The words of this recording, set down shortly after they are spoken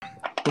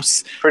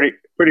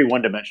Pretty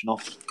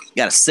one-dimensional.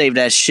 Gotta save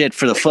that shit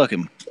for the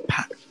fucking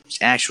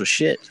actual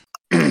shit.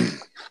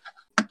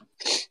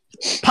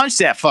 Punch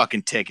that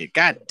fucking ticket.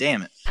 God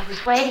damn it. I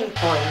was waiting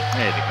for you.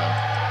 There you go.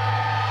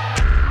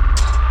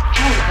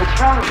 Hey, what's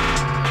wrong?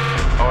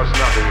 Oh, it's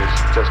nothing. It's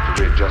just a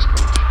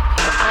readjustment.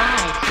 Your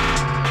eyes.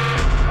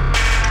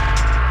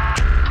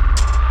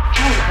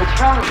 Hey, what's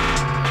wrong?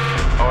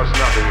 Oh, it's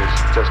nothing. It's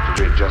just a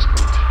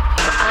readjustment.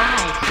 Your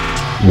eyes.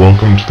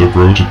 Welcome to the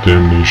Road to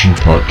Damnation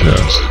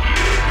podcast.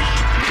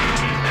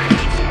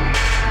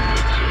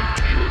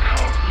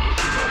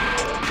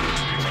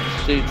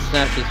 Dude,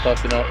 Snatch is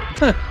fucking up.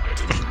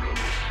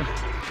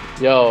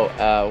 Yo,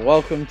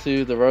 welcome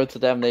to the Road to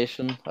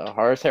Damnation, a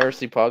Horus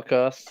Heresy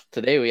podcast.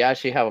 Today we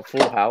actually have a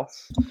full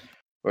house.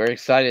 We're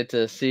excited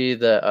to see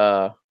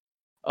that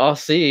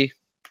RC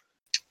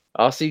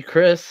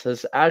Chris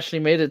has actually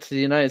made it to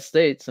the United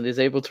States and is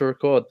able to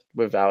record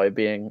without it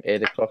being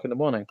 8 o'clock in the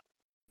morning.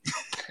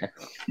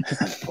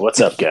 What's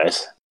up,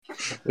 guys?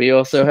 We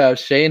also have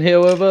Shane here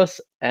with us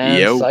and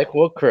Yo.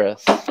 Psychwalk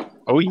Chris.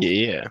 Oh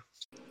yeah,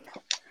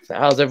 So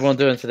how's everyone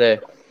doing today?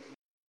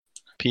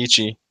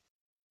 peachy.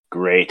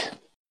 Great.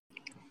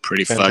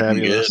 Pretty fucking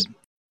good. Fantabulous.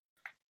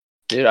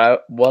 Dude,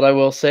 what I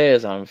will say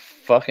is I'm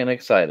fucking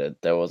excited.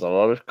 There was a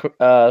lot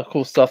of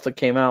cool stuff that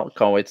came out.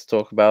 Can't wait to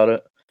talk about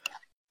it.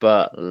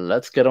 But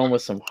let's get on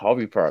with some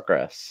hobby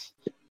progress.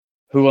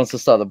 Who wants to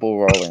start the ball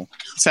rolling?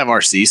 Let's have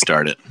RC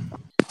start it.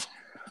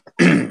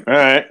 All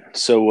right.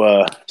 So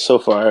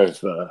far,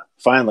 I've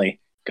finally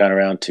got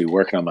around to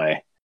working on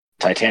my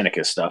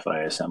Titanicus stuff.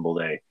 I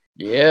assembled a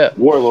Yeah.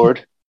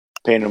 Warlord,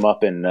 painted him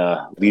up in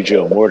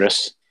Legio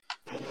Mortis.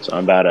 So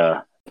I'm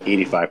about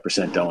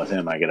 85% done with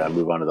him. I got to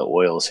move on to the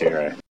oils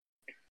here. I'm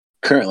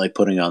currently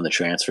putting on the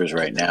transfers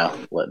right now,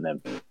 letting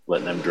them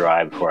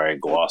dry before I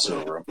gloss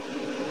over them.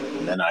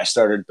 And then I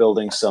started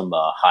building some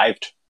Hive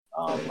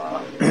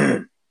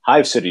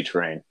City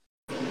terrain.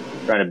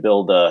 Trying to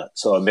build a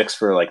mix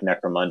for like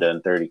Necromunda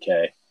and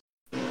 30k.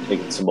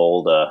 Taking some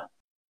old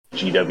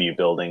GW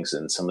buildings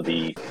and some of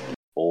the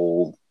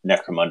old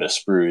Necromunda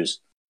sprues.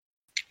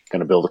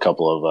 Gonna build a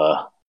couple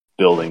of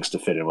buildings to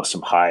fit in with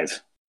some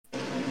Hive.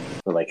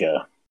 For like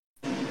a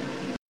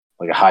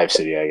Hive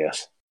City, I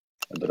guess.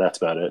 But that's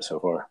about it so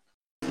far.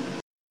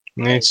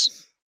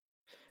 Nice.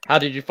 How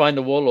did you find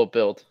the Warlord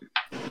build?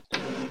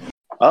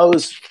 Oh,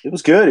 it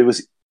was good.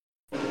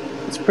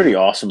 It's a pretty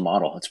awesome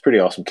model. It's a pretty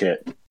awesome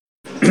kit.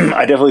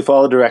 I definitely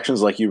followed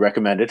directions like you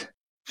recommended,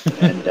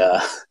 and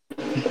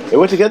it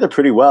went together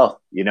pretty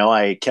well. You know,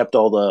 I kept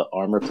all the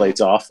armor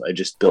plates off. I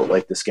just built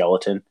like the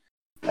skeleton.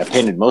 I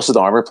painted most of the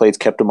armor plates,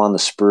 kept them on the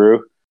sprue,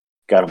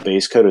 got a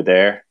base coated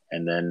there,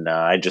 and then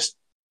I just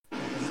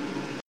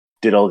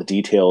did all the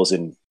details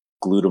and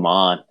glued them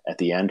on at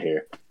the end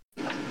here.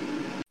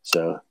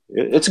 So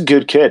it's a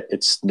good kit.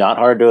 It's not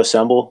hard to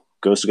assemble.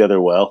 Goes together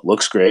well.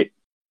 Looks great.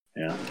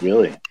 Yeah,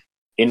 really.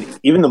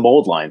 Even the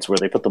mold lines, where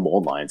they put the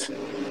mold lines,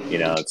 you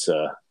know, it's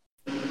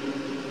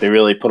they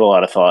really put a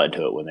lot of thought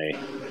into it when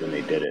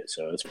they did it.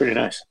 So it's pretty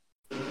nice.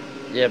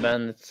 Yeah,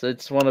 man,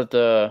 it's one of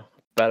the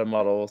better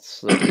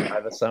models that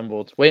I've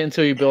assembled. Wait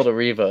until you build a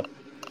Reaver.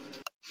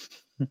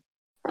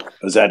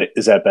 Is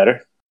that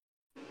better?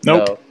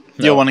 Nope.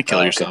 No, You'll want to kill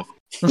okay. yourself.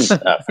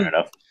 Fair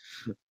enough.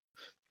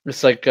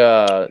 It's like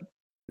I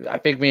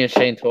think me and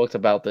Shane talked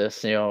about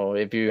this. You know,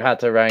 if you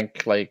had to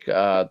rank like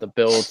the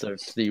builds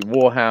of the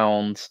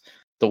Warhound,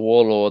 the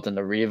Warlord, and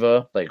the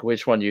Reaver, like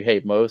which one you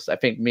hate most, I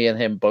think me and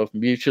him both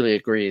mutually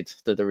agreed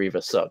that the Reaver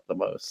sucked the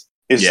most.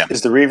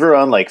 Is the Reaver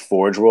on like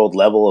Forge World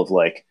level of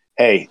like,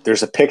 hey,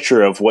 there's a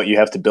picture of what you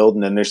have to build,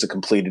 and then there's a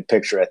completed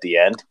picture at the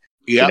end?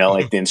 Yeah. You know,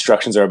 like the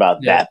instructions are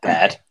about that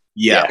bad.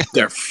 Yeah, Yeah.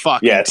 they're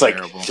fucking Yeah, it's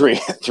terrible. like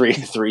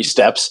three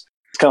steps.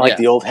 It's kind of like Yeah.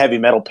 the old heavy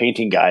metal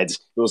painting guides.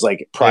 It was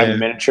like prime Yeah.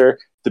 miniature,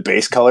 the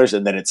base colors,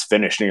 and then it's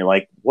finished, and you're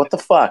like, what the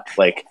fuck?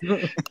 Like,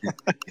 Yeah,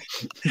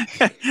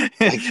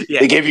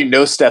 they gave you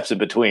no steps in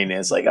between. And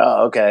it's like,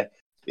 oh, okay.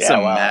 Yeah,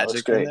 some wow, that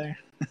looks magic in great.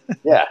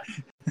 there.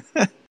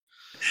 Yeah,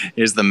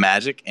 Here's the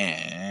magic,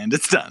 and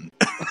it's done.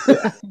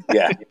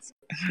 yeah.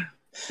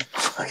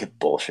 Fucking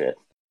bullshit.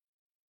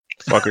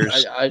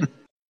 Fuckers.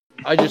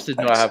 I just did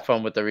not have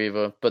fun with the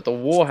Reaver, but the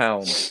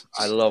Warhound,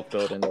 I love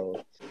building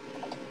those.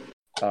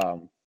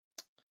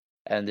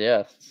 And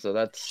yeah, so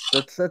that's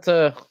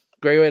a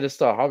great way to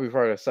start hobby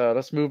progress. So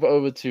let's move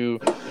over to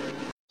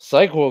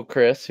Psychwalk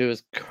Chris, who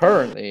is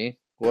currently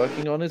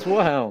working on his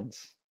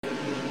Warhounds.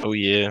 Oh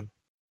yeah.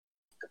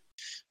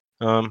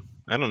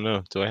 I don't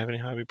know. Do I have any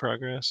hobby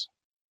progress?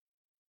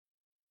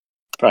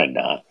 Probably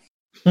not.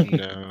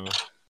 No.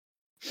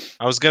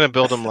 I was gonna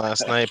build them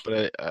last night,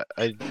 but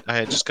I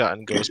had just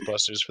gotten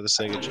Ghostbusters for the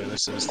Sega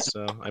Genesis,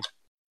 so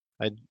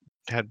I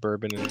had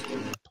bourbon and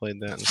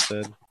played that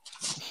instead.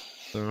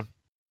 So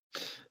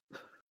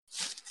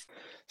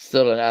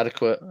Still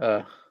inadequate.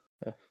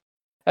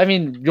 I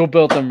mean, you'll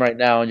build them right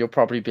now, and you'll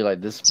probably be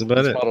like, "This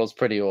about it. model's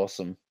pretty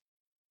awesome."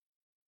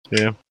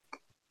 yeah.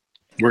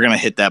 We're gonna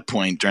hit that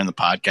point during the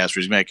podcast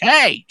where he's gonna be like,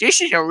 "Hey,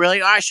 this is a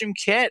really awesome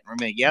kit." We're gonna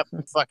be like, "Yep,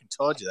 I fucking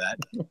told you that.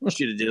 You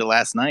should have did it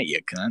last night, you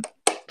cunt."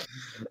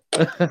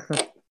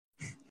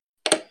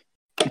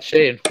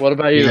 Shane, what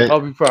about you? Yeah.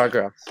 Hobby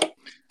progress.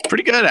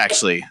 Pretty good,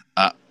 actually.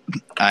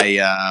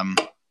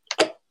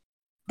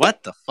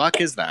 What the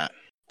fuck is that?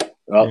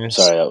 Oh, Yes.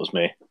 sorry, that was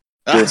me.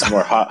 Doing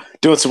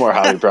some more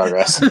hobby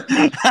progress.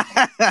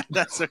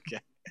 That's okay.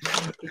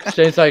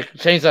 Shane's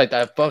like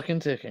that fucking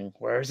ticking.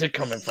 Where is it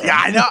coming from? Yeah,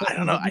 I know. I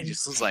don't know. I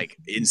just was like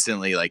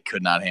instantly like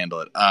could not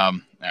handle it. All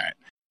right.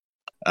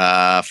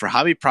 For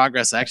hobby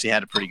progress, I actually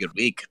had a pretty good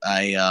week.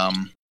 I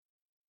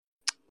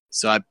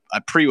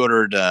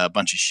pre-ordered a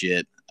bunch of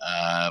shit.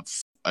 I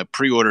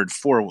pre-ordered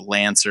 4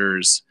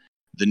 Lancers,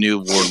 the new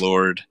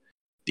Warlord,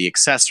 the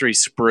accessory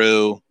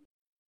sprue,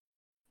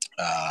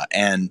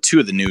 and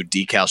 2 of the new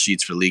decal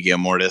sheets for Legio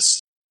Mortis.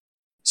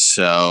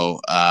 So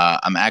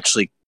I'm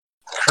actually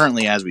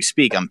currently, as we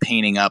speak, I'm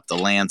painting up the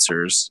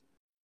Lancers.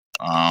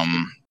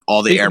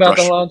 All the Speak about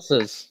the airbrush.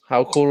 Lancers.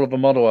 How cool of a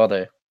model are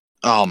they?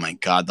 Oh my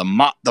god, the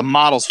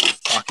model's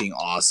fucking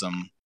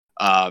awesome.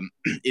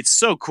 It's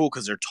so cool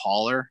because they're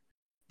taller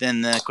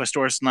than the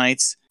Questoris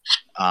Knights,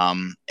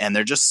 and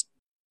they're just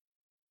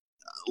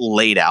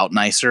laid out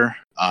nicer.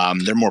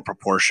 They're more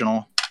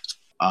proportional.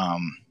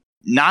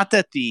 Not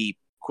that the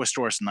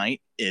Questoris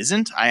Knight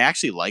isn't. I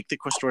actually like the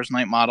Questoris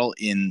Knight model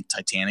in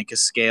Titanicus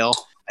scale.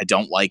 I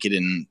don't like it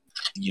in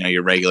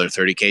your regular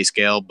 30k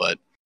scale, but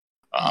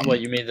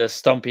What you mean, the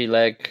stumpy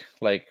leg,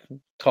 like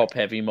top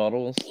heavy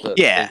models? That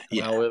Yeah, they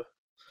come out with?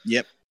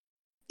 Yep.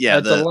 Yeah,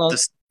 That's a lot.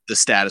 the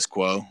status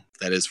quo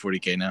that is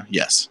 40k now.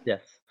 Yes.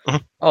 Yes.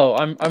 Oh,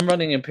 I'm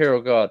running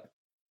Imperial Guard,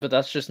 but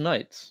that's just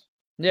Knights.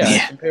 Yeah,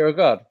 Yeah. it's Imperial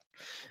Guard.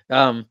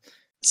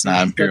 It's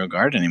not Imperial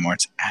Guard anymore.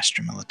 It's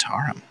Astra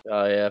Militarum.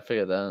 Oh yeah, I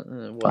figured that.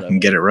 Whatever. Fucking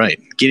get it right.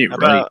 Get it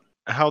right.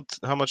 About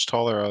how much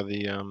taller are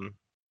the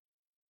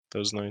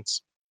those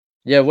knights?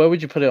 Yeah, where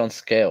would you put it on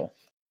scale?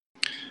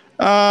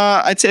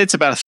 I'd say it's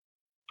about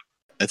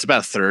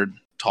a third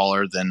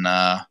taller than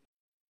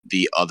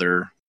the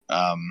other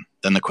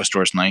than the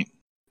Questoris Knight,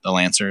 the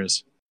Lancer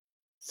is.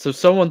 So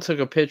someone took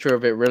a picture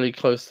of it really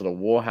close to the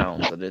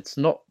Warhound, and it's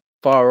not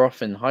far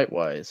off in height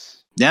wise.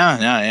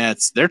 Yeah.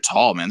 They're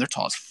tall, man. They're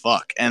tall as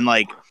fuck, and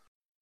like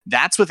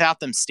that's without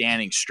them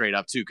standing straight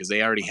up too, because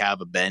they already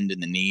have a bend in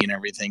the knee and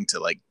everything to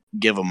like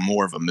give them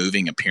more of a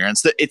moving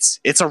appearance.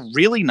 It's a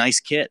really nice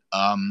kit.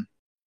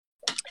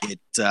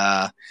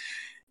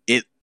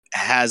 It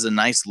has a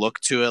nice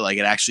look to it. Like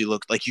it actually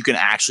looked like you can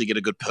actually get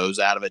a good pose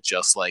out of it,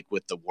 just like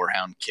with the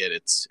Warhound kit.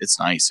 It's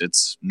nice.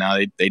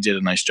 They did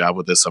a nice job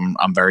with this.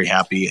 I'm very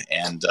happy,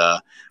 and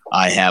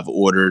I have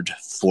ordered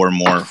 4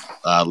 more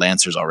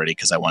Lancers already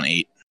because I want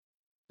 8.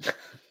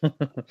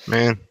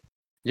 Man,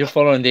 You're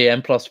following the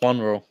N+1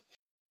 rule.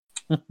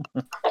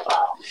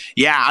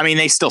 Yeah, I mean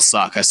they still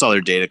suck. I saw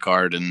their data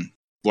card and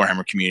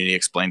Warhammer Community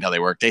explained how they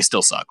work. They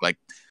still suck. Like,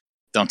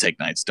 don't take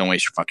Knights. Don't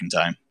waste your fucking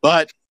time.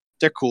 But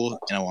they're cool,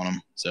 and I want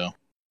them, so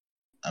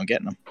I'm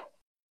getting them.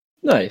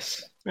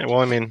 Nice. yeah, well,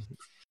 I mean,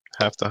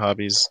 half the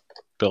hobby's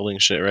building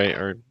shit, right?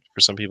 Or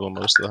for some people,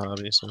 most of the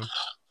hobby. So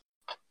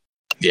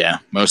Yeah,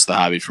 most of the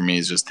hobby for me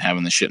is just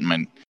having the shit in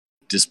my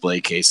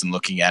display case and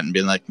looking at it and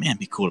being like, man, it'd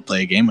be cool to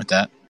play a game with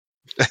that.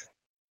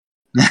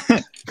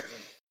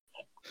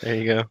 there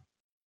you go.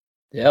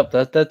 Yep,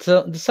 that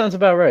sounds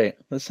about right.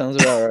 That sounds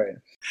about right.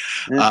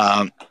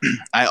 I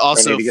I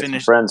also need to get some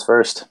finished. friends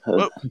first.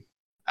 Whoa.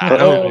 I don't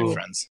have any Oh.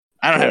 friends.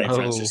 I don't have any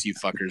friends, Oh. just you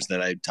fuckers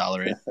that I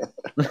tolerate.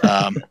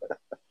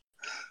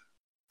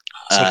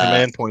 Some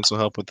command points will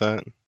help with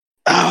that.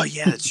 Oh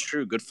yeah, that's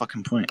true. Good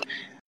fucking point.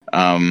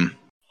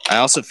 I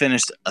also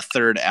finished a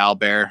 3rd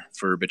Owlbear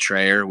for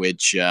Betrayer,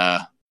 which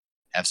have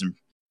some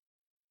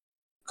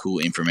cool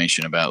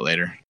information about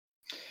later.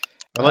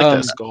 I like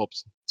Um, that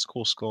sculpt. It's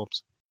cool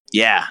sculpt.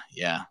 Yeah.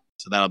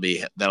 So that'll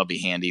be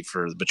handy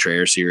for the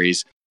Betrayer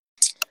series.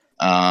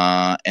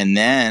 And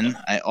then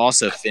I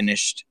also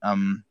finished.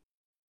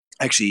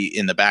 Actually,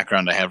 in the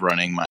background, I have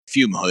running my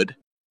Fume Hood.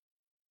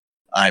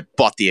 I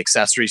bought the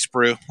accessory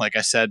sprue, like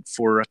I said,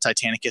 for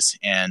Titanicus,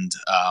 and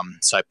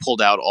so I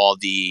pulled out all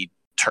the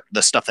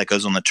stuff that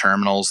goes on the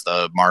terminals,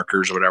 the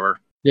markers or whatever.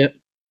 Yep.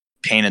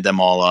 Painted them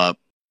all up.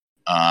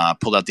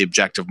 Pulled out the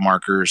objective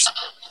markers,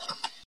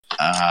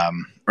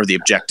 or the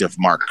objective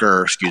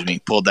marker, excuse me.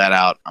 Pulled that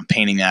out. I'm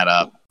painting that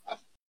up.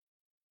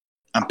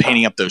 I'm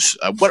painting up those.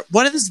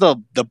 What is the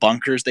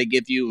bunkers they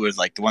give you? With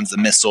like the ones the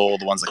missile,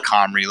 the ones the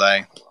comm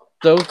relay.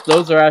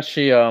 Those are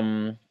actually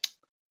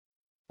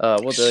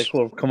what do they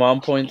call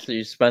command points that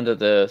you spend at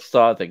the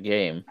start of the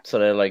game. So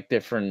they're like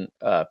different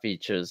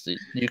features.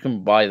 You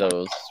can buy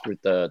those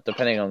with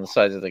depending on the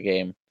size of the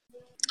game.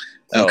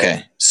 So-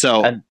 Okay,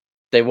 so and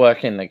they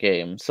work in the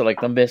game. So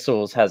like the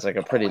missiles has like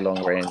a pretty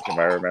long range if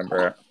I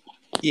remember.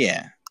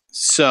 yeah,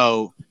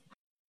 so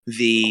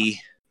the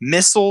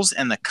missiles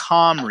and the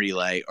comm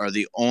relay are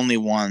the only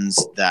ones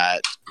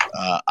that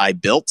I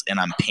built and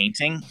I'm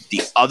painting.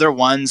 The other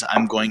ones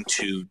I'm going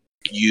to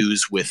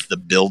use with the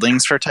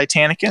buildings for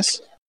Titanicus.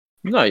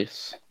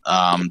 Nice.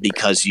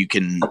 Because you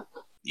can,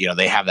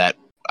 they have that.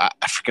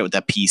 I forget what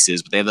that piece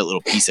is, but they have that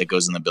little piece that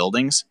goes in the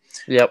buildings.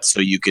 Yep. So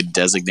you could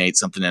designate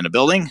something in a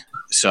building.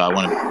 So I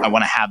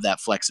want to have that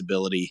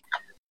flexibility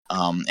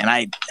And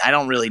I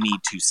don't really need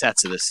 2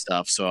 sets of this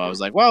stuff, so I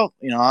was like, well,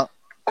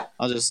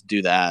 I'll just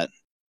do that,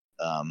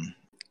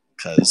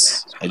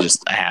 because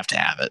I have to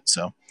have it.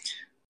 So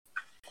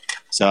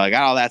I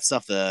got all that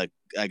stuff. I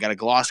got a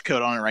gloss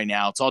coat on it right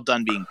now. It's all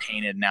done being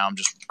painted. Now I'm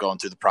just going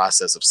through the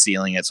process of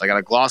sealing it. So I got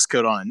a gloss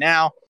coat on it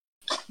now.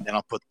 Then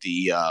I'll put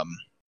the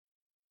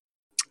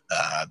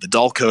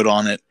dull coat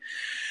on it,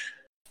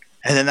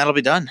 and then that'll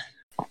be done.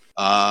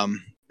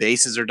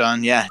 Bases are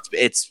done. Yeah,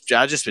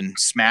 I've just been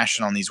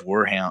smashing on these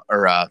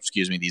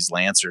these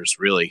Lancers.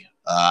 Really,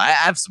 I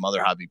have some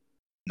other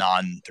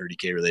non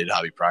 30K related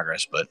hobby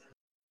progress, but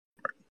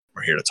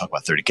we're here to talk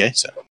about 30K.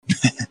 So,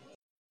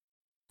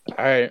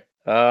 All right.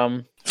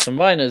 So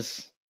my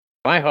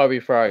hobby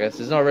progress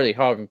is not really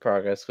hobby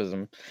progress because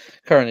I'm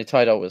currently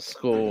tied up with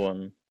school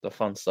and the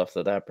fun stuff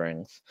that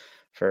brings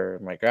for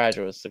my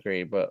graduate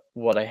degree. But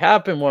what I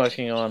have been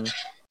working on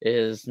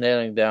is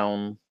nailing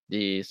down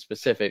the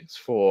specifics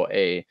for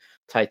a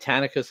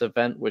Titanicus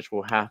event, which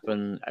will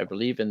happen, I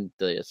believe, in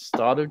the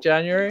start of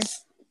January,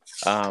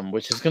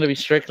 which is going to be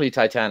strictly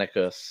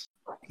Titanicus.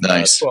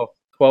 nice.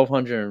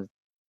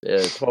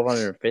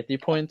 1,250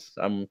 points.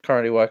 I'm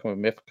currently working with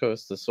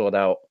Mythicos to sort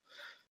out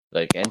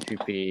like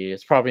NPP.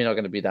 It's probably not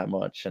going to be that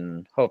much,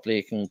 and hopefully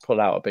it can pull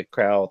out a big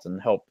crowd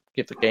and help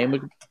give the game a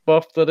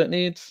buff that it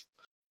needs.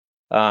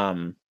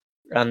 And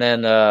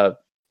then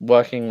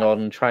working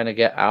on trying to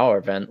get our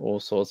event all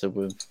sorted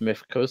with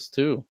Mythicos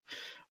too,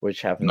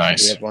 which happens to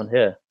Nice. be everyone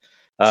here.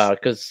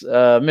 Because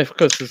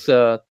Mythicos is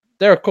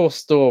they're a cool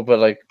store, but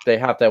like they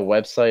have their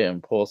website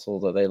and portal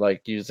that they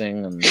like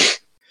using, and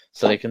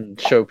so they can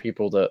show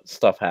people that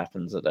stuff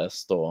happens at their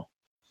store.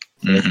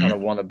 So they kind of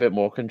want a bit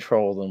more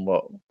control than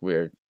what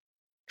we're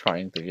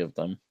trying to give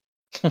them.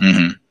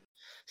 Mhm.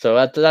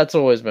 So that's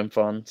always been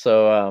fun.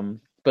 So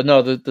but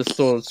no, the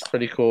store is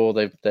pretty cool.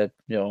 They're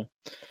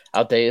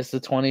our day is the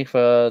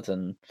 23rd,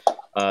 and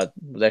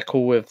they're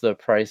cool with the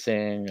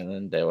pricing. And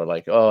then they were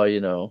like,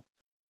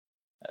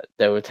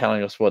 they were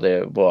telling us what they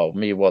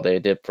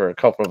did for a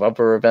couple of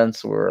other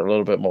events were a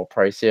little bit more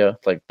pricier.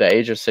 Like the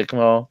Age of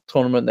Sigmar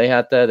tournament they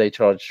had there, they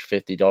charged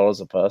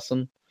 $50 a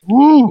person.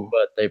 Woo!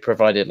 But they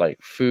provided like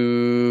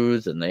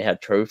food, and they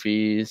had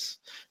trophies,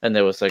 and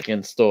there was like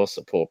in-store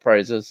support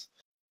prizes.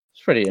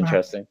 It's pretty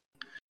interesting.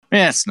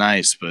 Yeah, it's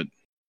nice, but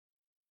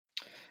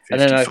 50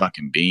 And then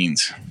fucking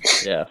beans.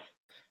 Yeah.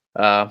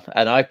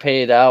 And I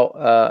paid out,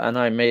 and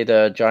I made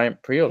a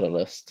giant pre-order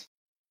list.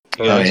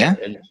 Oh, yeah?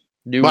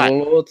 New What?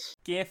 Warlords.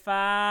 Get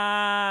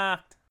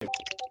fucked.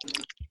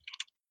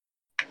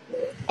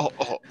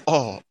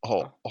 Oh,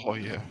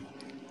 yeah.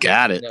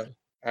 Got it. No.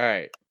 All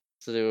right.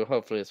 So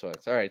hopefully this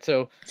works. All right.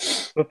 So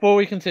before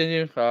we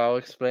continue, I'll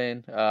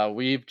explain.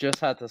 We've just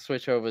had to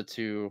switch over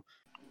to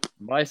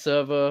my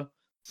server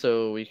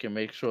so we can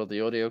make sure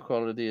the audio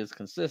quality is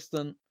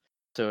consistent.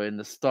 So in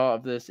the start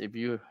of this, if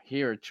you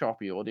hear a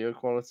choppy audio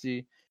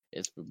quality,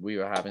 we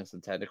were having some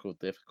technical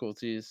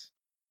difficulties,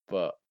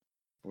 but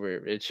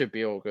it should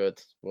be all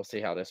good. We'll see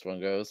how this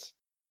one goes.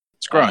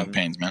 It's growing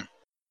pains, man.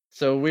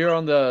 So we're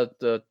on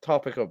the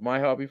topic of my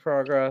hobby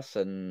progress,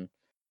 and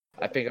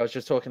I think I was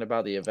just talking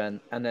about the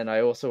event, and then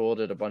I also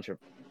ordered a bunch of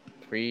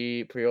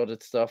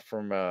pre-ordered stuff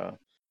from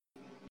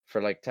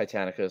for like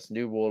Titanicus,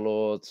 New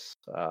Warlords,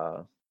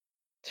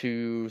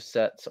 2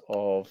 sets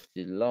of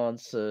the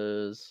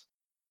Lancers,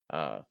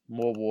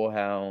 more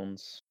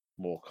Warhounds,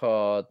 more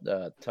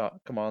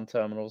command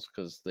terminals,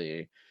 because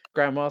the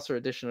Grandmaster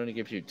Edition only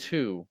gives you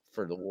 2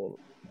 for the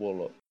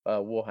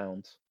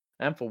Warhounds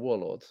and for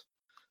Warlords,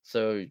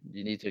 so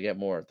you need to get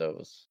more of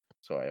those.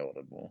 So I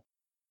ordered more.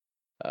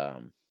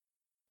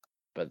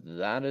 But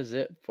that is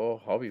it for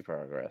hobby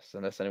progress.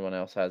 Unless anyone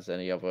else has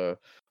any other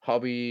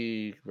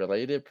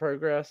hobby-related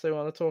progress they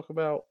want to talk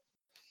about.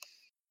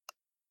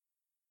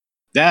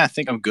 Yeah, I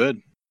think I'm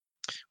good.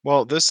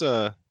 Well, this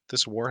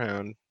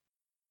Warhound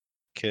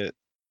kit,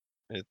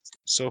 it's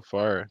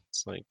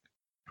like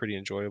pretty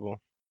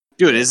enjoyable.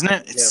 Dude, isn't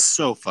it? It's Yeah.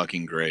 so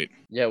fucking great.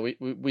 Yeah,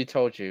 we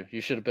told you.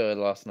 You should have built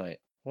it last night.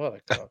 What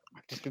a cock.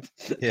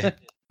 Yeah.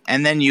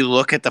 And then you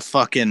look at the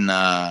fucking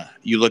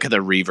you look at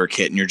the Reaver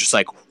kit and you're just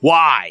like,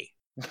 why?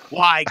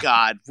 Why,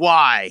 God?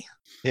 Why?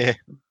 Yeah.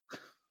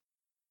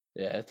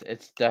 Yeah,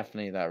 it's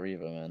definitely that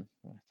Reaver, man.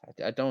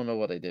 I don't know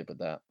what they did with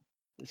that.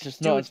 It's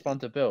just not Dude. as fun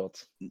to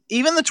build.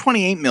 Even the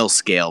 28 mil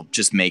scale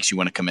just makes you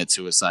want to commit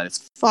suicide.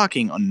 It's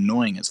fucking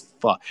annoying as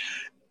fuck.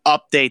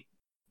 Update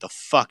the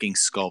fucking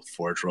Sculpt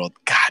Forge world.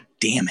 God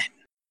damn it.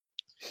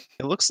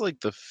 It looks like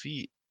the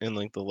feet and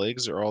like the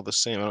legs are all the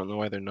same. I don't know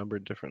why they're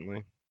numbered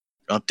differently.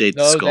 Update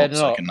No, the they're sculpt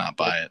so I not. cannot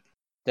buy it.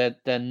 They're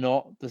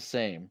not the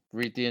same.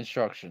 Read the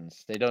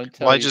instructions. They don't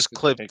tell Well, I you just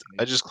specifically.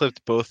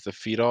 clipped both the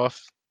feet off,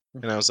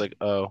 and I was like,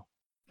 oh,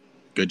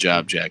 Good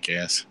job,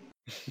 jackass.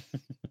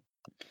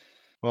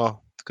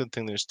 well, it's a good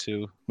thing there's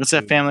 2. What's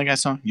that Family Guy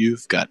song?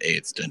 You've got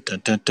AIDS. Dun, dun,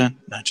 dun, dun.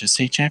 Not just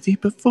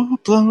HIV, but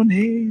full-blown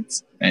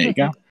AIDS. There you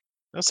go.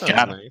 That sounds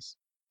Got it. nice.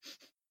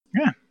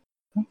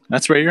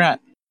 That's where you're at.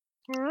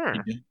 Alright.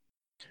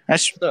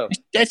 That's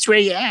where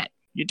you're at.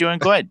 You're doing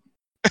good.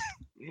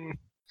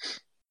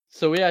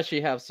 So we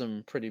actually have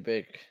some pretty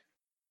big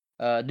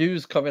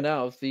news coming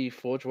out of the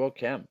Forge World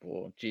camp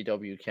or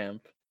GW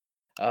camp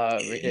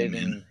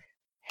regarding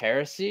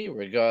Heresy,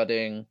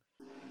 regarding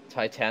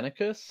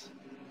Titanicus.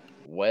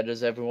 Where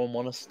does everyone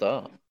want to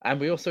start? And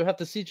we also have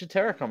the Siege of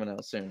Terra coming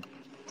out soon.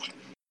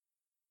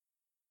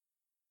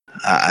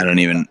 I don't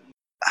even.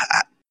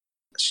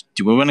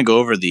 Do we want to go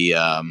over the?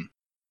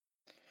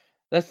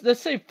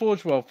 Let's say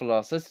Forge World for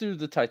last. Let's do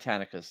the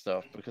Titanicus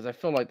stuff because I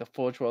feel like the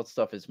Forge World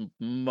stuff is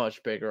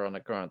much bigger on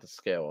a grander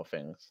scale of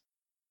things.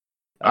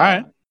 All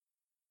right.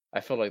 I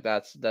feel like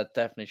that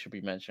definitely should be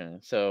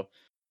mentioned. So,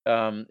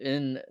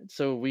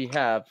 so we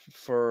have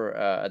for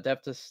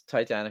Adeptus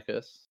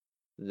Titanicus,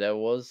 there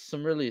was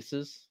some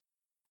releases.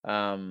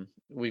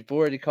 We've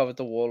already covered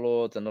the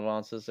Warlords and the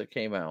Lancers that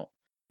came out.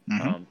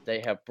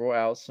 They have brought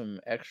out some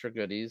extra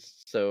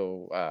goodies.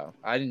 So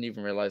I didn't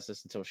even realize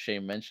this until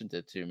Shane mentioned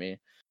it to me.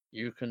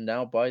 You can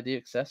now buy the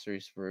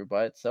accessories sprue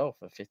by itself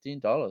at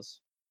 $15.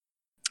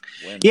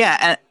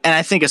 Yeah, and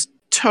I think it's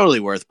totally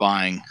worth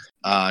buying.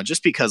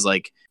 Just because,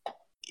 like,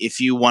 if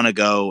you want to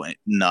go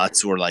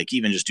nuts or like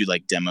even just do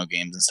like demo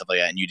games and stuff like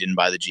that, and you didn't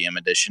buy the GM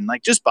edition,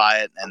 like just buy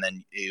it, and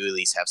then you at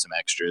least have some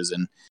extras,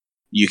 and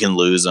you can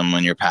lose them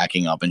when you're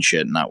packing up and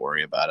shit, and not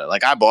worry about it.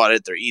 Like I bought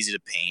it; they're easy to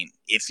paint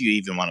if you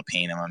even want to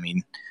paint them. I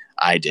mean,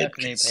 I did.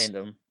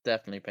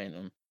 Definitely paint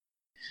them.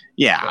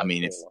 Yeah, I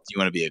mean, if you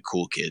want to be a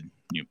cool kid,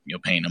 you'll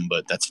paint them,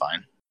 but that's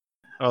fine.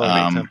 Oh, they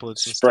make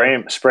templates.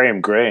 And spray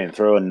them gray and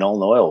throw a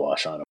Nuln oil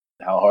wash on them.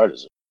 How hard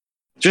is it?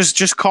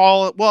 Just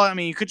call. Well, I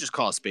mean, you could just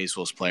call a Space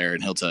Wolves player,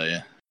 and he'll tell you.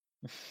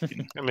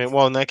 I mean,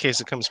 well, in that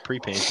case, it comes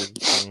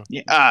pre-painted. So.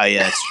 Yeah.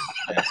 Yeah, that's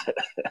true.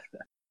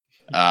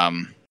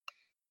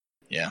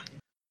 Yeah.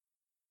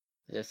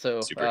 Yeah.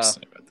 So Super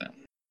excited about that.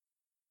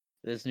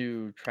 There's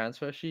new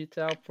transfer sheets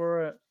out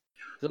for it.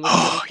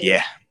 Oh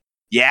yeah,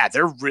 yeah,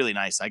 they're really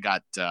nice. I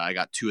got 2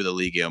 of the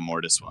Legio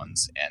Mortis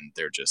ones, and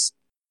they're just,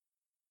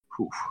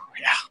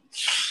 yeah,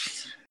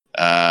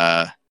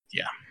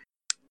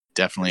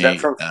 definitely. Is that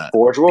from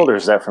Forge World or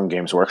is that from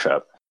Games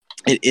Workshop?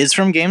 It is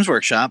from Games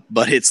Workshop,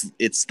 but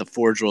it's the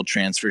Forge World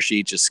transfer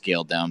sheet just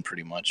scaled down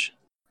pretty much.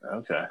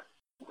 Okay.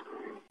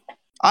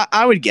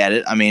 I would get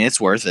it. I mean, it's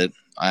worth it.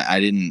 I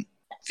didn't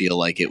feel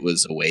like it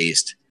was a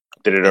waste.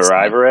 Did it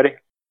arrive already?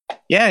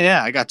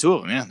 Yeah, I got 2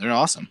 of them. Yeah, they're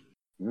awesome.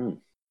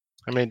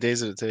 How many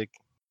days did it take?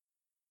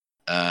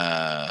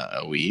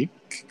 A week,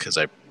 because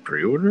I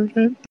pre-ordered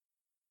it.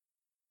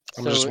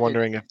 I'm just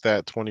wondering if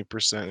that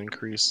 20%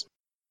 increase,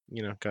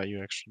 got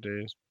you extra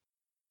days,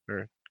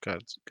 or got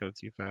it to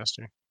you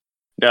faster.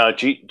 No,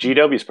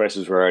 GW's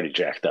prices were already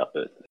jacked up.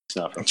 It's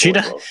not from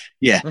Forge World.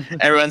 Yeah,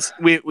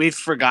 we've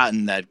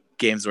forgotten that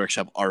Games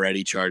Workshop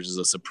already charges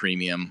us a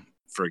premium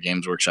for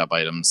Games Workshop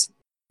items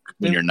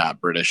when you're not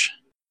British.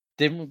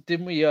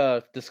 Didn't we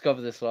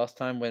discover this last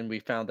time when we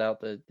found out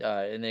that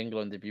in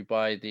England, if you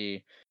buy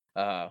the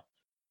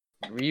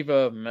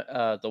Reaver,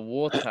 the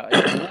War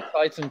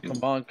Titan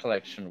Command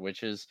Collection,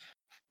 which is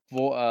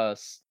for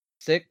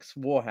 6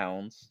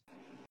 Warhounds,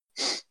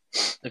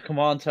 the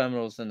command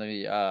terminals and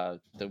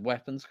the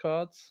weapons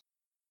cards,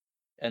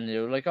 and they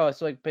were like, oh,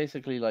 it's like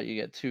basically like you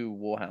get 2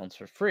 Warhounds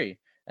for free,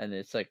 and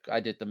it's like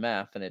I did the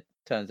math, and it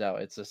turns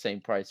out it's the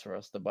same price for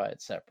us to buy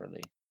it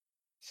separately.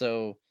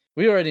 So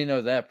we already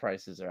know that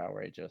prices are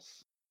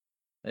outrageous.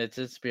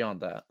 It's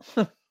beyond that.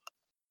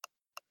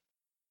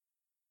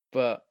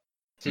 But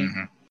see,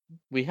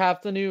 we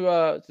have the new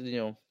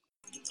the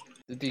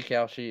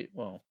decal sheet,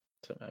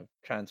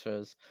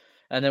 transfers,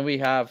 and then we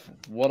have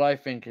what I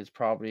think is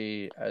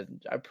probably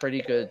a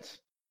pretty good,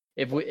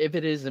 if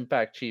it is in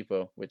fact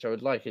cheaper, which I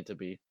would like it to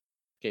be,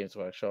 Games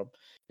Workshop,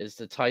 is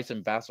the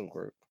Titan Battle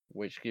Group,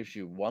 which gives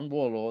you 1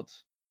 Warlord,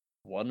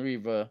 1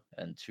 Reaver,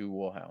 and 2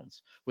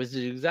 Warhounds, which is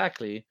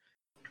exactly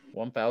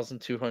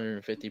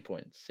 1,250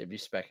 points if you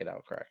spec it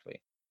out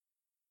correctly,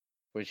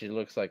 which it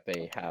looks like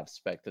they have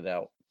spec'd it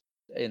out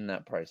in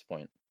that price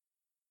point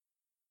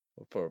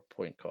for a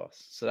point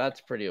cost. So that's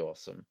pretty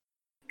awesome.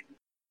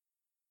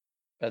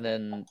 And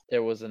then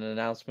there was an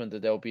announcement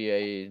that there'll be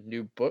a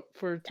new book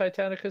for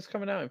Titanicus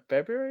coming out in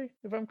February,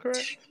 if I'm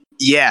correct.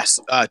 Yes,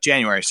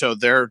 January. So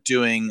they're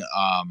doing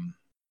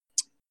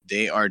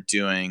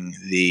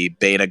the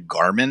Beta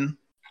Garmin.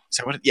 Is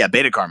that what? Yeah,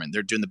 Beta Garmin.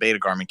 They're doing the Beta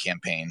Garmin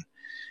campaign,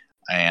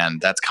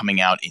 and that's coming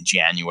out in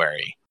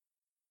January.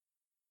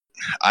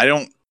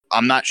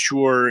 I'm not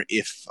sure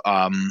if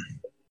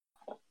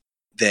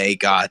they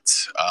got.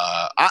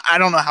 I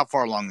don't know how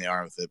far along they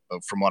are with it,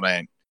 but from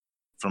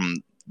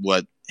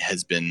what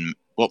has been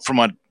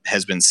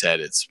said,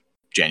 it's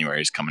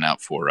January is coming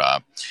out for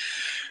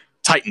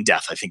Titan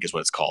Death, I think is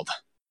what it's called.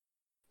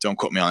 Don't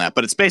quote me on that,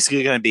 but it's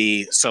basically going to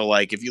be, so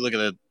like if you look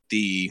at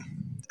the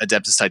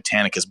Adeptus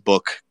Titanicus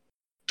book,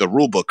 the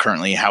rule book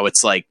currently, how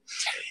it's like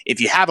if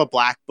you have a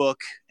black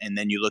book and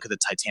then you look at the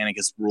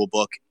Titanicus rule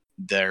book,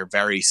 they're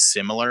very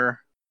similar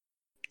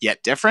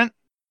yet different.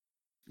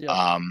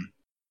 Yeah.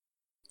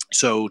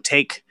 So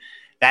take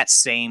that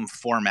same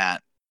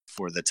format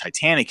for the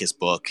Titanicus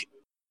book,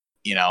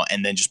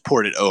 and then just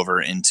port it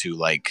over into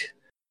like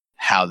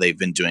how they've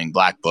been doing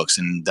black books,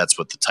 and that's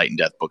what the Titan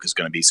Death book is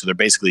going to be. So they're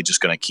basically just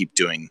going to keep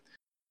doing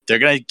they're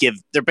gonna give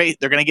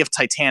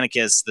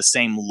Titanicus the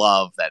same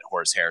love that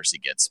Horus Heresy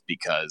gets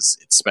because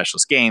it's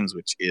Specialist Games,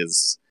 which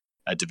is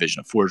a division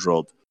of Forge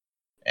World,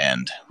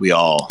 and we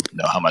all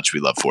know how much we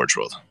love Forge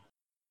World.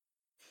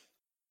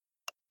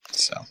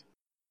 So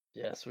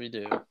Yes, we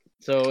do.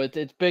 So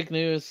it's big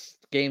news.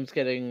 Game's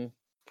getting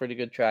pretty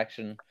good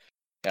traction,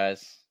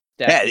 guys.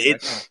 yeah, Definitely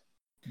it's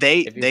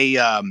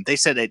recommend- they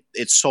said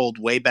it sold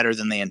way better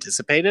than they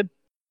anticipated,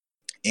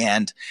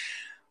 and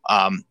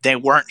they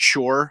weren't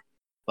sure.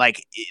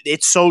 Like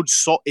it sold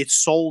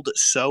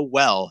so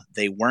well,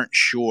 they weren't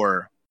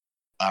sure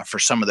for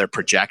some of their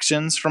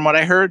projections, from what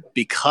I heard,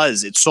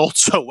 because it sold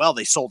so well,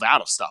 they sold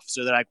out of stuff.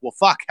 So they're like, well,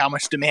 fuck, how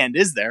much demand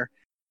is there?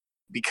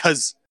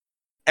 Because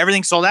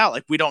everything sold out.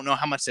 Like we don't know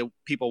how much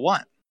people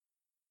want.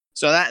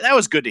 So that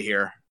was good to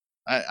hear.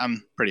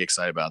 I'm pretty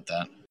excited about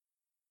that.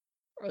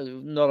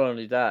 Not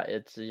only that,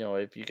 it's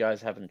if you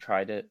guys haven't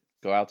tried it,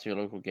 go out to your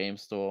local game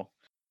store,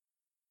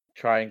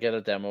 try and get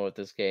a demo of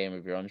this game.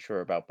 If you're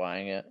unsure about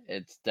buying it,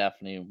 it's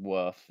definitely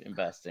worth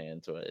investing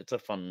into it. It's a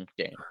fun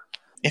game.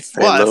 If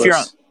Lewis, you're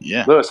on,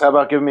 yeah, Lewis, how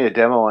about giving me a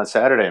demo on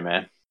Saturday,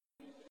 man?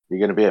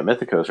 You're gonna be at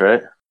Mythicos,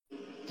 right?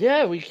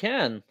 Yeah, we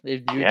can.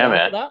 If you Yeah, down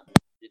man. for that?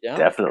 You down?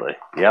 Definitely.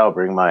 Yeah, I'll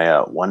bring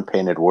my one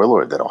painted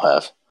warlord that I'll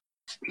have.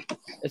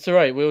 It's all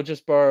right. We'll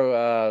just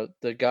borrow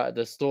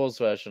the store's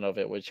version of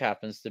it, which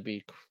happens to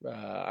be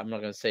I'm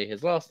not going to say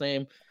his last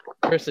name,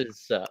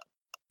 Chris's,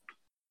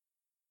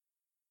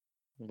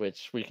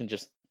 which we can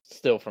just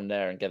steal from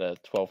there and get a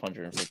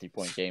 1,250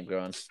 point game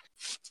going.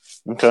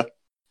 Okay.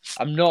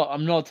 I'm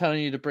not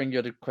telling you to bring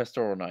your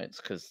Questoral Knights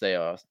because they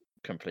are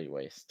complete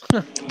waste.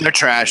 they're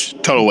trash,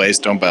 total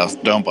waste. Don't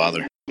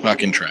bother.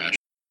 Fucking trash.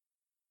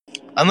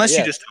 Unless Yeah.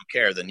 you just don't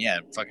care, then yeah,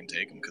 fucking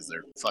take them because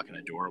they're fucking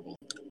adorable.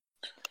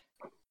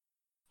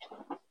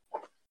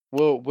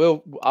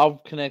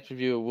 I'll connect with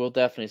you. We'll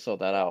definitely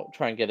sort that out.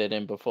 Try and get it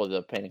in before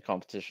the painting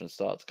competition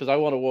starts because I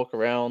want to walk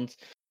around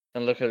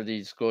and look at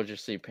these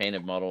gorgeously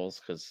painted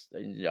models because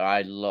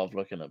I love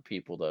looking at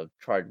people that have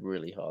tried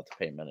really hard to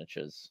paint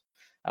miniatures.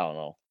 I don't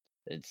know.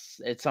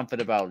 It's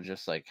something about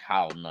just like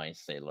how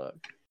nice they look.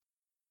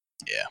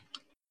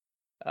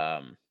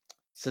 Yeah.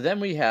 So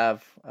then we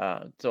have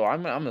so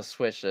I'm gonna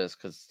switch this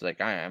because like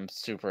I am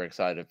super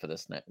excited for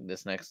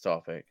this next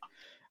topic.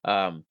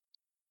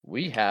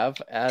 We have,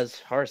 as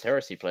Horus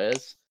Heresy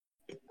players,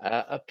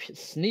 a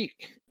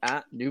sneak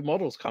at new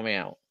models coming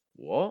out.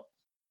 What?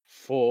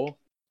 For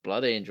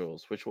Blood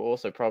Angels, which will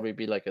also probably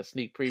be like a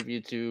sneak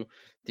preview to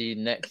the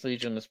next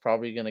Legion that's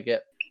probably going to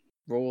get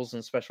rules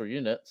and special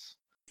units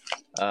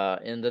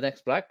in the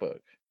next Black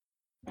Book.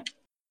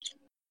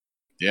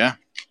 Yeah.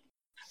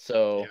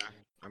 So, Yeah,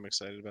 I'm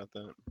excited about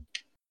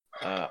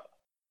that.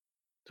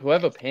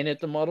 whoever painted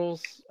the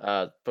models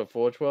for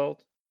Forge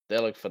World, they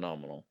look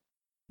phenomenal.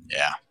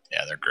 Yeah.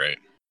 Yeah, they're great.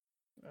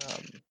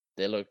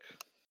 They look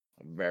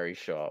very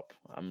sharp.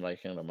 I'm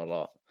liking them a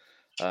lot.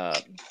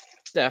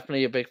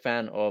 Definitely a big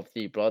fan of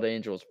the Blood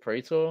Angels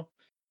Praetor.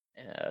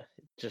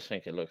 Just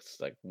think it looks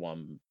like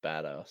one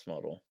badass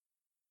model.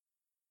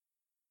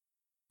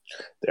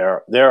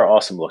 They're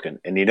awesome looking.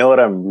 And you know what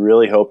I'm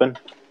really hoping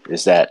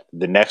is that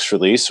the next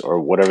release or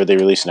whatever they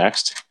release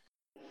next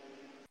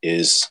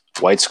is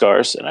White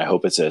Scars, and I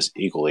hope it's as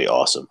equally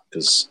awesome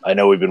because I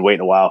know we've been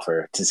waiting a while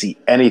to see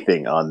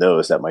anything on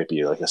those that might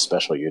be like a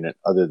special unit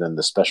other than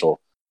the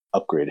special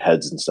upgrade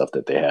heads and stuff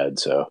that they had.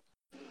 So,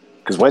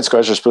 because White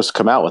Scars are supposed to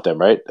come out with them,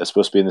 right? That's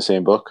supposed to be in the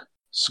same book,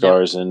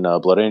 Scars and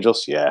Blood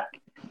Angels. Yeah.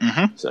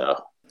 Mm-hmm.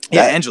 So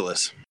yeah,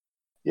 Angelus.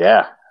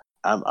 Yeah,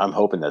 I'm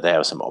hoping that they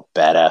have some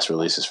badass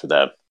releases for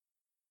them.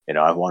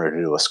 I wanted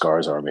to do a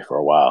Scars army for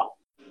a while.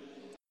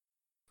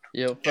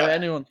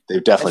 Anyone,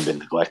 they've definitely been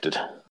neglected.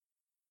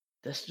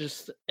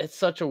 It's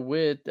such a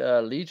weird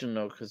Legion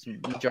though, because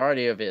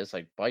majority of it is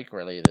like bike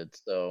related.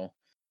 So,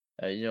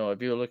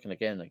 if you're looking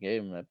again the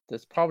game,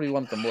 that's probably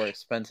one of the more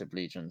expensive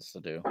Legions to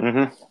do.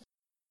 Mm-hmm.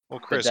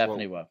 Well, Chris, but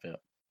definitely worth it.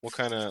 What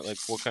kind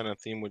of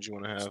theme would you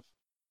want to have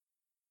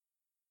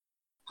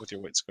with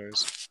your White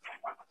Scars?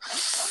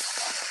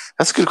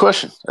 That's a good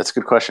question.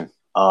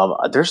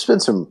 There's been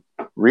some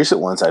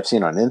recent ones I've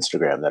seen on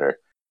Instagram that are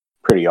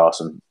pretty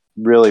awesome.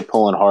 Really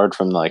pulling hard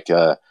from like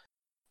a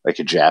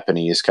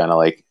Japanese kind of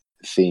like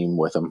theme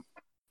with them,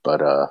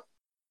 but I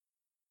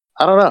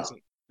don't know.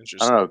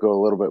 Go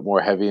a little bit more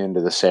heavy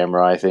into the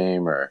samurai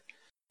theme or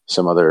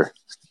some other.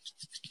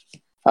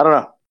 I don't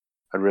know.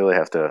 I'd really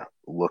have to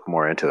look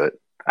more into it.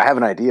 I have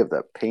an idea of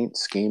the paint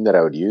scheme that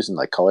I would use and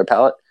like color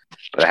palette,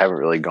 but I haven't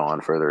really gone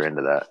further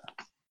into that.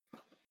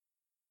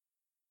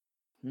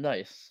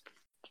 Nice.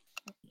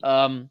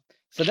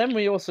 So then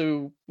we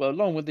also,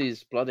 along with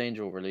these Blood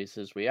Angel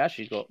releases, we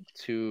actually got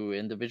 2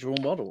 individual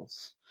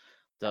models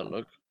that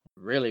look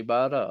really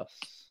badass.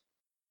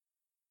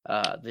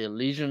 The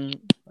Legion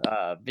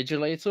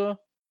Vigilator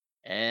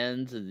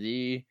and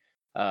the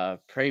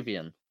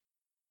Praevian,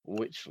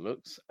 which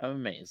looks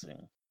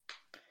amazing.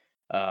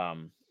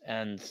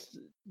 And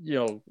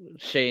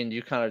Shane,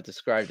 you kind of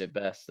described it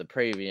best. The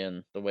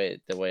Praevian, the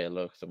way it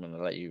looks. I'm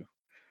gonna let you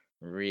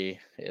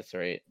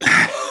reiterate.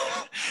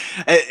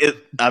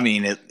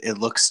 It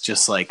looks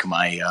just like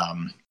my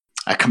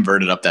I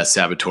converted up that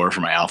Saboteur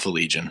for my Alpha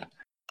Legion,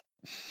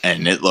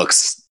 and it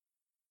looks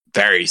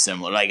very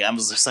similar. Like I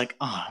was just like,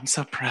 oh, I'm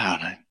so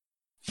proud.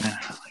 I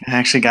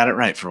actually got it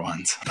right for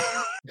once.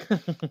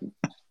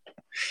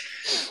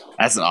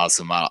 That's an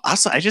awesome model.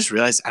 Also, I just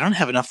realized I don't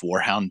have enough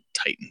Warhound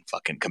Titan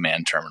fucking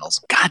command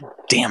terminals. God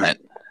damn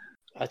it!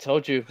 I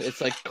told you,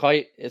 it's like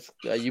quite. It's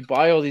you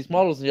buy all these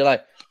models and you're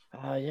like,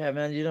 oh yeah,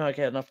 man, you don't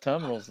get enough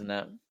terminals in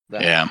that.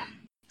 Yeah. How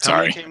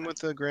Sorry. many came with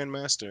the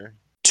Grandmaster?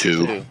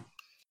 2.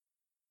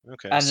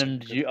 Okay. And so then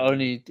good you for them.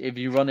 only if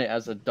you run it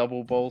as a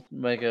double bolt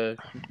mega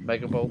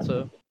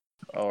bolter,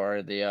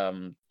 or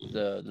the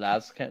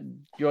las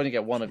you only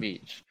get one of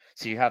each.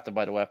 So you have to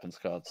buy the weapons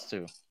cards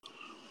too.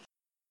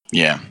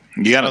 Yeah.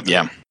 You got Oh, to. the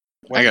Yeah.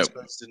 Weapons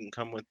cards didn't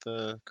come with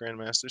the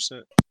Grandmaster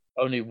set.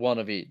 Only one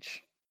of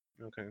each.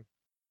 Okay.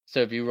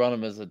 So if you run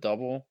them as a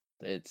double,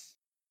 it's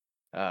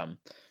but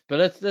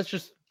let's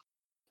just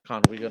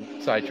we're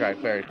gonna sidetrack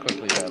very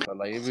quickly there. But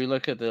like if we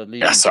look at the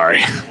Legion, Yeah.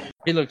 Sorry.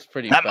 he looks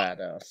pretty That-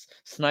 badass.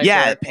 Sniper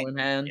Yeah, in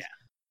hand. yeah.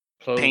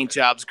 Cloak. Paint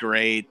job's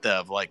great.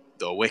 The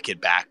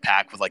Wicked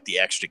backpack with like the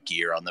extra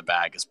gear on the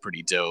back is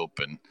pretty dope.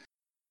 And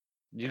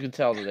You can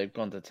tell that they've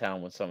gone to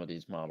town with some of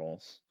these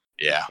models.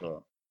 yeah.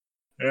 So,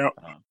 Yeah.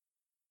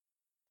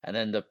 and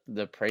then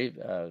the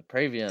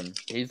Pravian,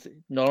 he's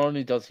not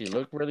only does he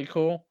look really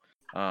cool,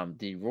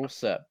 the rule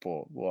set,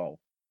 but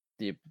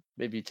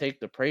if you take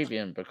the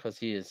Pravian because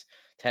he has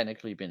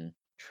technically been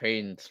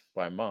trained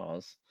by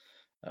Mars,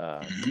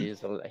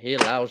 he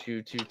allows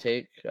you to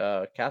take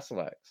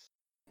Castellax,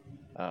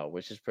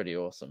 which is pretty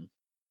awesome.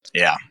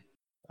 Yeah.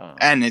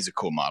 And it's a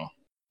cool model.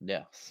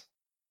 yes,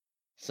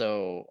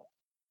 so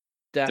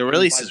The definitely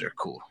releases are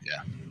cool.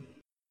 Yeah.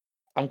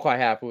 I'm quite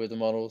happy with the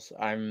models.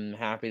 I'm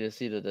happy to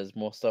see that there's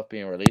more stuff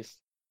being released.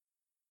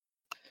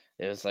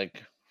 It was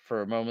like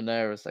for a moment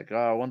there, it was like, oh,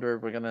 I wonder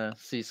if we're gonna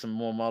see some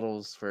more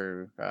models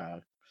for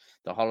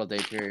the holiday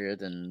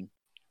period, and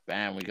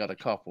bam, we got a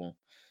couple.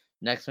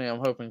 Next thing I'm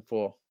hoping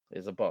for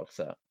is a box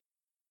set.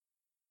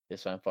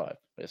 It's Fan 5.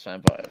 It's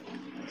Fan 5.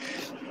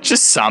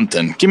 Just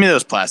something. Give me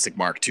those plastic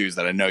Mark IIs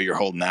that I know you're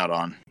holding out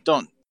on.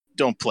 Don't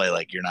play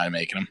like you're not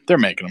making them. They're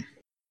making them.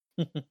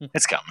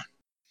 It's coming.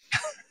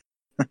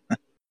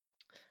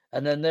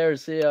 And then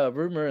there's the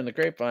rumor in the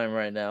grapevine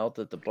right now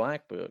that the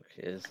Black Book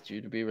is due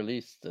to be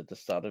released at the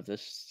start of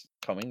this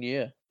coming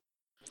year.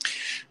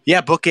 Yeah,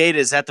 book 8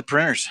 is at the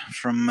printers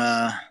from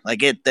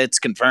that's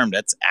confirmed.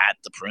 That's at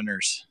the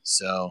printers.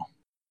 So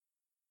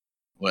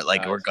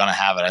we're gonna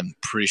have it. I'm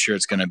pretty sure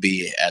it's gonna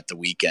be at the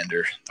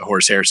Weekender, the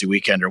Horus Heresy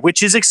Weekender,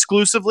 which is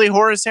exclusively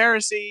Horus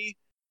Heresy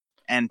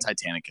and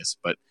Titanicus,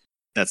 but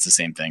that's the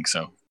same thing.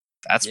 So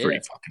that's pretty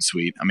fucking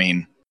sweet. I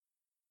mean,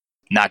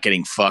 not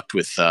getting fucked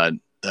with what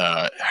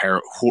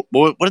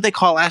did they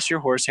call last year?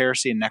 Horus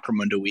Heresy and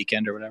Necromunda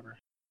Weekend or whatever.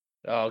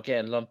 Oh,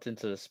 getting lumped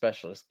into the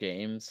specialist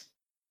games.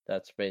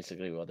 That's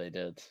basically what they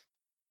did.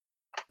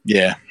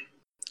 Yeah.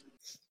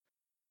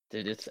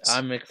 Dude,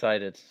 I'm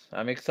excited.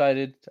 I'm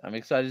excited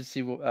to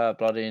see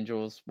Blood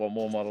Angels, what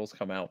more models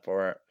come out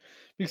for it.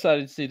 I'm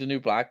excited to see the new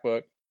Black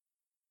Book.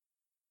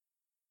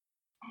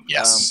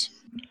 Yes.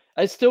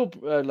 It still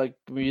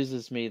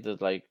amuses me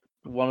that like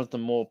one of the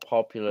more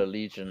popular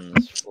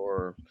legions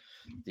for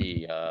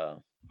the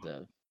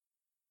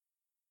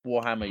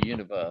Warhammer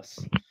universe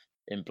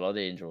in Blood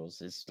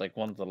Angels is like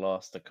one of the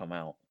last to come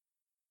out.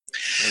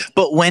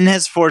 But when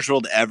has Forge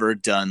World ever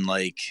done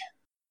like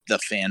the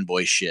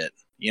fanboy shit?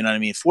 You know what I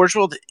mean? Forge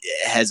World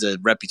has a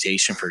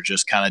reputation for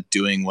just kind of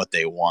doing what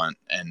they want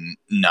and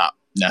not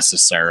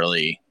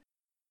necessarily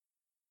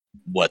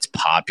what's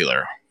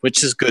popular,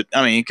 which is good.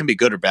 I mean, it can be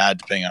good or bad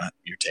depending on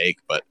your take,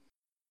 but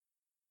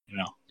you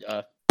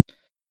know.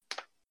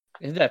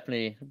 It's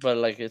definitely, but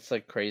like it's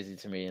like crazy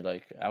to me.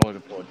 Like I would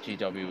have thought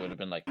GW would have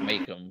been like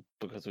make them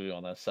because we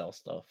want to sell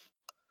stuff.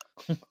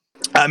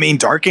 I mean,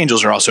 Dark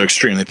Angels are also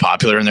extremely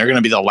popular, and they're going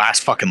to be the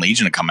last fucking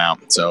Legion to come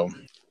out. So,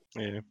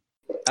 yeah.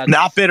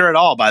 Not bitter at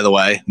all, by the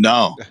way.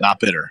 No, not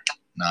bitter.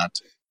 Not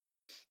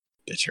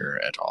bitter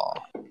at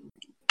all.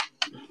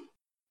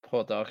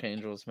 Poor Dark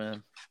Angels,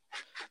 man.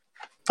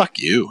 Fuck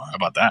you. How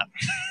about that?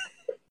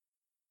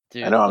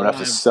 Dude, I know I'm gonna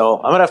have to sell.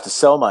 I'm gonna have to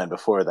sell mine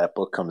before that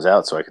book comes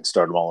out, so I can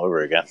start them all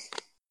over again.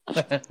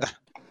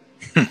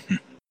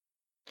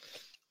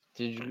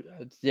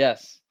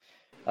 Yes.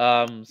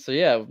 So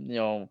yeah,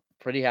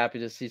 pretty happy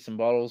to see some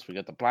bottles. We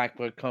got the Black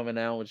Book coming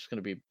out, which is going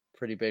to be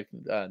pretty big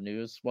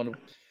news.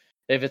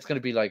 If it's going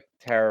to be like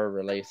Terror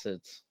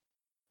related,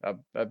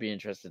 I'd be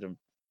interested to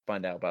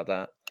find out about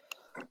that.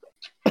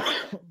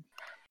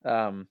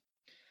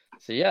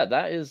 So yeah,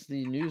 that is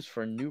the news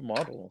for new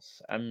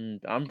models. I'm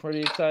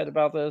pretty excited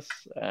about this.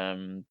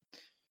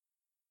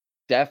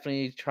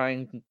 Definitely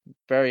trying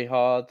very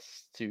hard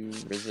to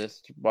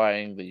resist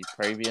buying the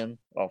Pravian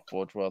off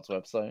Forge World's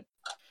website.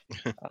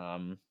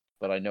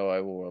 But I know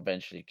I will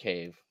eventually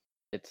cave.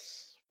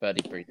 It's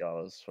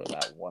 $33 for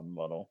that one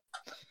model.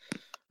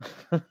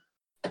 It's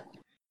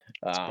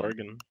a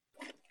bargain.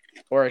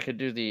 Or I could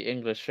do the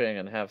English thing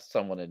and have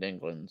someone in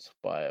England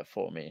buy it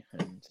for me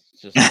and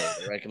just pay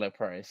the regular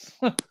price.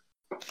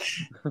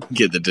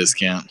 Get the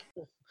discount.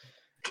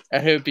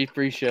 And it would be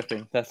free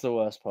shipping. That's the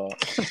worst part.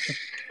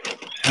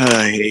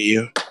 I hate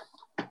you.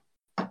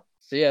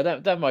 So yeah,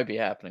 that might be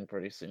happening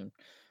pretty soon.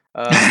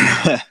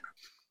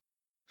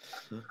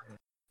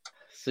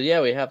 So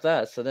yeah, we have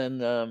that. So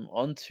then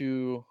on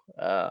to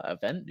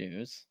event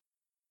news.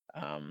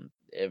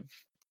 If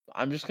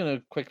I'm just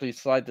gonna quickly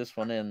slide this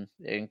one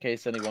in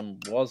case anyone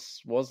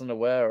wasn't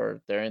aware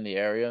or they're in the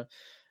area.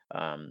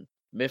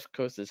 Myth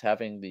Coast is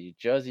having the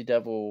Jersey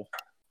Devil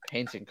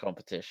painting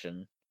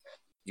competition.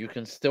 You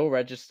can still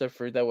register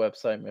through their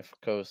website,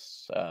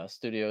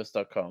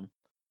 mythcoaststudios.com.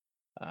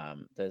 I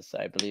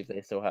believe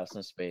they still have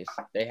some space.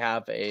 They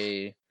have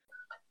a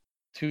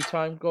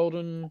 2-time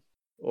golden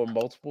or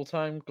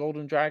multiple-time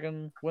golden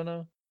dragon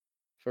winner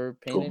for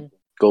painting.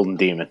 Golden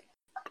Demon.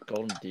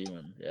 Golden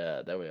Demon.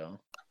 Yeah, there we are.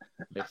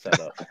 Mix that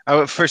up.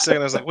 For a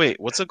second, I was like, wait,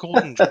 what's a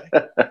golden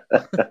dragon?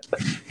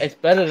 It's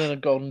better than a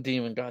golden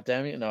demon, god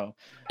damn it. No.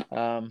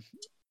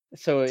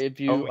 So if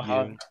you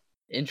are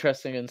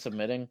interested in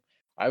submitting,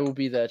 I will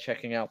be there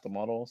checking out the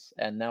models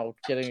and now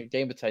getting a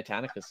game of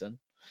Titanicus in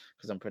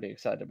because I'm pretty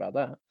excited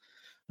about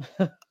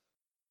that.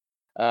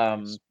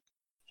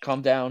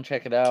 Come down,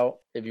 check it out.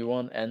 If you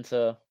want,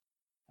 enter.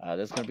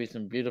 There's going to be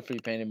some beautifully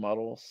painted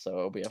models, so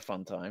it'll be a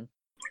fun time.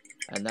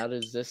 And that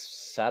is this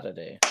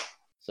Saturday.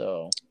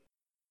 So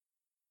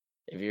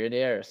if you're in the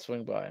area,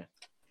 swing by.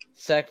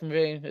 Second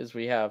thing is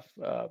we have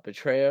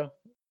Betrayer,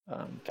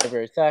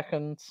 February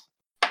 2nd.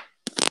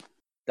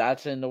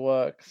 That's in the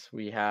works.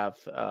 We have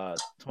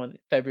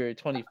February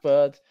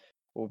 23rd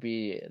will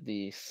be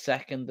the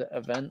second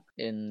event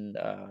in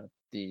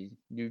the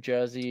New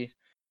Jersey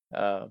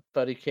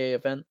 30K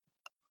event,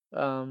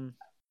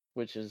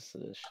 which is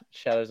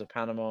Shadows of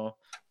Panama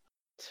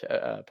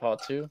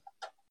Part 2,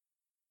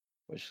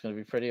 which is going to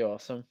be pretty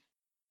awesome.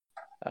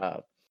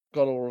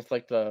 Got all of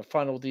like the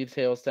final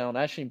details down.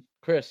 Actually,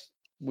 Chris,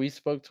 we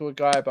spoke to a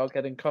guy about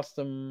getting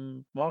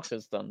custom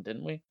markers done,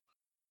 didn't we?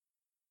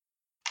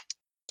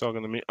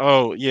 Talking to me.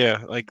 Oh yeah,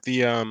 like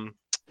the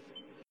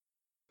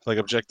like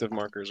objective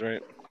markers,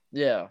 right?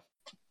 Yeah.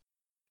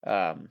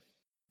 Those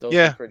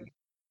Yeah. are pretty.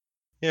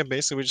 Yeah,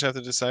 basically we just have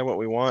to decide what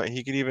we want.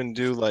 He could even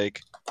do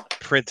like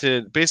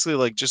printed, basically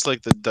like just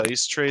like the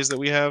dice trays that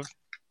we have.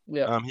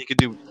 Yeah. He could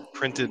do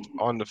printed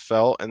on the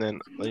felt, and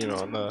then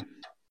on the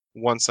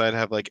one side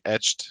have like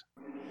etched.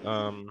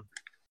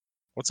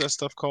 What's that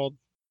stuff called?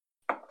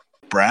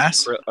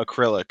 Brass?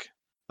 Acrylic.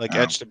 Like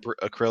Oh. etched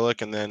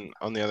acrylic, and then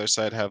on the other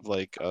side have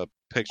like a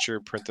picture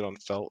printed on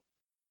felt.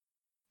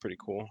 Pretty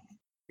cool.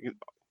 There's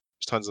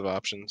tons of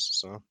options.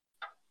 So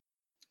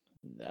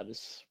That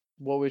is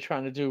what we're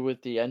trying to do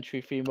with the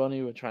entry fee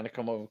money. We're trying to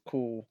come up with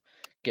cool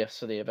gifts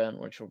for the event,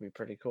 which will be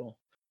pretty cool.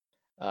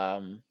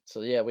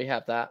 So yeah, we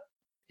have that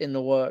in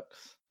the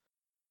works,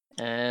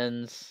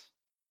 and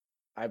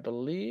I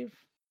believe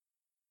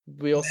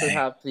we also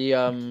have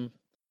the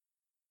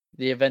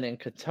event in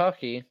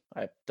Kentucky.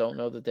 I don't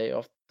know the date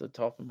off the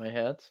top of my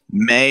head.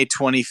 May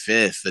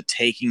 25th, The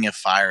Taking of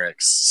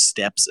Firex,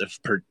 Steps of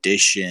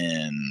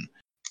Perdition.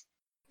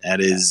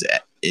 That is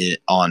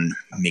it on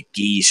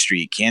McGee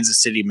Street,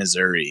 Kansas City,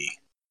 Missouri.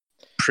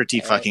 Pretty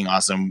fucking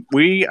awesome.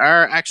 We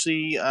are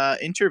actually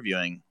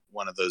interviewing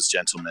one of those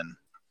gentlemen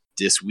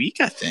this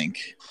week, I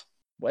think.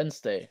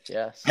 Wednesday,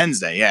 yes.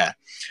 Wednesday, yeah.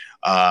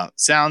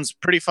 Sounds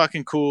pretty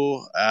fucking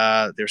cool.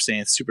 They're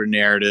saying super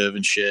narrative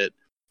and shit.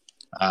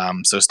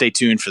 So stay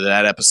tuned for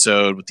that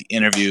episode with the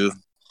interview.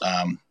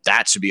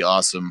 That should be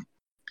awesome.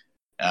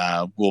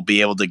 We'll be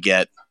able to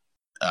get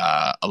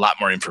a lot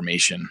more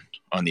information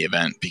on the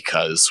event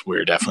because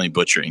we're definitely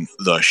butchering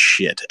the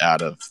shit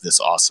out of this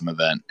awesome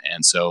event.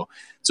 And so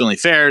it's only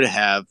fair to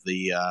have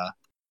the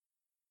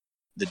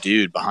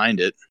dude behind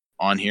it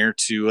on here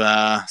to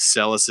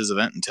sell us his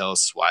event and tell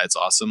us why it's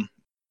awesome,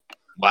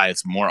 why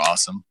it's more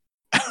awesome.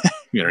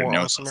 We already more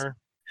know awesomer,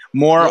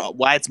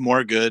 why it's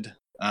more good.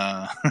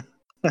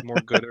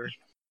 more gooder.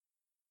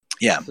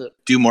 Yeah,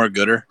 do more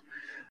gooder.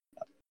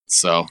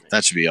 So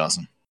that should be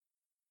awesome.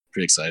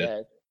 Pretty excited.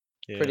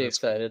 Yeah, Yeah, pretty that's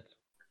excited.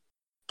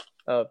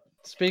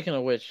 Speaking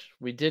of which,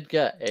 we did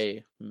get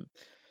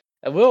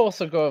and we'll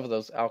also go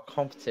over our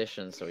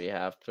competitions that we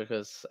have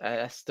because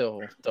I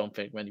still don't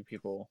think many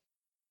people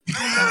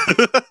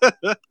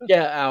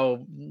get our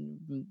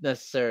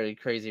necessarily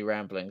crazy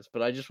ramblings.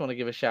 But I just want to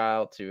give a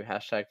shout out to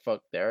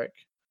 #FuckDerek,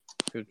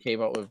 who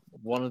came up with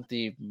one of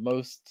the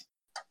most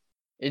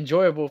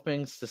enjoyable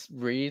things to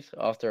read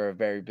after a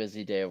very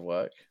busy day of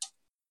work,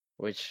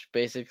 which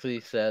basically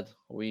said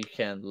we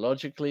can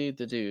logically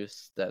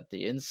deduce that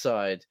the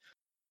inside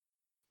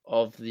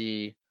of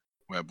the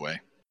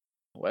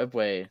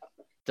webway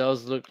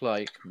does look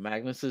like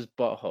Magnus's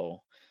butthole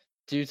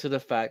due to the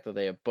fact that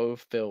they are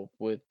both filled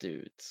with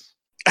dudes.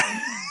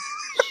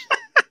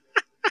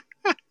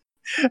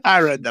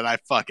 I read that. I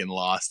fucking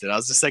lost it. I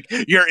was just like,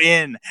 you're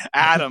in,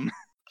 Adam.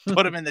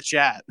 Put him in the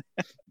chat.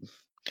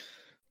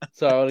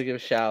 So I want to give a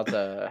shout out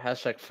to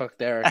hashtag fuck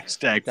Derek.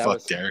 Hashtag That fuck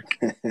was- Derek.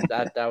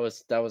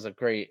 That was a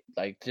great,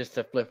 like, just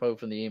to flip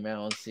open the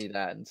email and see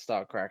that and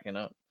start cracking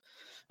up.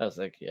 I was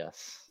like,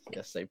 yes,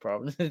 they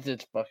probably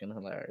it's fucking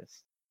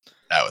hilarious.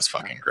 That was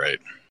fucking great.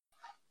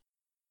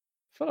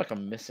 I feel like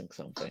I'm missing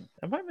something.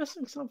 Am I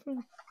missing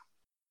something?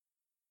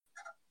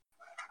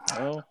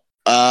 No.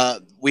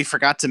 We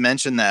forgot to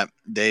mention that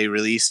they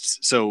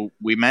released. So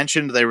we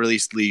mentioned they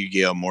released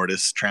Legio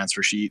Mortis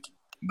transfer sheet,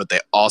 but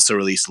they also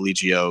released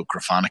Legio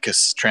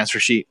Gryphonicus transfer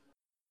sheet.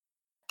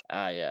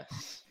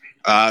 Yes.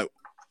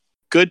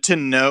 Good to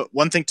note.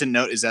 One thing to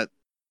note is that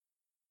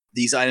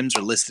these items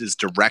are listed as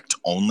direct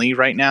only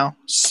right now.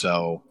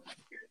 So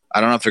I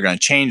don't know if they're going to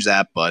change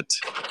that, but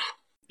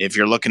if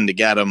you're looking to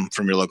get them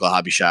from your local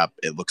hobby shop,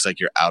 it looks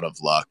like you're out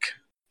of luck.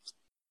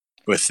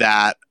 With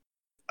that,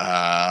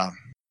 and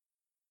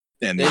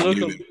They the look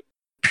new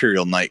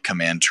Imperial Knight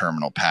Command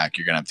Terminal pack,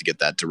 you're going to have to get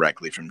that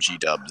directly from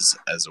G-Dubs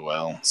as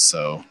well.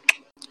 So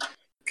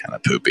kind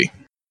of poopy.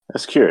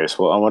 That's curious.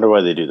 Well, I wonder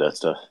why they do that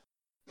stuff.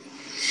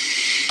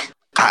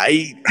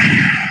 I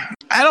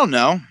don't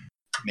know.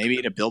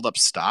 Maybe to build up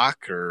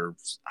stock, or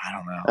I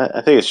don't know.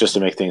 I think it's just to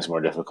make things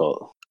more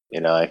difficult.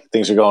 Like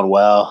things are going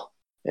well.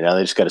 They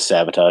just got to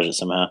sabotage it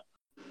somehow.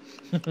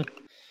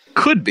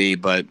 Could be,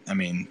 but I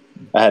mean,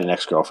 I had an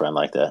ex-girlfriend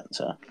like that.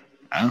 So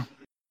oh,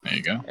 there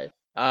you go.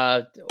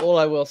 All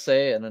I will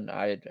say, and then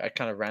I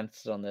kind of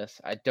ranted on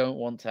this, I don't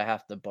want to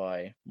have to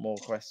buy more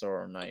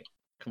Questor Knight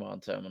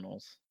command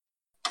terminals.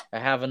 I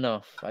have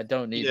enough. I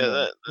don't need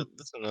more.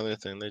 That's another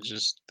thing. They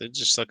just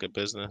suck at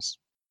business,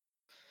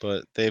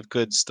 but they have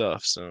good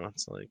stuff. So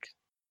it's like,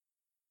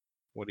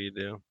 what do you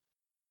do?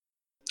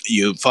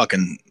 You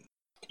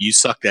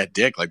suck that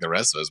dick like the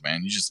rest of us,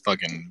 man. You just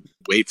fucking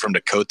wait for him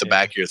to coat the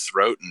back of your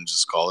throat and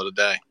just call it a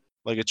day.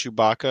 Like a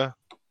Chewbacca?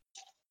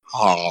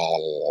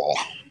 Oh,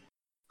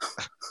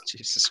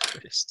 Jesus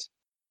Christ!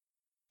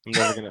 I'm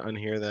never gonna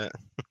unhear that.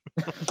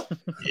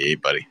 yeah,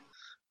 buddy.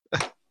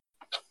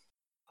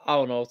 I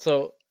don't know.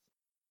 So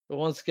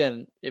once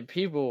again, if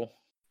people,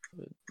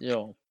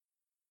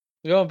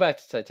 going back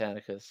to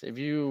Titanicus, if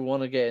you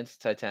want to get into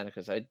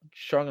Titanicus, I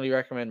strongly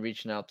recommend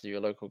reaching out to your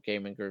local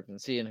gaming group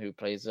and seeing who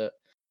plays it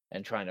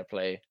and trying to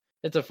play.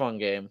 It's a fun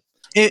game.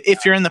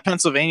 If you're in the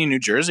Pennsylvania, New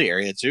Jersey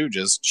area too,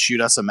 just shoot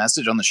us a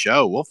message on the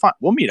show.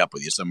 We'll meet up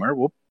with you somewhere.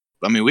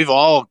 We've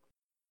all,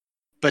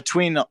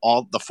 between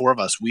all the four of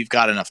us, we've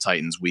got enough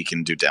Titans we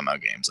can do demo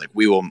games. Like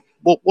we'll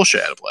show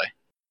you how to play.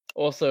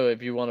 Also,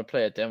 if you want to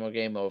play a demo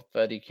game of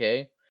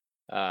 30K,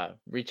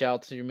 reach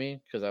out to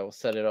me because I will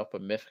set it up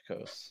with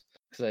Mythicos.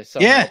 Because I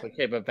somehow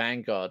became a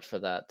Vanguard for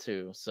that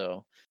too.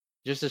 So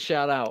just a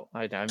shout out.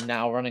 I'm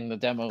now running the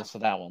demos for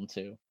that one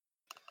too.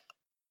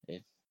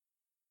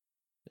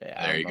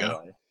 There you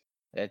go.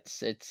 It's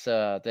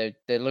they're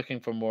looking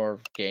for more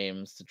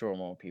games to draw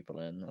more people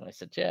in, and I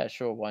said, yeah,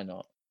 sure, why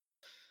not?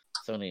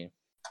 It's only.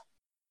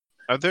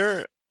 Are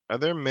there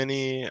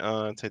many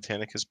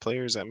Titanicus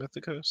players at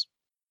Mythicos?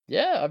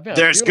 Yeah, I've met.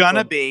 There's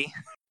gonna be.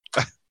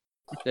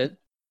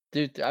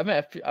 Dude, I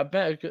met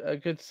a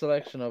good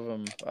selection of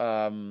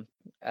them,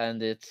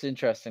 and it's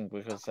interesting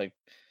because, like,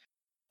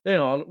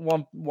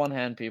 one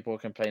hand people are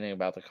complaining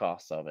about the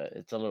cost of it.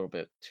 It's a little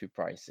bit too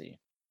pricey,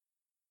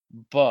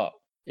 but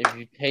if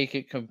you take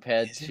it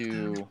compared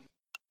to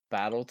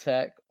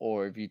BattleTech,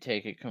 or if you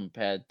take it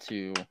compared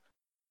to,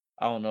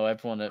 I don't know,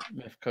 everyone at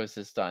Mythicos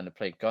is starting to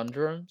play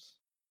Gundam.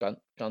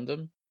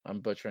 I'm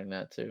butchering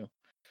that too.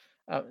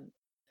 I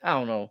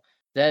don't know.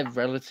 They're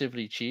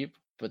relatively cheap,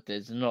 but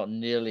there's not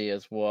nearly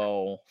as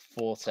well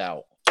thought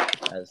out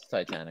as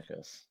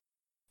Titanicus.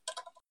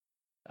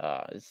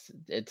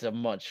 It's a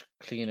much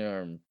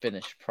cleaner and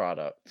finished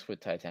product with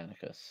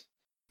Titanicus.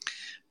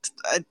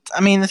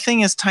 I mean, the thing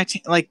is,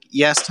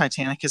 yes,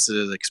 Titanicus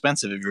is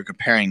expensive if you're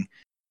comparing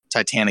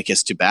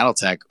Titanicus to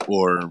BattleTech,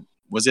 or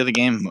was the other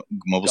game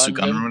Mobile Suit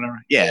Gundam or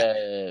whatever?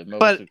 Yeah.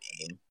 But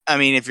I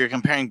mean, if you're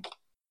comparing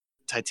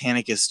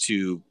Titanicus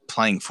to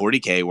playing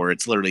 40K, where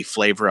it's literally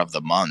flavor of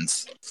the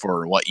month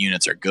for what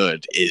units are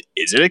good, is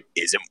it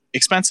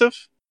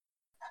expensive?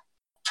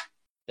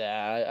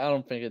 Yeah, I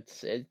don't think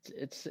it's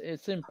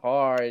in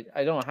par.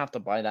 I don't have to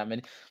buy that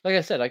many. Like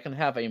I said, I can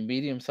have a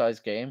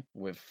medium-sized game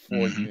with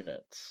 4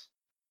 units.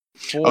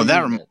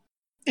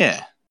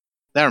 Yeah.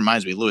 That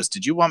reminds me, Lewis.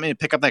 Did you want me to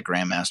pick up that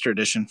Grandmaster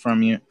edition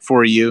from you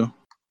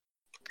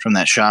from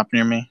that shop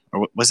near me,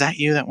 or was that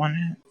you that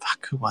wanted it?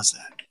 Fuck, who was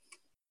that?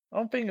 I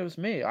don't think it was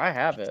me. I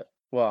have it.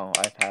 Well,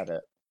 I've had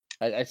it.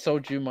 I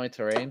sold you my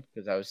terrain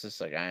because I was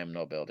just like, I am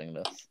not building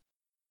this.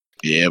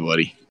 Yeah,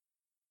 buddy.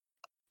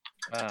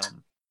 All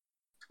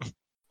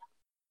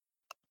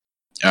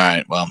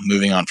right. Well,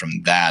 moving on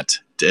from that,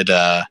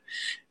 can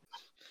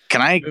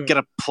I get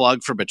a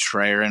plug for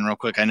Betrayer in real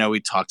quick? I know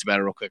we talked about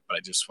it real quick, but I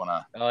just want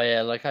to. Oh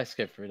yeah, like I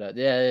skipped through that.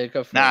 Yeah,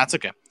 go for it. Nah, it's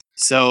okay.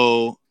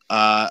 So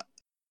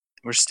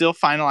we're still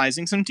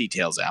finalizing some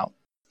details out,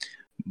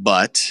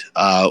 but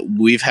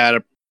we've had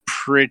a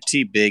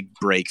pretty big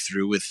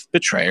breakthrough with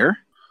Betrayer,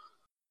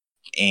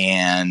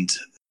 and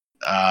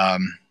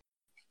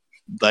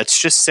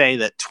let's just say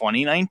that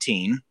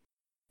 2019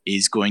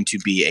 is going to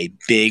be a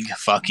big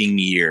fucking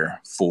year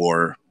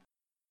for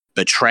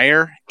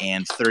Betrayer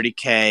and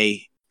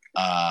 30K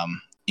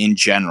in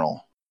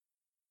general.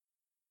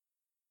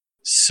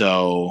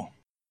 So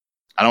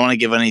I don't want to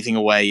give anything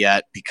away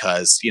yet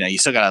because, you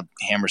still got to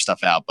hammer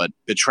stuff out. But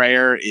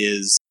Betrayer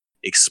is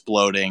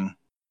exploding.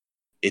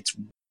 It's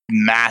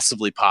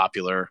massively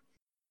popular.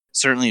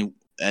 Certainly,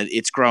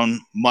 it's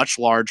grown much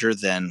larger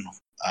than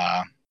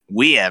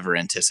we ever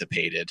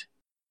anticipated,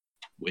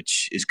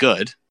 which is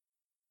good.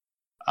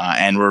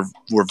 And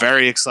we're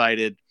very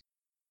excited,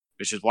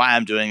 which is why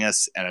I'm doing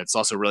this. And it's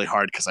also really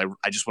hard because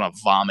I just want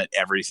to vomit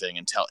everything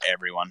and tell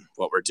everyone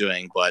what we're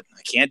doing, but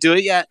I can't do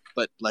it yet.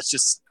 But let's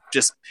just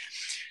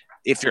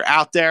if you're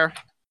out there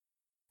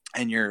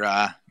and you're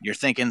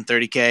thinking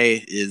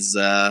 30K is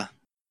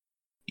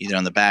either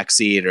on the back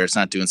seat or it's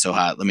not doing so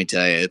hot, let me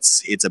tell you,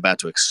 it's about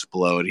to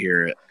explode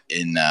here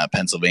in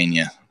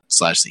Pennsylvania /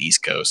 the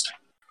East Coast.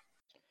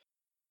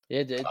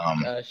 Yeah,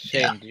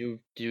 Shane, yeah.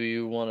 do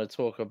you want to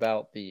talk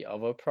about the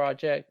other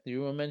project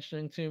you were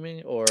mentioning to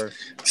me, or too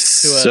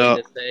So,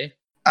 early to say? Too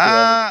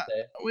early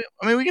to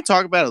say? we can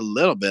talk about it a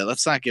little bit.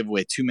 Let's not give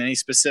away too many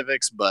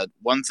specifics, but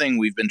one thing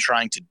we've been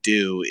trying to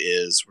do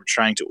is we're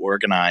trying to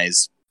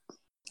organize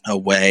a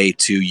way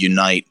to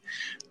unite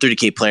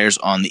 30K players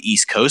on the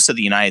East Coast of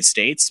the United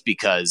States,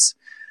 because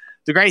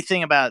the great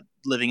thing about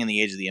living in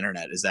the age of the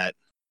internet is that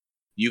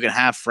you can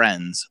have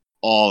friends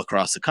all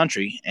across the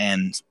country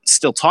and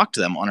still talk to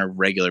them on a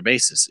regular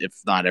basis, if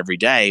not every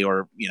day,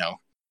 or,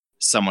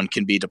 someone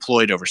can be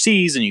deployed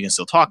overseas and you can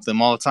still talk to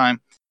them all the time.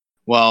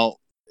 Well,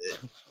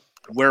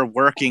 we're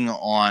working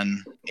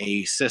on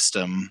a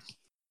system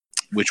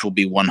which will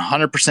be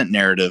 100%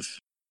 narrative,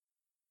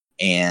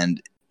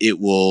 and it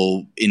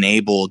will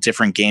enable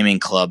different gaming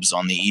clubs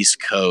on the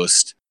East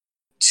Coast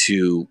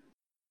to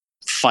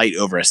fight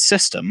over a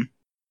system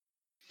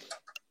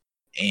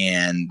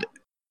and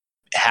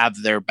have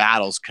their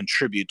battles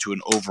contribute to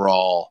an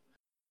overall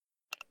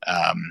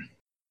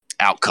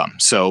outcome.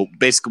 So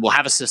basically, we'll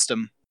have a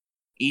system.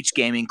 Each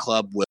gaming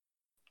club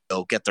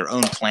will get their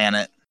own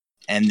planet,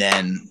 and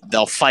then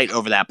they'll fight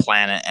over that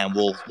planet, and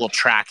we'll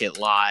track it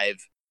live.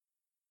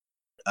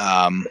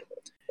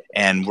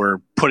 And we're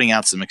putting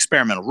out some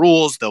experimental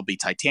rules. There'll be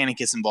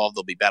Titanicus involved.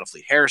 There'll be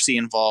Battlefleet Heresy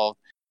involved.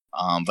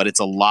 But it's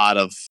a lot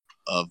of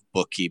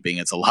bookkeeping.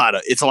 It's a lot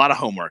of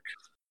homework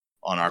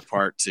on our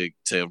part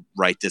to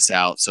write this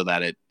out so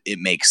that it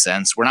makes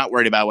sense. We're not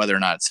worried about whether or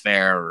not it's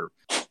fair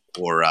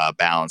or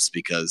balanced,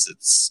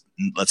 because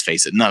let's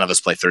face it, none of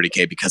us play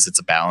 30K because it's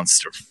a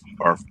balanced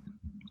or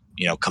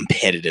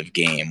competitive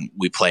game.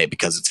 We play it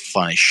because it's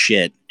fun as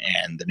shit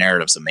and the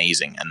narrative's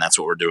amazing, and that's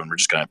what we're doing. We're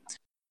just gonna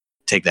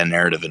take that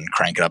narrative and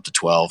crank it up to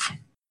 12.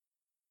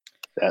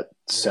 That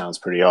sounds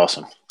pretty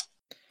awesome.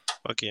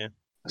 Fuck yeah.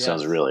 That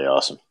sounds really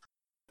awesome.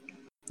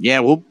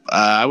 Yeah, well,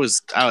 a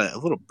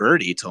little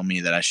birdie told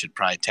me that I should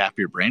probably tap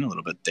your brain a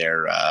little bit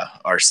there,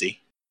 RC.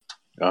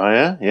 Oh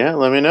yeah, yeah.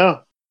 Let me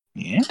know.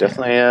 Yeah,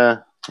 definitely.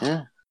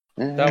 Yeah.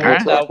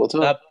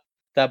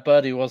 That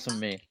birdie wasn't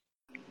me.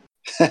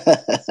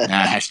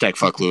 Hashtag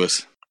fuck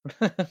Lewis.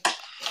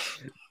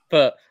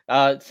 But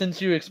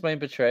since you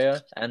explained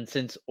Betrayer, and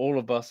since all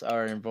of us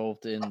are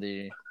involved in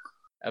the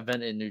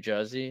event in New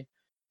Jersey,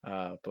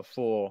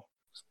 before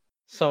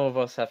some of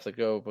us have to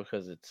go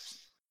because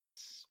it's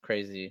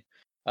crazy.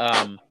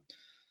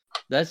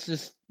 That's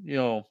just,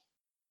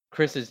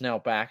 Chris is now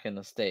back in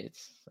the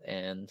States,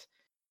 and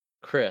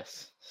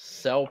Chris,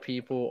 sell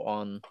people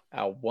on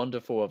our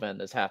wonderful event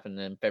that's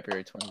happening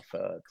February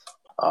 23rd.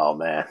 Oh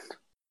man.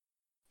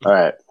 All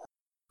right.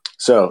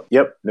 So,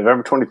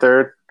 November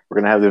 23rd, we're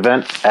going to have the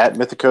event at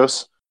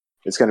Mythicos.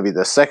 It's going to be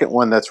the second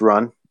one that's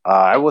run.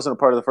 I wasn't a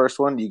part of the first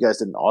one. You guys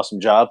did an awesome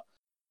job,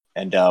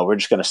 and we're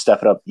just going to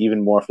step it up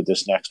even more for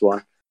this next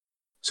one.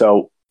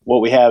 So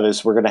what we have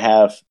is we're going to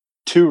have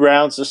 2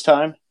 rounds this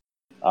time.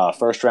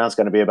 First round's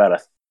going to be about a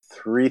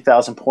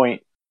 3,000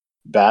 point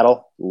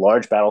battle.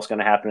 Large battle's going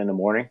to happen in the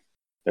morning.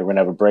 Then we're going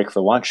to have a break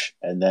for lunch,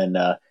 and then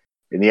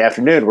in the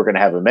afternoon we're going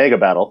to have a mega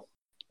battle.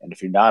 And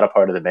if you're not a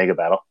part of the mega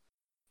battle,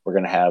 we're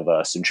going to have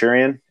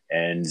Centurion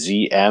and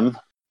ZM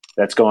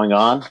that's going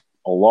on,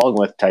 along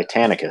with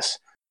Titanicus.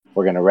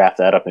 We're going to wrap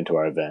that up into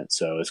our event.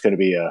 So it's going to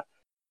be a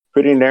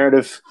pretty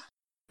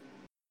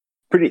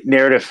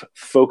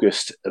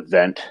narrative-focused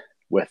event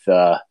with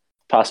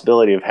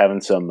possibility of having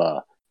some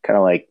kind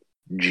of like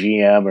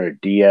GM or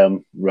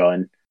DM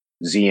run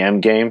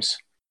ZM games,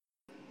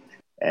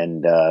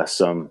 and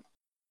some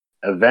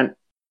event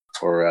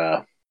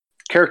or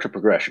character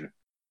progression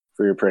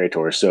for your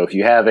Praetors. So if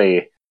you have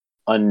a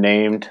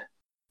unnamed,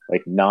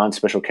 like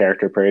non-special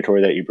character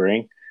Praetor that you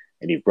bring,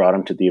 and you've brought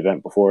him to the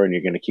event before and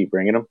you're going to keep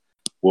bringing him,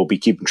 we'll be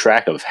keeping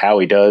track of how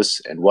he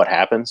does and what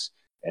happens,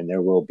 and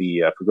there will be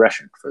a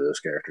progression for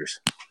those characters.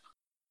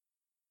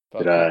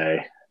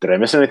 Okay. Did I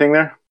miss anything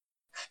there?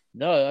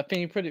 No, I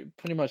think you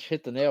pretty much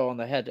hit the nail on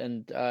the head.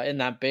 And in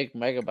that big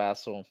mega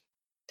battle,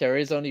 there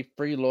is only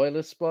 3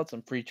 loyalist spots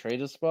and 3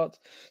 trader spots.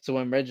 So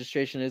when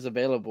registration is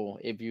available,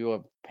 if you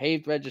are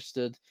paid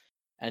registered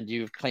and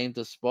you've claimed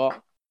a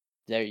spot,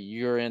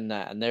 you're in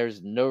that, and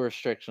there's no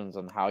restrictions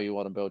on how you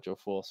want to build your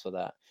force for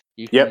that.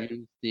 You can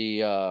use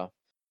the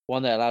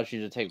one that allows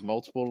you to take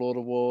multiple Lord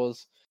of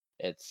Wars.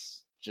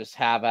 It's just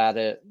have at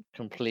it,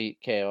 complete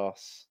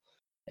chaos,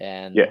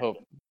 and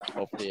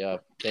hopefully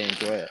they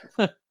enjoy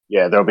it.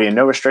 Yeah, there'll be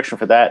no restriction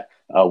for that.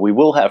 We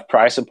will have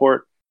prize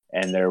support,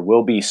 and there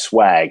will be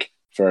swag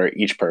for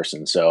each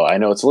person. So I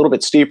know it's a little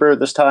bit steeper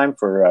this time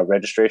for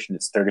registration.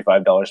 It's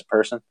 $35 a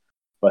person,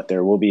 but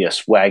there will be a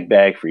swag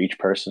bag for each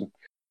person.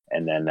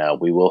 And then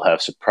we will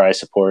have surprise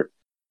support.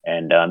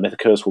 And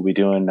Mythicos will be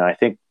doing, I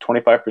think,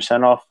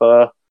 25% off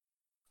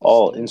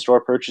all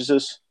in-store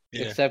purchases.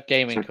 Yeah. Except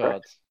gaming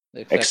cards.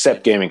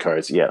 Except gaming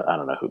cards. Yeah, I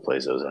don't know who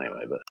plays those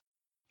anyway, but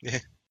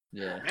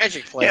yeah.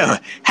 Magic player. Yeah,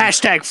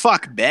 hashtag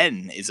fuck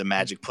Ben is a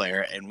Magic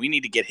player, and we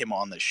need to get him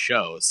on the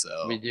show.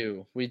 So We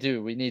do.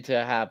 We need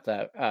to have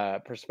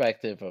that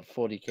perspective of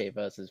 40K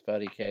versus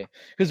 30K,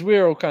 because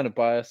we're all kind of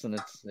biased, and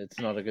it's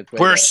not a good way.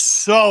 we're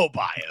so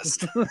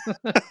biased.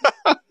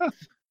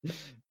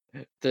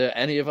 Do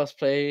any of us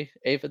play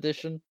 8th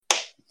edition?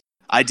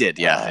 I did,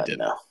 yeah, I did.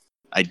 No.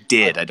 I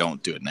did. I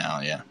don't do it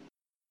now. Yeah.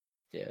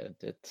 Yeah,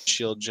 it's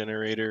Shield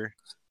generator.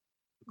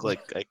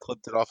 Like I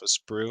clipped it off a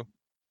sprue,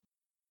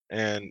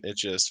 and it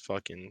just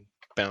fucking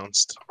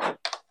bounced.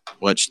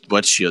 What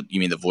shield? You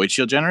mean the void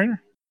shield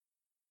generator?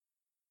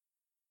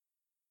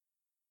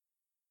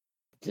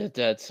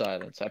 dead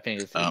silence. I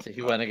think it's Oh.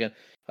 he went again.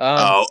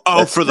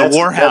 For the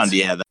Warhound.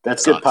 Yeah,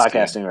 That's good sucks,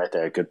 dude. podcasting right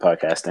there. Good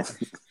podcasting.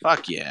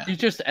 Fuck yeah. You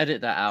just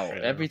edit that out.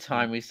 Yeah. Every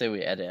time we say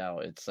we edit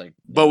out, it's like.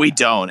 But we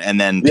don't, and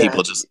then Yeah.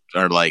 people just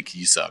are like,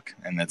 "You suck,"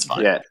 and that's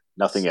fine. Yeah,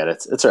 nothing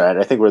edits. It's all right.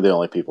 I think we're the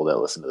only people that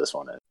listen to this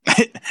one.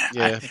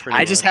 Yeah,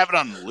 I just much. have it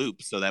on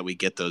loop so that we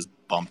get those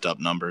bumped up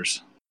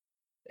numbers.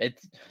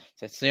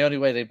 It's the only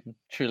way they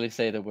truly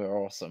say that we're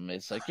awesome.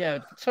 It's like, yeah,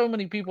 so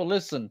many people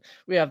listen.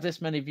 We have this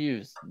many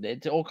views.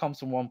 It all comes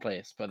from one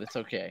place, but it's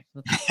okay.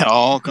 It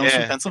all comes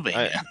from Yeah,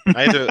 Pennsylvania.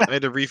 I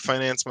had to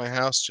refinance my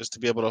house just to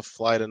be able to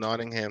fly to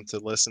Nottingham to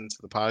listen to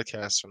the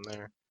podcast from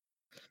there.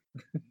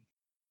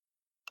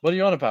 What are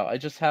you on about? I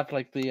just have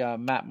like the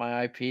map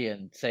my IP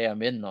and say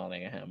I'm in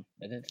Nottingham.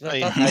 And it's Oh,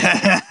 that's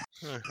yeah.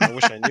 I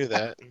wish I knew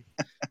that.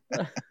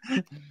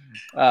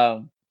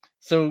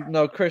 So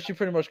no, Chris, you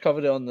pretty much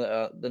covered it on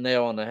the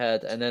nail on the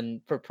head. And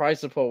then for prize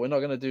support, we're not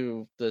gonna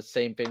do the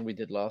same thing we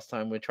did last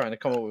time. We're trying to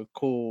come up with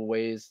cool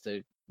ways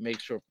to make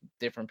sure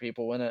different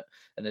people win it,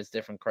 and there's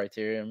different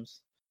criteriums.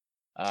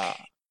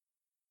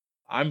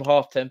 I'm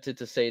half tempted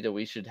to say that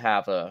we should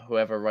have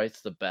whoever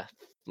writes the best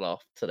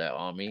fluff to their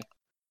army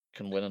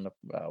can win an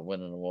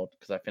award,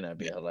 because I think that'd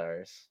be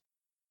hilarious.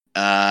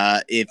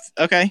 Tell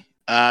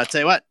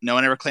you what, no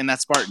one ever claimed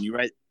that Spartan. You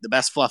write the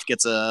best fluff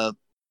gets a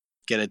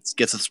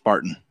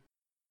Spartan.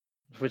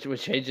 Which we're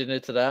changing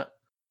it to that.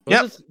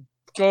 Yep. Let's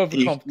go over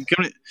the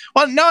competition.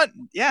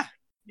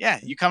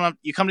 You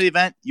come to the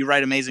event, you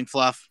write amazing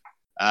fluff.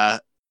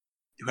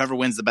 Whoever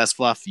wins the best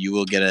fluff, you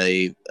will get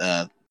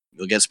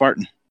you'll get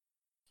Spartan.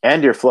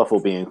 And your fluff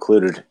will be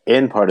included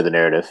in part of the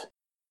narrative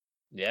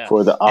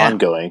for the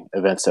ongoing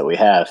events that we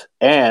have.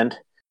 And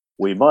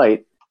we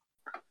might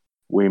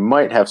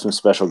have some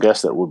special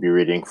guests that will be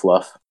reading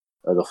fluff,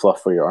 or the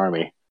fluff for your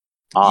army,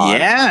 on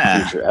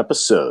future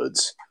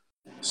episodes.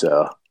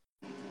 So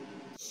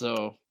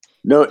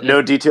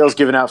no details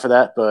given out for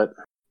that, but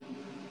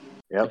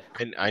yep.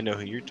 I know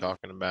who you're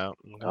talking about.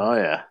 Oh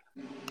yeah.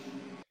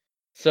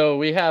 So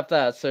we have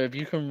that. So if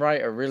you can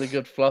write a really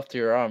good fluff to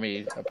your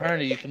army,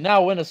 apparently you can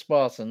now win a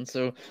Spartan.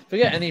 So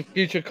forget any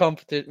future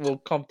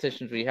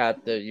competitions we had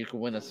that you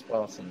can win a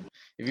Spartan.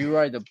 If you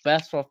write the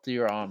best fluff to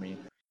your army,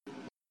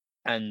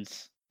 and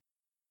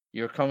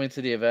you're coming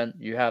to the event,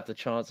 you have the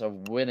chance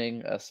of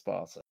winning a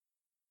Spartan,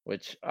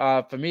 which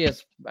for me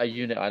is a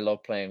unit I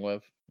love playing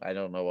with. I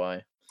don't know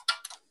why.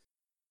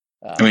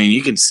 I mean,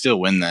 you can still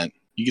win that.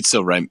 You could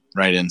still write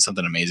in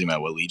something amazing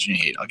about what Legion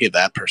you hate. I'll give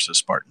that person a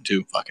Spartan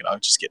too. Fuck it, I'll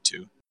just get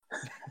 2.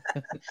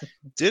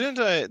 Didn't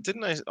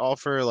I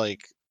offer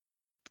like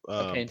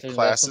painting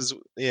classes?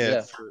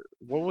 Yeah.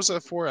 What was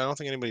that for? I don't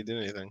think anybody did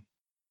anything.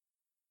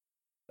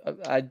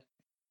 I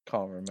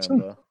can't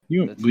remember.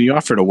 You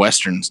offered a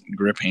Western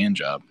grip hand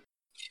job.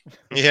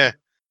 Yeah,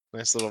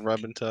 nice little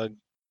rub and tug.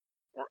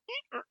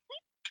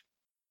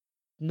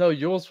 No,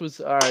 yours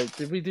was alright.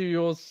 Did we do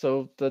yours?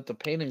 So the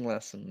painting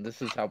lesson.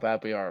 This is how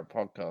bad we are at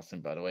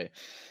podcasting, by the way.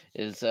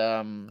 Is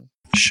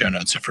Show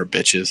notes are for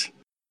bitches.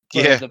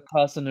 Yeah. the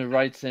person who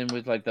writes in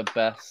with like the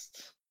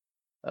best,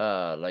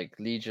 like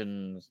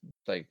Legion,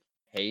 like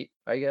hate,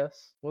 I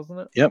guess,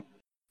 wasn't it? Yep.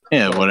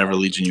 Yeah, whatever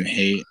Legion you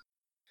hate.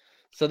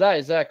 So that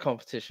is that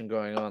competition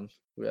going on.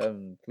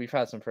 We've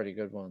had some pretty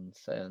good ones,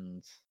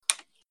 and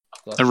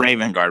The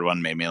Raven Guard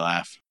one made me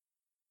laugh.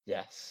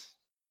 Yes.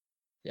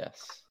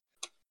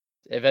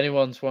 If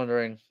anyone's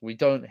wondering, we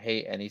don't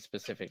hate any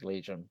specific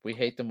Legion. We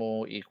hate them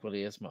all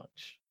equally as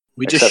much.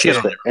 We just shit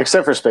on them.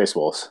 Except for Space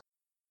Wolves.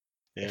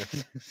 Yeah.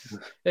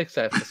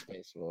 Except for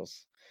Space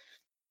Wolves.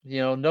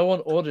 You know, no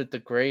one ordered the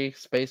gray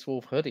Space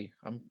Wolf hoodie.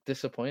 I'm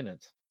disappointed.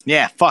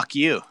 Yeah, fuck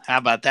you. How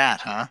about that,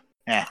 huh?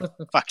 Yeah,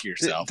 fuck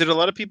yourself. Did a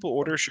lot of people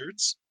order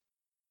shirts?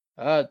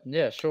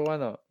 Yeah, sure, why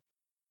not?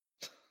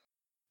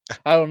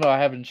 I don't know. I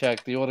haven't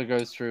checked. The order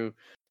goes through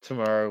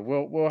tomorrow.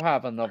 We'll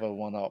have another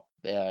one up.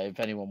 Yeah, if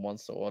anyone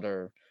wants to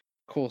order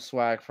cool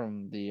swag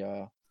from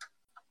the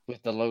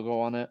with the logo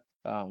on it,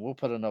 we'll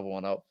put another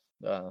one up.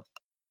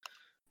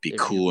 Be if you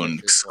cool and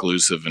miss this one.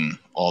 exclusive, and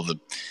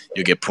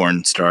you'll get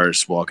porn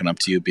stars walking up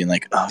to you, being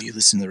like, "Oh, you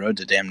listen to The Road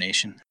to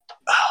Damnation?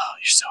 Oh,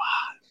 you're so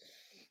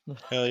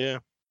hot." Hell yeah.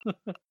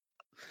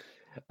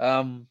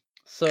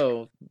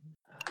 So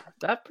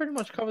that pretty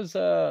much covers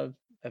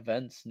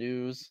events,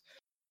 news.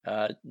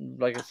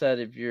 Like I said,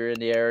 if you're in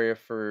the area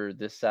for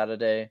this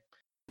Saturday,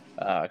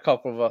 a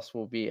couple of us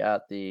will be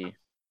at the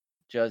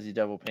Jersey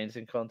Devil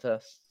painting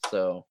contest.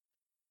 So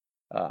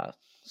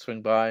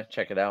swing by,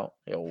 check it out.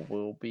 It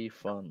will be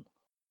fun.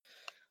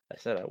 I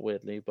said that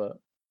weirdly, but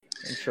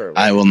I'm sure it will.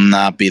 I will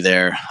not be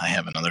there. I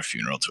have another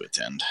funeral to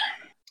attend.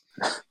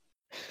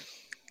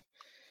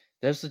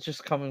 Those are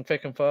just coming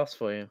thick and fast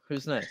for you.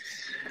 Who's next?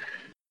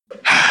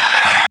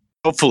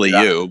 Hopefully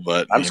Yeah. you,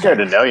 but I'm scared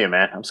to know you,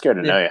 man. I'm scared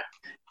to know you.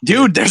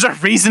 Dude, there's a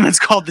reason it's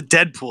called the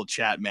Deadpool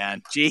chat,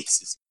 man.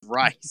 Jesus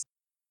Christ.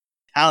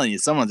 Telling you,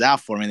 someone's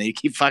out for me that you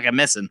keep fucking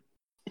missing.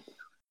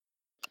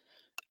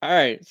 All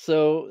right,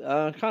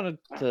 so kind of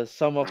to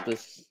sum up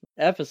this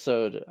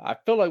episode, I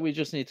feel like we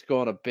just need to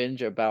go on a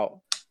binge about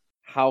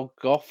how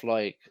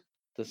goth-like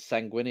the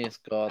Sanguinius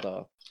God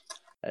are.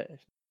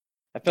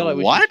 I feel like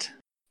we should, What?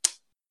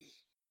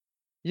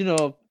 you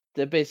know,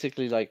 they're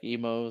basically like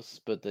emos,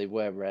 but they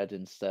wear red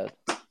instead.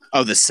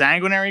 Oh, the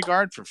Sanguinary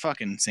Guard for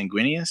fucking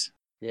Sanguinius?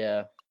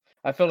 Yeah,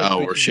 I feel like Oh,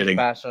 we we're should just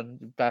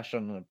shitting. bash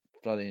on the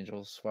Blood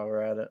Angels while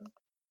we're at it.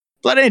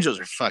 Blood Angels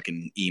are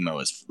fucking emo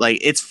as like.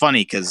 It's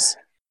funny because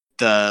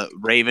the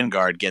Raven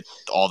Guard get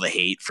all the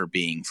hate for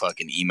being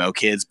fucking emo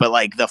kids, but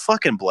like the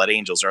fucking Blood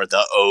Angels are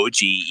the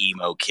OG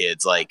emo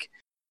kids. Like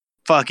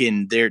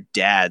fucking their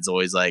dad's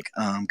always like,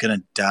 "Oh, I'm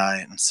gonna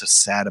die. I'm so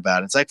sad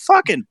about it." It's like,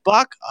 fucking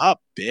buck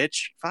up,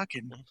 bitch.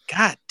 Fucking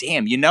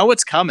goddamn, you know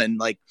what's coming.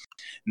 Like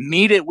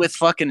meet it with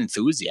fucking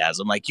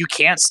enthusiasm. Like you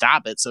can't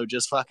stop it, so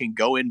just fucking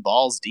go in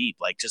balls deep.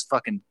 Like just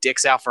fucking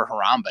dicks out for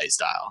Harambe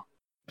style.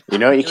 You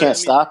know what you Yeah, can't I mean-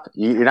 stop?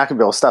 You're not going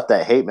to be able to stop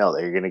that hate mail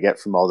that you're going to get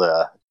from all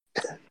the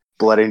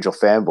Blood Angel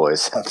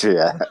fanboys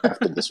after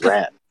this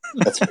rant.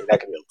 That's what you're not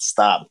going to be able to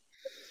stop.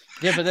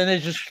 Yeah, but then they're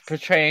just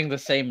portraying the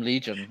same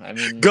Legion. I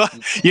mean, Go,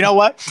 you know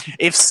what?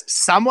 If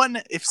someone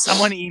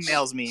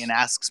emails me and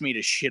asks me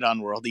to shit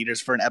on World Eaters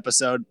for an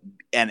episode,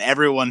 and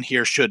everyone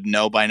here should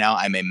know by now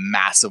I'm a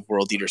massive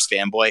World Eaters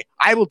fanboy,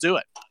 I will do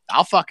it.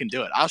 I'll fucking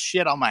do it. I'll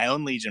shit on my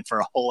own Legion for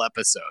a whole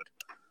episode.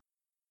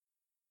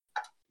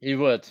 he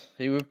would.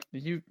 He would.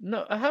 You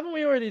no? Haven't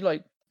we already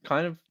like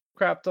kind of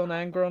crapped on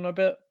Angron a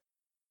bit?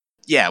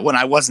 Yeah, when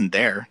I wasn't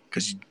there,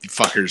 because you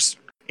fuckers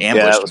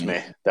ambushed Yeah, that was me.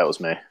 That was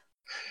me.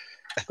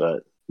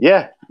 But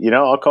yeah,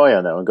 I'll call you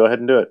on that one. Go ahead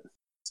and do it.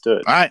 Let's do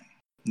it. All right,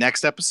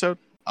 next episode,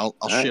 I'll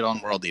All right. shit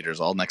on World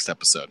Eaters all next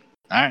episode.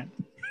 All right.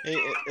 Hey,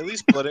 at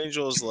least Blood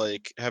Angels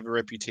like have a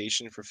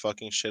reputation for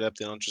fucking shit up.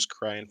 They don't just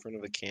cry in front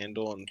of a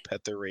candle and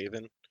pet their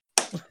raven.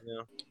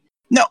 You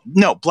know?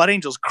 No, Blood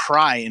Angels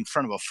cry in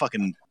front of a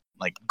fucking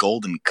like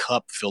golden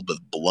cup filled with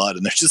blood,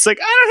 and they're just like,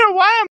 I don't know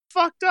why I'm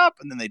fucked up,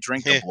 and then they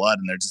drink the Yeah. blood,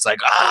 and they're just like,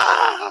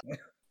 ah.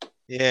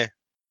 Yeah.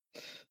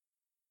 At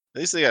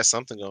least they got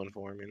something going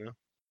for them, you know.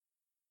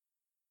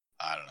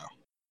 I don't know.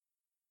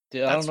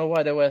 Dude, I That's- don't know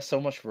why they wear so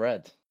much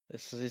red.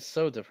 It's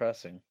so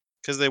depressing.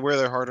 Because they wear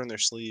their heart on their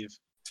sleeve.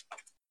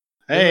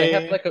 They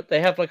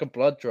have like a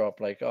blood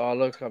drop. Like, oh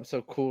look, I'm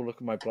so cool. Look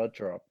at my blood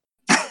drop.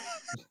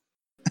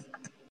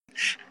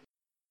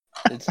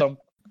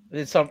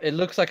 It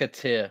looks like a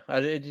tear.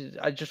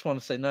 I just want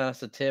to say, no,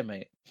 that's a tear,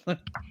 mate.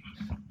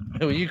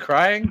 Were you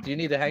crying? Do you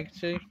need a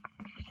handkerchief?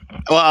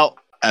 Well,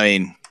 I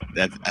mean,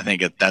 I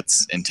think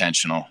that's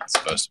intentional. It's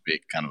supposed to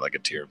be kind of like a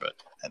tear, but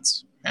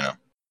that's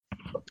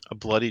A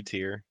bloody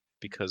tear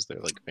because they're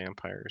like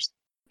vampires.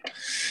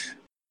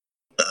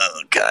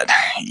 Oh God.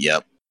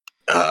 Yep.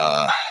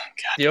 God.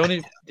 The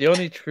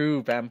only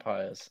true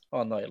vampires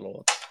are Night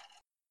Lords.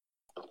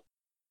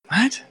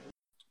 What?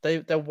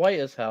 They're white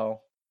as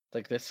hell.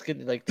 Like they're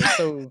skin, like they're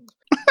so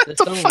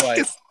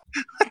white.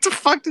 What the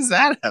fuck does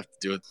that have to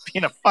do with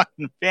being a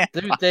fucking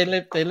vampire?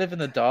 Dude, they live in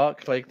the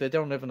dark. Like they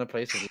don't live in a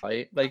place of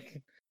light.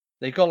 Like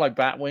they got like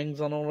bat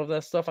wings on all of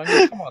their stuff. I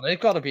mean, come on, they've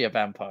got to be a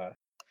vampire.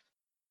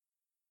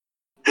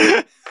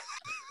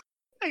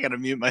 I gotta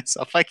mute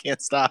myself. I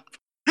can't stop.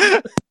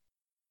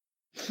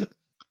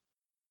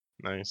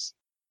 Nice.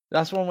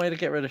 That's one way to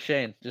get rid of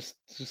Shane. Just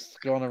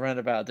go on a rant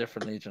about a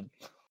different Legion.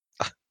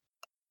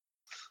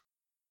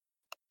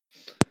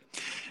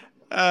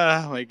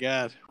 Oh my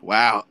God.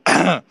 Wow.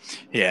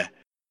 Yeah.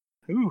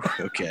 Ooh,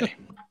 okay.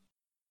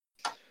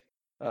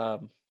 So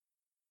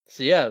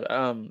yeah.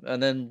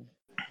 And then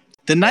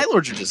The Night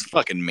Lords are just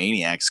fucking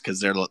maniacs because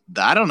they're,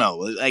 I don't know,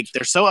 like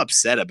they're so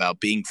upset about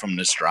being from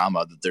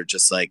Nostrama that they're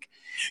just like,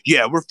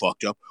 yeah, we're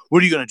fucked up.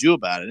 What are you going to do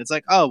about it? And it's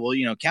like, oh,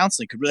 well,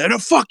 counseling could really, no,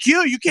 fuck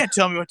you. You can't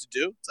tell me what to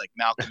do. It's like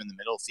Malcolm in the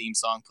Middle theme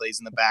song plays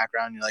in the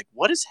background. You're like,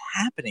 what is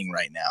happening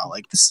right now?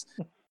 Like this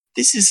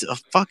this is a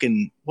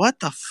fucking, what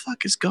the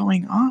fuck is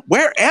going on?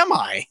 Where am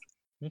I?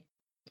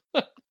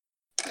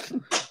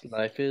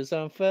 Life is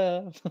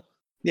unfair.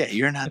 Yeah,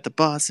 you're not the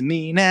boss of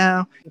me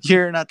now.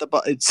 You're not the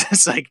boss. It's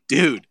just like,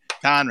 dude,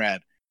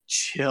 Conrad,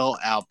 chill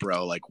out,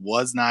 bro. Like,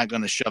 was not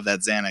going to shove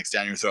that Xanax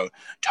down your throat.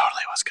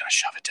 Totally was going to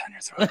shove it down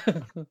your throat.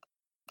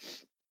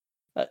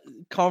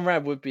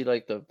 Conrad would be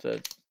like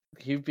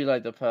he'd be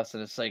like the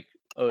person that's like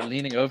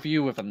leaning over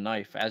you with a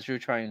knife as you're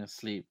trying to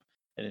sleep,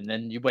 and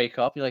then you wake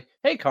up. You're like,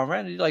 "Hey,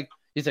 Conrad!" And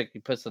he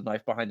puts the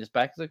knife behind his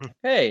back. He's like,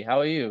 "Hey,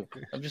 how are you?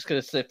 I'm just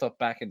gonna slip up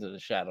back into the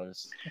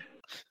shadows."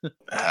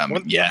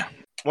 Yeah.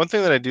 One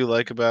thing that I do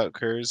like about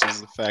Kurz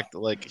is the fact that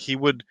like he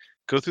would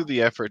go through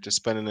the effort to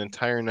spend an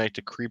entire night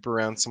to creep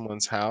around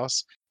someone's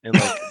house and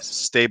like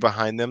stay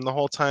behind them the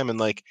whole time and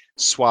like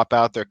swap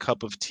out their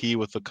cup of tea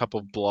with a cup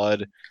of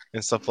blood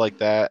and stuff like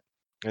that,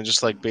 and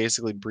just like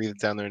basically breathe it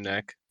down their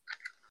neck.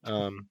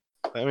 I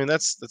mean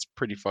that's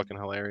pretty fucking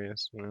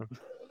hilarious, you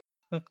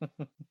know.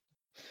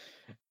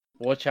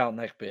 Watch out,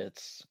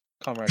 neckbeards.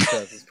 Conrad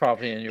says it's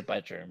probably in your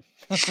bedroom.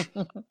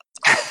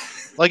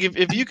 Like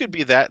if you could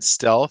be that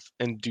stealth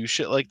and do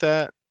shit like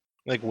that,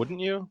 like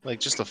wouldn't you? Like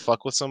just to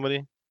fuck with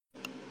somebody?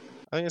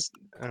 I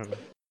don't know.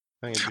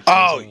 I think it'd be fun as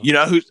hell. You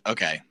know who?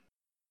 Okay.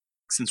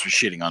 Since we're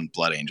shitting on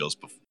Blood Angels,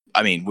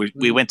 I mean,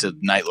 we went to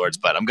Night Lords,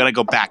 but I'm gonna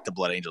go back to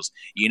Blood Angels.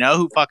 You know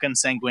who fucking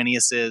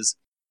Sanguinius is?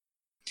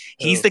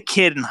 He's the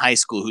kid in high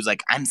school who's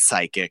like, I'm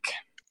psychic,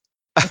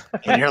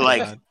 and you're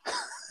like, God.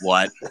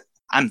 what?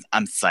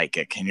 I'm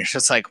psychic, and you're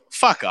just like,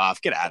 fuck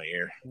off, get out of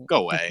here,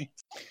 go away.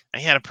 I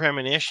had a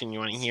premonition. You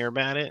want to hear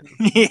about it?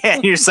 Yeah,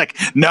 you're just like,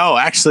 no,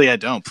 actually, I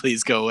don't.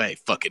 Please go away,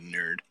 fucking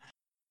nerd.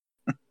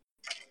 All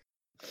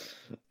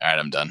right,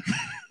 I'm done.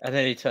 And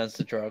then he turns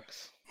to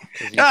drugs.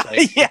 'Cause he's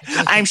like, Yeah,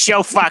 I'm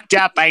so fucked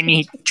up. I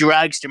need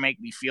drugs to make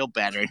me feel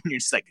better. And you're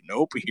just like,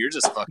 nope, you're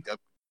just fucked up,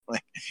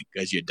 like,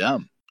 because you're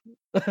dumb.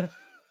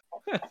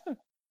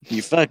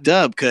 You fucked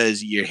up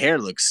because your hair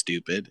looks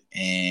stupid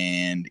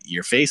and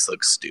your face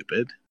looks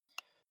stupid,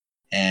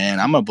 and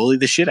I'm gonna bully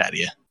the shit out of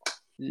you.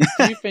 Do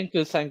you think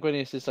that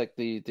Sanguinius is like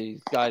the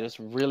guy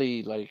that's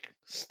really like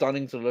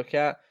stunning to look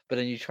at, but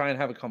then you try and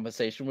have a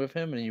conversation with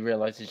him and you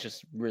realize he's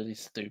just really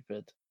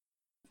stupid?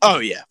 Oh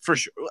yeah, for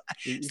sure.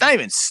 It's not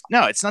even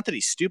it's not that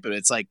he's stupid.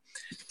 It's like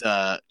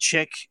the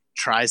chick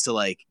tries to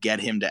like get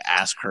him to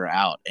ask her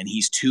out, and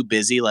he's too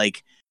busy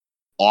like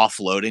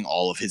offloading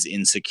all of his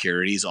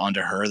insecurities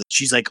onto her.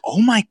 She's like, oh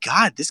my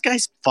god, this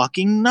guy's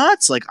fucking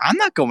nuts. Like, I'm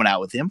not going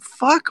out with him.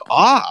 Fuck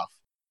off.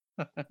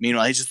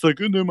 Meanwhile, he's just like,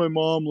 and then my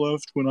mom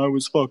left when I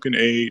was fucking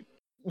 8.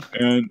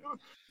 And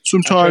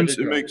sometimes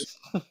it makes,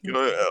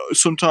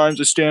 sometimes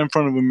I stand in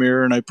front of a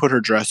mirror and I put her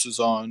dresses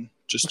on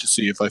just to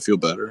see if I feel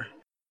better.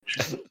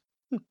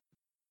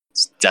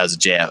 That was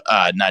a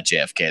not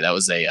JFK. That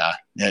was a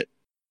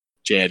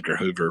J. Edgar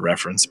Hoover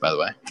reference, by the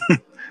way.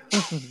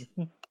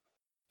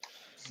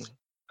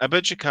 I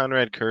bet you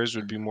Conrad Kurz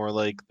would be more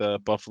like the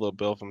Buffalo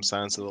Bill from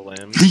Silence of the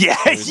Lambs. Yeah,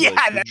 He's yeah,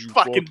 like, that's "Would you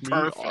fucking fuck me?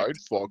 perfect. I'd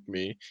fuck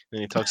me."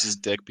 And he tucks his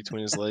dick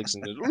between his legs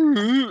and goes,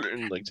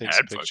 and like takes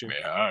a That'd fuck picture. me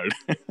hard.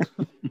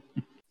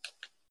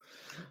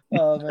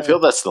 Oh, man. I feel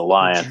that's the "Would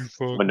lion you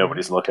fuck when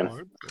nobody's me? looking.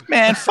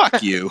 Man,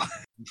 fuck you.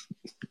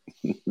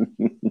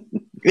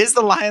 Is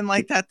the lion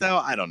like that though?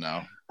 I don't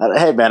know.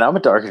 Hey man, I'm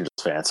a Dark Angels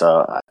fan,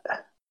 so I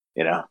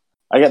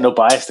got no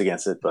bias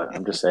against it, but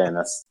I'm just saying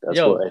that's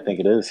Yo. what I think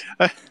it is.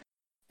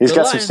 He's The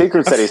got some lion-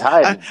 secrets that he's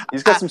hiding.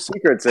 He's got some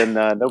secrets, and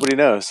nobody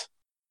knows.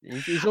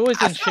 He's always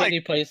I in feel shady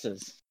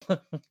places.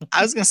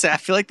 I was gonna say, I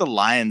feel like the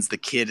lion's the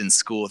kid in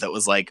school that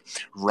was like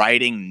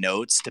writing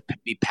notes to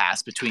be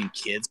passed between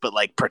kids, but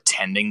like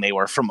pretending they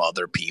were from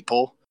other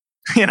people,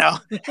 you know?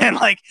 And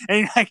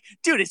you're like,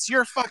 dude, it's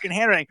your fucking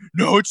handwriting.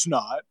 No, it's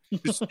not.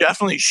 It's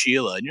definitely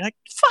Sheila. And you're like,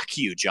 fuck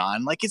you,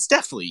 John. Like, it's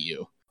definitely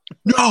you.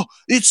 No,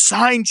 it's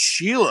signed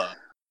Sheila.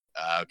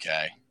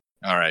 Okay,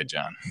 all right,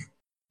 John.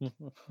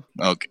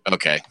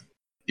 Okay,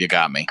 you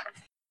got me.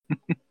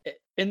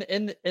 In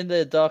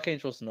the Dark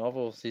Angels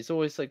novels, he's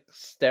always like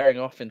staring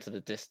off into the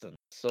distance.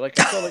 So like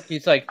I feel like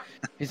he's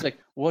like,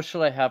 what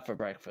should I have for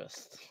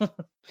breakfast?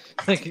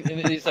 Like,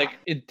 and he's like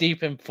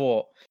deep in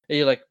thought. And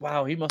you're like,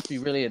 wow, he must be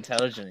really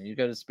intelligent. And you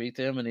go to speak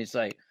to him, and he's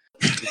like,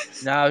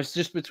 no, it's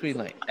just between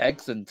like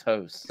eggs and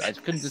toast. I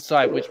couldn't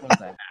decide which one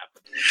to have.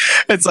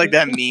 It's like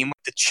that meme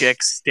with the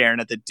chick staring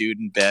at the dude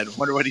in bed.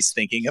 Wonder what he's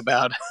thinking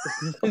about.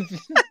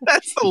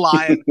 That's the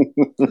lion.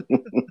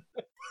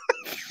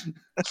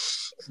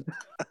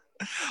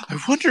 I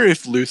wonder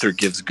if Luther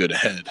gives good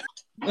head.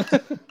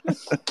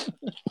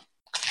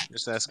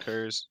 Just ask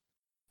Kurz.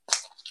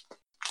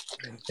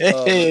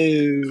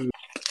 Hey.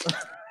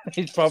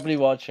 He's probably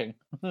watching.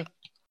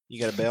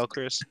 You got a bail,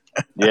 Chris?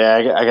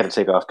 Yeah, I got to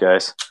take off,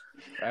 guys.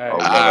 All right. All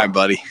right,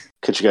 buddy.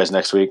 Catch you guys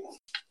next week.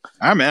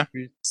 All right, man.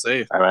 See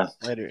you. All right, man.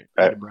 Later.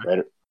 All Later, right,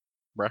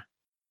 bro. later.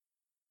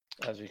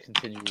 As we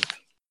continue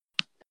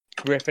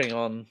ripping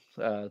on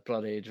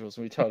Blood Angels,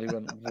 we totally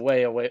went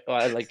way away,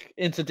 like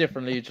into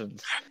different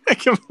legions.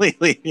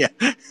 Completely, yeah.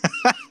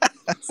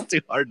 That's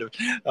too hard to.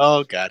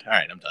 Oh god! All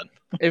right, I'm done.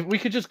 If we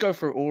could just go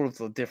through all of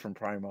the different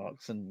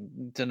Primarchs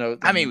and denote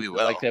I them, mean, we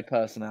will. like their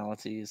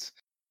personalities.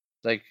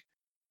 Like,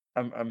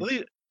 I'm At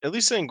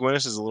least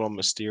Sanguinius is a little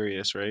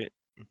mysterious, right?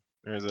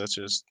 Or is that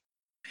just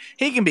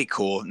He can be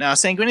cool. Now,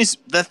 Sanguinius.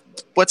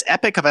 What's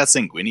epic about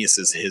Sanguinius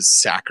is his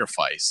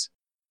sacrifice,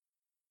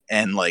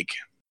 and like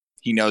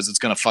he knows it's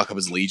gonna fuck up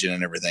his legion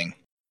and everything,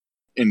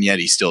 and yet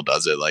he still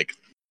does it. Like,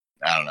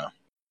 I don't know.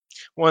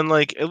 one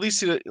like at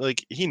least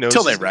he knows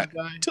Till they he's gonna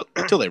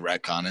die. till they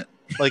retcon it.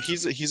 Like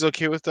he's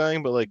okay with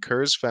dying, but like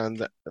Kurz found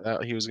that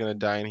out he was gonna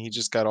die, and he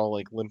just got all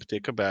like limp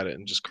dick about it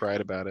and just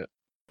cried about it.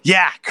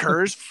 Yeah,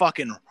 Kurz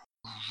fucking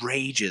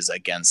rages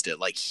against it.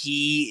 Like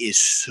he is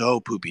so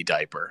poopy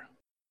diaper.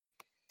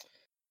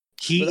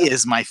 He But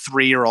is my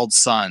 3-year-old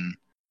son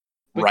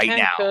But right can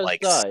now. Kurz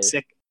Like die?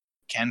 sick.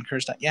 Can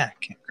Kurz die? Yeah.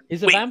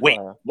 he's a Wait,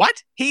 vampire.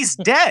 what? He's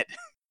dead.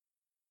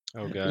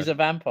 Oh god. He's a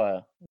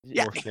vampire.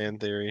 Yeah. More fan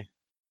theory.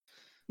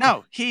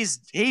 No, he's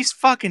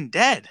fucking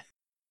dead.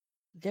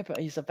 Yeah, but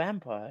he's a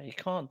vampire. He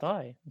can't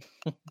die.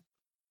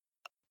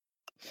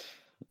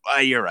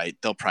 You're right.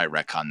 They'll probably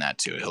retcon that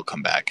too. He'll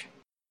come back.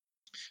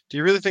 Do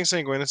you really think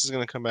Sanguinius is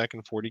gonna come back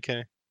in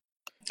 40k?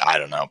 I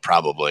don't know.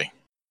 Probably.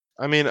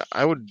 I mean,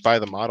 I would buy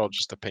the model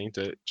just to paint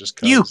it. Just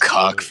 'cause, You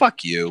cuck.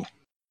 Fuck you.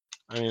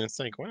 I mean, it's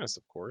Sanguinius,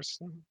 of course.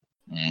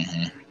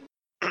 hmm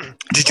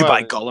Did you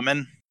buy Well,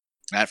 Gulliman?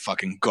 That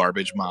fucking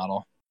garbage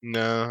model.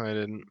 No, I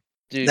didn't.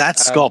 Dude, That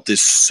sculpt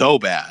is so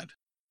bad.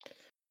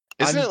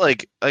 Isn't I'm- it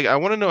like I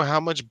want to know how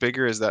much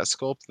bigger is that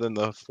sculpt than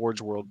the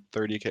Forge World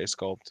 30k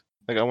sculpt?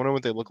 Like I wonder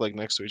what they look like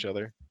next to each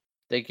other.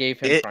 They gave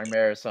him It-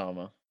 Primaris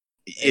armor.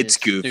 It's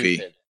goofy.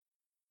 Stupid.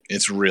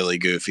 It's really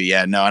goofy.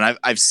 Yeah, no, and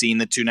I've seen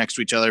the two next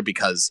to each other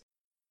because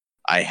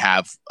I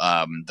have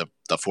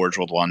the Forge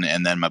World one,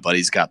 and then my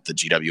buddy's got the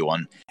GW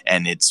one,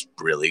 and it's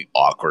really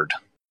awkward.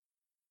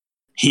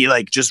 He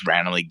like just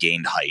randomly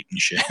gained height and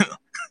shit.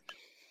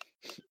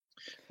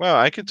 Wow,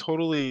 I could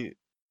totally,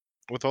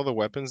 with all the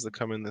weapons that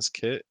come in this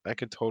kit, I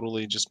could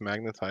totally just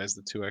magnetize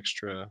the 2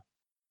 extra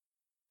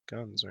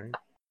guns, right?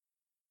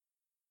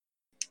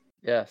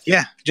 Yes.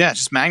 yeah,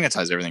 just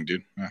magnetize everything,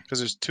 dude. Yeah. Because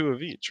there's 2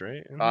 of each,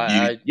 right?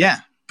 Yeah,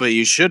 but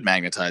you should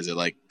magnetize it.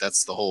 Like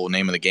that's the whole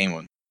name of the game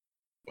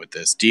with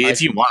this.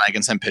 If you want, I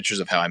can send pictures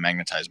of how I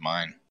magnetize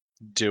mine.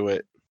 Do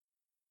it.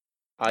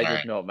 I did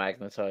Alright. not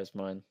magnetize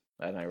mine,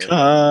 and I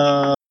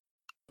really.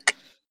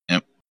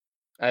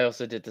 I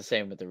also did the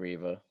same with the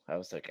Reaver. I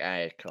was like,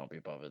 I can't be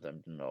bothered.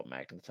 I'm not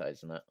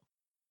magnetizing it.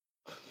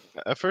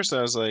 At first,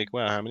 I was like,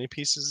 "Wow, how many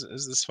pieces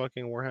is this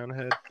fucking Warhound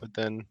head?" But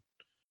then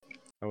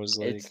I was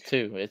like, It's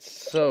 2. It's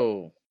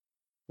so.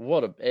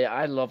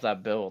 I love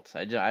that build.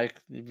 If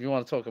you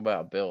want to talk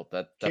about a build,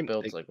 that Came-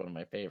 build's like one of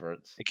my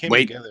favorites. it came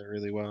Wait. together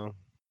really well.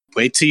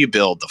 Wait till you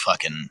build the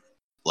fucking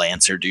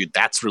Lancer, dude.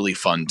 That's really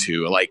fun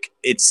too. Like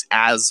it's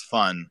as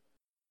fun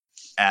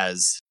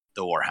as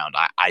the Warhound,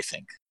 I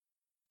think.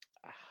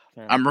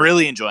 Man, I'm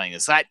really enjoying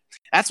this.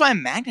 That's why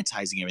I'm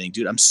magnetizing everything,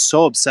 dude. I'm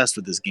so obsessed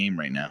with this game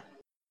right now.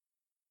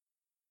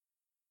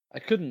 I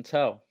couldn't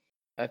tell.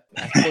 I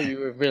thought you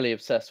were really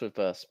obsessed with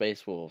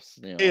Space Wolves.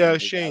 You know, Yeah, I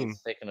think that Shane.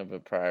 was taking up a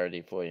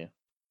priority for you.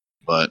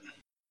 But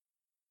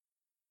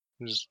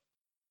I'm just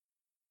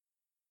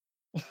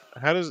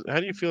how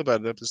do you feel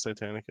about Adeptus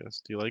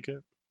Titanicus? Do you like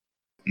it?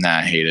 nah,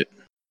 I hate it.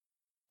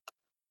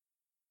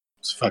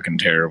 It's fucking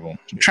terrible.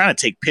 I'm trying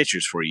to take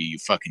pictures for you, you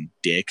fucking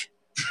dick.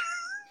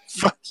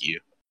 Fuck you.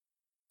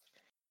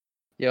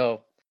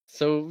 Yo,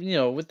 so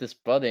with this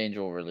Blood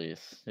Angel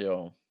release,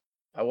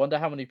 I wonder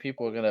how many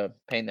people are gonna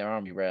paint their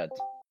army red.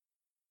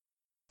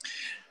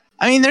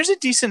 I mean, there's a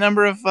decent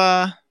number of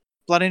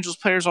Blood Angels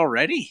players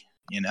already,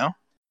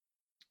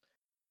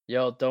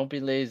 Yo, don't be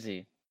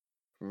lazy.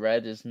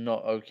 Red is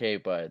not okay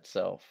by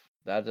itself.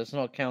 That does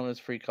not count as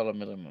 3-color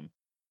minimum.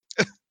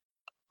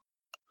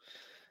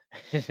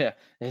 Yeah,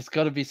 there's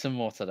got to be some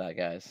more to that,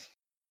 guys.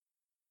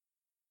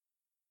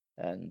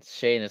 And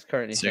Shane is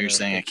currently. So you're sending us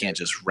saying I pictures. can't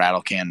just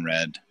rattle can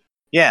red?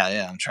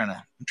 Yeah. I'm trying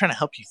to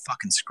help you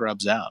fucking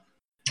scrubs out.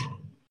 Did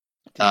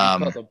you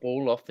cut the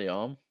ball off the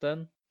arm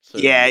then? So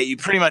Yeah, you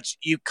pretty much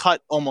you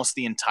cut almost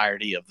the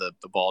entirety of the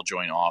ball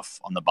joint off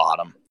on the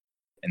bottom,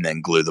 and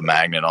then glue the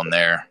magnet on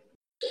there.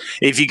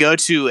 If you go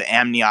to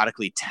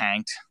Amniotically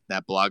Tanked,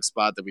 that blog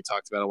spot that we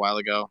talked about a while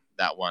ago,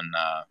 that one,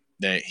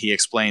 he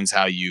explains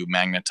how you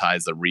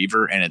magnetize the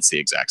Reaver, and it's the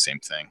exact same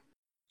thing.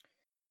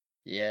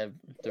 Yeah,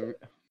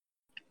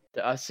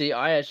 I see.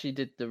 I actually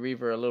did the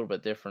Reaver a little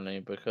bit differently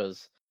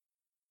because,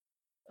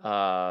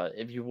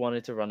 if you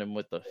wanted to run him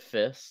with the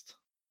fist,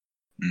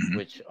 Mhm.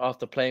 which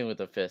after playing with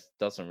the fist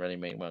doesn't really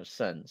make much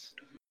sense.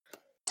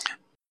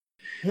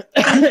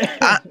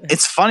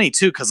 It's funny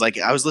too, because like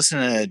I was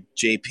listening to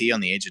JP on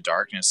the Age of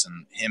Darkness,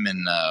 and him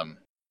and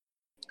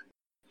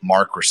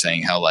Mark were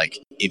saying how like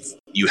if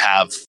you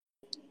have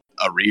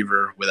a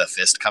Reaver with a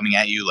fist coming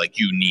at you, like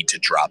you need to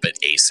drop it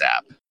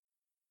ASAP.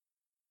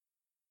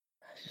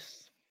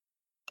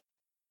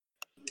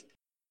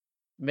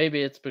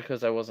 Maybe it's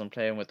because I wasn't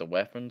playing with the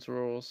weapons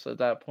rules at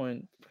that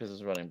point because I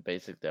was running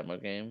basic demo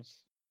games.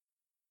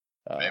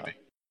 Maybe.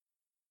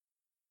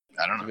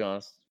 I don't To know. be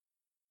honest,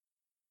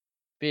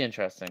 be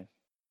interesting.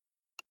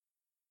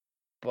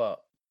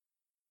 But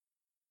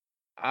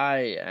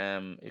I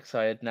am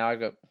excited now. I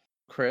got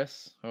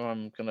Chris, who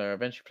I'm gonna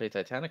eventually play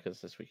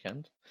Titanicus this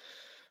weekend,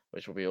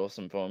 which will be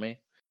awesome for me.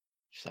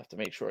 Just have to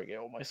make sure I get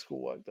all my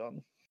schoolwork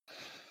done.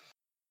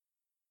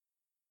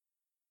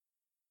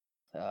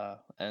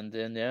 And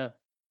then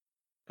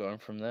going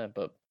from there.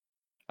 But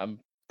I'm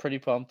pretty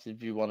pumped.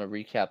 If you want to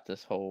recap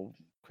this whole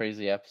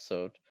crazy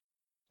episode,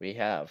 we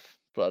have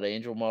Blood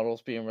Angel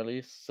models being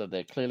released, so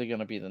they're clearly going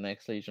to be the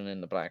next Legion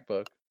in the Black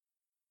Book,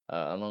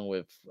 along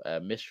with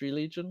Mystery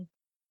Legion,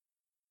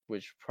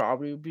 which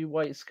probably would be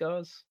White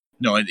Scars.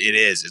 No, it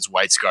is. It's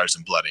White Scars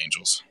and Blood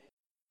Angels.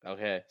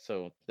 Okay,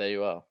 so there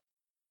you are.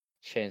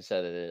 Shane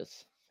said it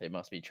is. It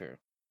must be true.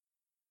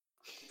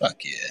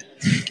 Fuck yeah.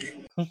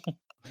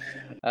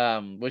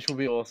 Which will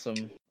be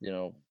awesome. You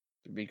know,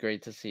 it'd be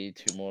great to see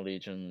 2 more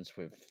Legions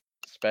with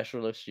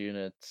specialist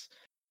units.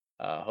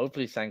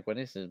 Hopefully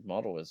Sanguinius'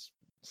 model is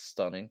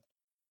stunning.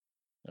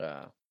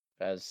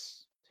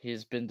 As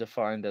he's been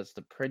defined as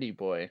the pretty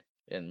boy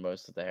in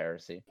most of the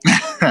heresy.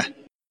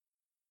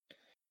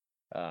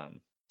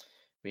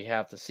 We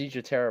have the Siege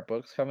of Terra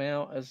books coming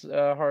out as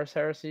Horus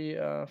Heresy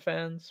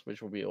fans,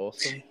 which will be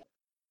awesome.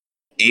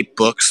 8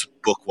 books.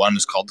 Book 1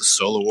 is called The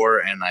Solar War,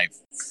 and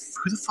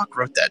who the fuck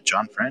wrote that?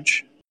 John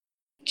French?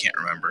 Can't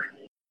remember.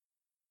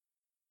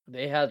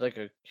 They had like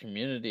a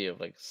community of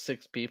like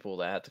 6 people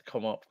that had to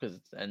come up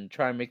and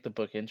try and make the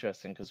book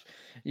interesting because,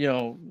 you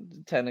know,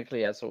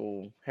 technically as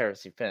all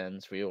heresy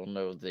fans, we all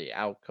know the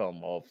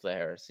outcome of the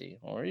heresy,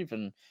 or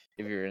even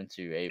if you're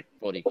into a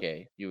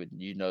 40k,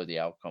 you know the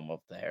outcome of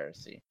the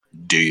heresy.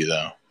 Do you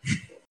though?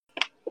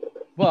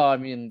 Well, I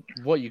mean,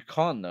 what you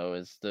can't know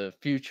is the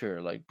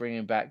future, like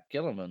bringing back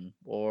Gilliman,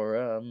 or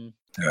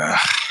I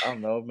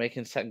don't know,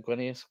 making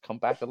Sanguinius come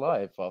back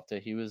alive after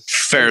he was.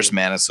 Ferrus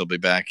Manus will be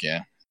back.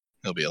 Yeah,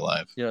 he'll be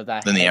alive. You know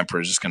that. Then the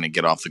Emperor's just going to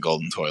get off the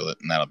golden toilet,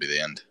 and that'll be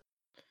the end.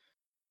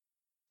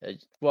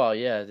 Well,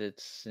 yeah,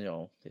 it's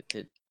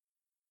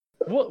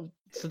what?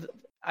 So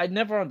I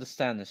never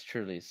understand this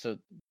truly. So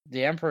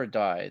the Emperor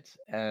died,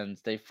 and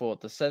they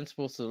thought the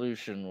sensible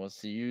solution was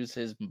to use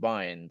his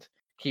mind,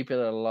 keep it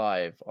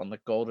alive on the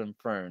Golden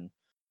Throne,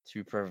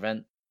 to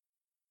prevent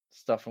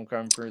stuff from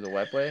coming through the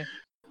webway.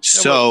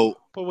 So,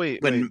 but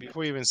wait,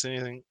 before you even say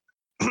anything,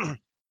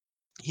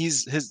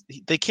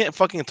 they can't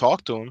fucking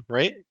talk to him,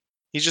 right?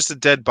 He's just a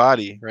dead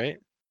body, right?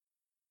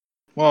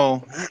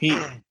 Well,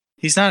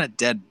 he's not a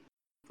dead,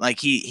 like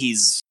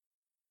he's.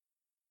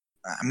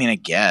 I mean, I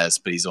guess,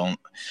 but he's only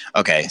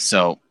okay.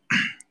 So,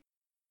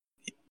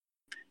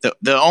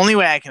 the only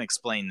way I can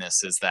explain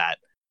this is that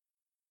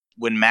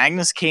when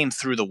Magnus came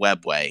through the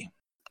webway,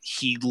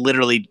 he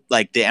literally,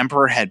 like, the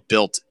Emperor had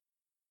built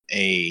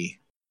I'm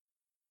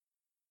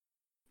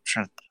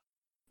trying to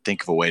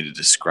think of a way to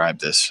describe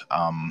this.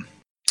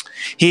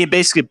 He had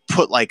basically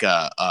put like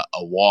a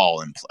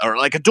wall or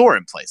like a door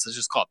in place. Let's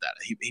just call it that.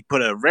 He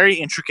put a very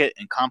intricate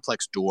and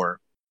complex door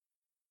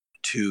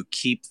to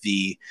keep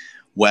the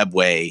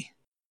webway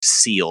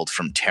sealed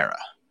from Terra.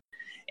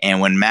 And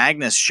when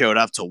Magnus showed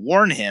up to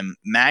warn him,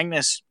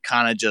 Magnus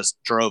kind of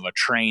just drove a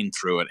train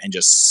through it and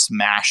just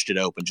smashed it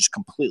open, just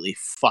completely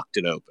fucked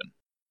it open.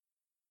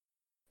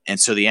 And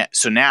so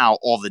now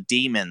all the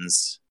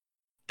demons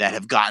that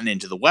have gotten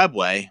into the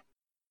webway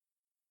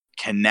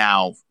can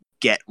now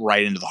get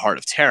right into the heart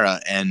of Terra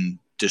and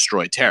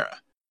destroy Terra.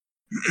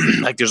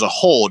 Like there's a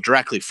hole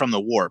directly from the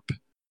warp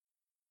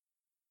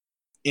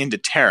into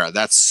Terra.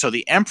 So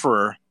the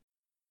Emperor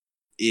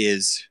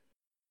is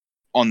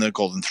on the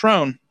Golden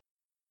Throne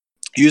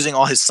using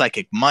all his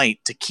psychic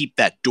might to keep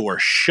that door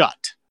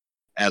shut,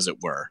 as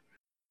it were.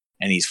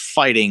 And he's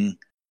fighting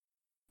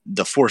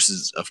the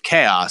forces of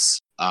chaos.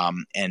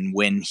 And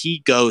when he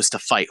goes to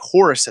fight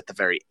Horus at the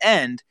very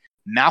end,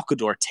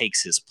 Malcador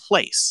takes his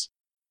place.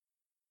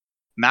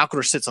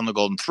 Malcador sits on the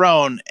Golden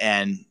Throne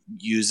and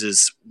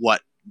uses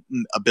what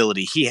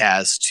ability he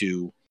has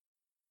to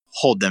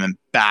hold them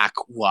back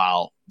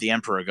while the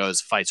Emperor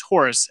goes fights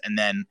Horus, and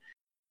then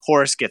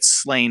Horus gets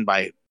slain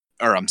by,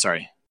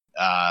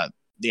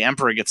 the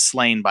Emperor gets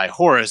slain by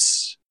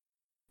Horus,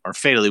 or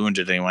fatally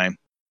wounded anyway,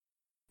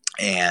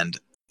 and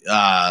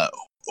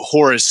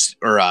Horus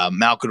or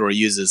Malcador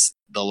uses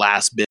the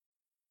last bit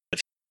of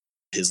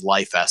his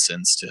life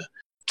essence to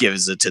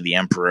gives it to the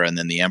Emperor, and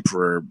then the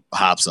Emperor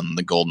hops on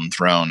the Golden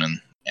Throne,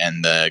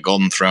 and the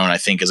Golden Throne, I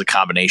think, is a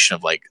combination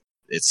of, like,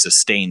 it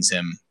sustains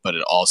him, but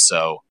it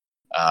also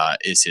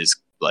is his,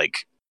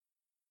 like,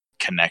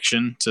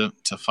 connection to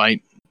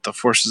fight the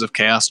forces of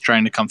chaos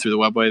trying to come through the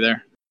webway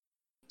there.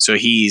 So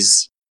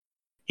he's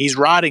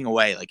rotting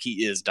away, like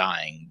he is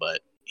dying,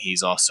 but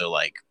he's also,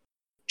 like,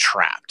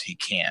 trapped. He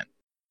can't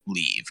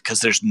leave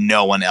because there's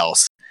no one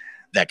else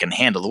that can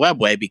handle the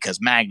webway because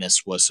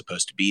Magnus was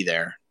supposed to be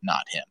there,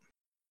 not him.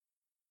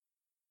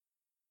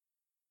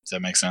 Does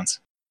that make sense?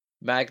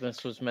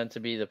 Magnus was meant to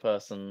be the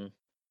person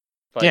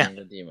fighting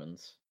the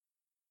demons.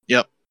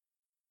 Yep.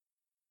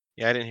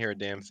 Yeah, I didn't hear a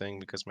damn thing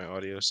because my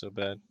audio is so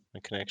bad, my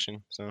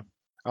connection. So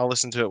I'll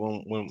listen to it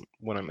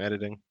when I'm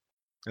editing.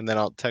 and then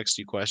I'll text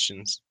you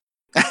questions.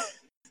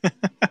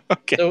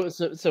 Okay.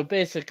 So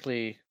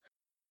basically,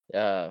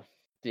 the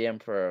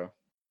Emperor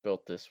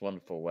built this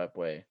wonderful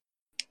webway,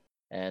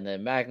 and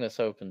then Magnus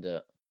opened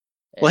it.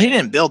 Well, he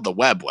didn't and- build the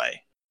webway.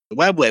 The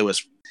webway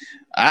was.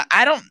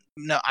 I don't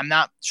know. I'm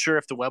not sure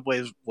if the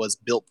webway was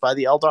built by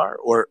the Eldar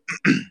or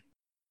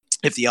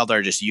if the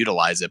Eldar just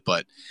utilize it.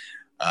 But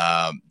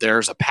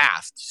there's a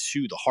path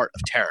to the heart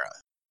of Terra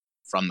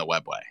from the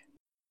webway.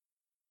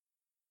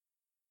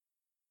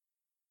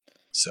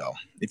 So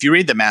if you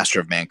read The Master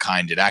of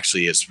Mankind, it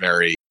actually is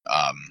very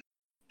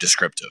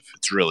descriptive.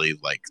 It's really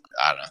like,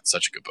 I don't know, it's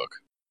such a good book.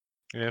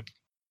 Yeah.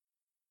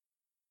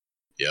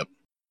 Yep.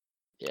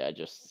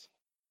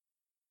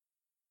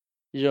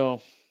 Yeah,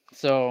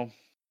 so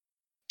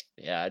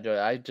yeah,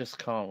 I just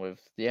can't with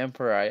the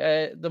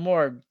Emperor. The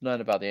more I've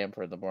learned about the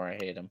Emperor, the more I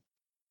hate him.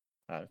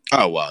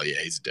 Oh, well,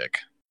 yeah, he's a dick.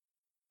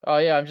 Oh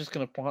yeah, I'm just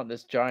gonna plant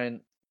this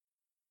giant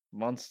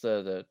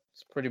monster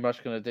that's pretty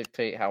much gonna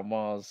dictate how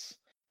Mars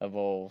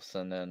evolves,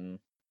 and then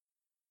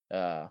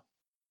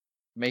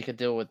make a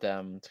deal with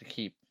them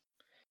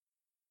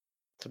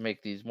to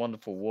make these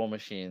wonderful war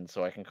machines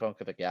so I can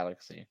conquer the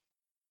galaxy.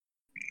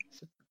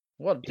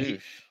 What a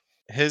douche.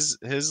 His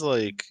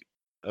like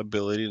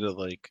ability to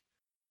like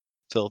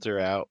filter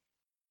out,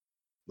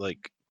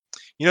 like,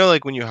 you know,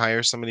 like when you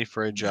hire somebody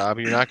for a job,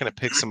 you're not gonna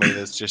pick somebody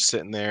that's just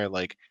sitting there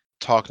like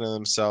talking to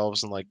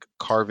themselves and like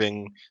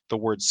carving the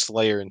word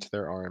Slayer into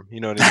their arm.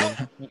 You know what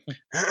I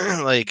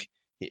mean? Like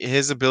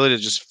his ability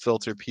to just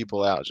filter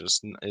people out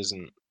just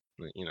isn't.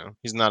 You know,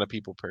 he's not a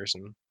people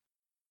person.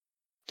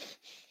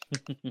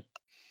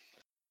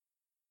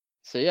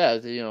 So yeah,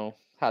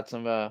 had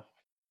some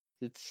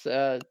it's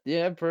the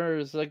Emperor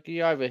is like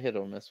you either hit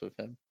or miss with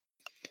him.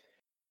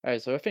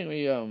 Alright, so I think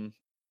we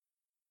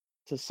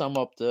to sum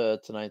up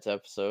tonight's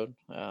episode,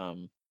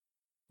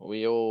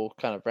 we all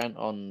kind of rant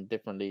on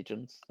different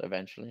legions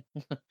eventually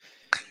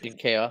in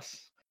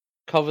chaos.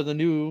 Cover the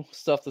new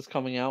stuff that's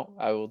coming out.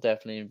 I will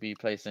definitely be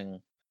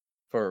placing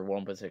for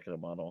one particular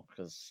model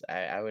because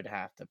I would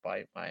have to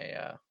bite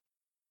my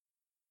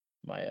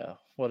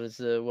what is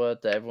the word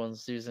that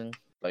everyone's using,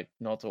 like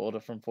not to order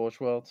from Forge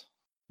World,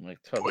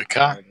 like totally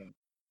Boycott?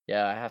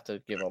 Yeah, I have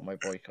to give up my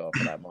boycott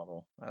for that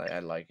model. I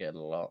like it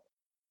a lot.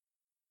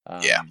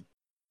 Yeah.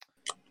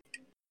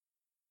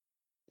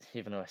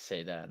 Even though I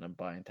say that and I'm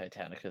buying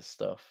Titanicus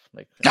stuff,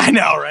 like I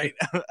know, right?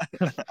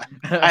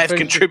 I have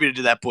pretty- contributed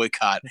to that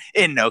boycott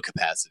in no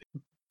capacity.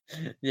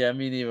 Yeah,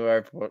 me neither.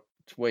 I bought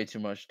way too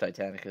much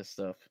Titanicus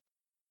stuff.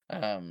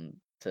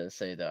 To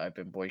say that I've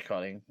been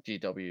boycotting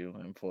GW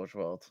and Forge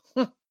World.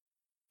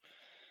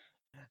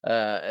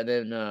 And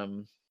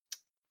then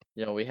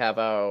we have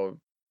our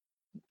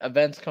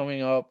events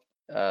coming up.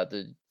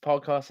 The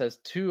podcast has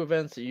 2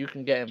 events that you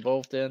can get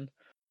involved in.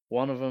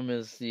 One of them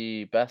is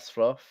the best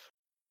fluff,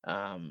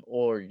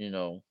 or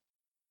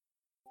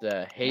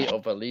the hate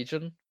of a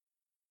legion,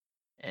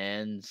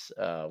 and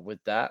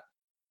with that,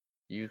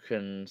 you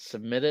can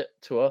submit it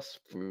to us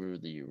through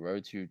the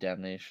road to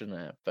damnation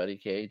at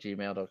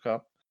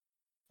 30k@gmail.com.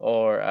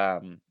 Or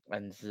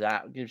and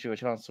that gives you a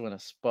chance to win a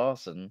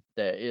Spartan.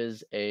 There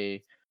is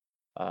a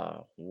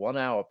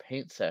 1-hour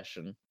paint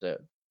session that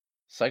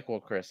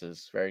Cycle Chris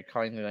is very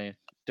kindly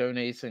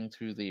donating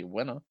to the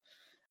winner,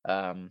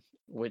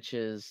 which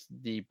is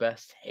the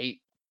best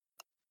hate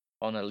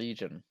on a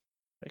legion.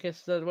 I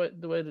guess the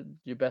way that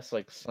you best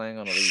like slang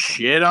on a legion.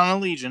 Shit on a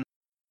legion.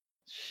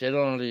 Shit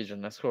on a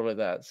legion. Let's call it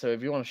that. So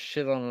if you want to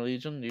shit on a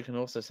legion, you can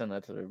also send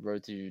that to the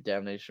road to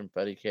damnation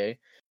 30k.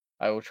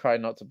 I will try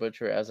not to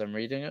butcher it as I'm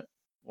reading it,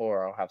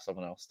 or I'll have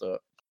someone else do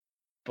it.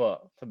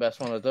 But the best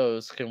one of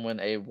those can win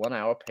a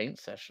 1-hour paint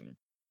session,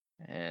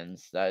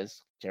 and that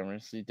is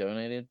generously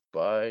donated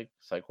by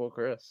Psycho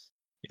Chris.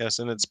 Yes,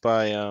 and it's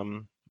by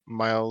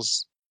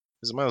Miles.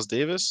 Is it Miles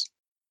Davis?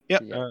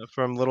 Yep. Yeah.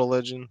 From Little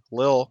Legend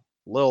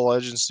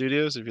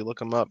Studios. If you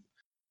look him up,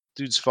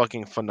 dude's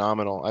fucking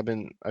phenomenal.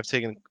 I've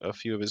taken a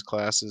few of his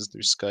classes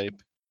through Skype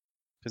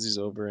because he's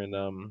over in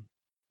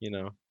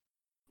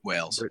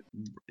Wales.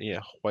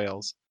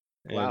 Wales.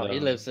 Wow, And, he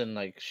lives in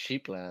like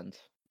sheepland.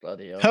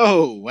 Bloody hell.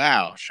 Oh,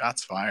 wow.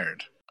 Shots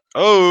fired.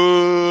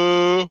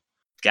 Oh,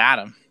 Got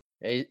him.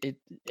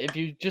 If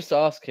you just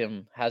ask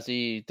him, has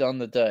he done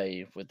the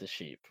day with the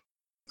sheep?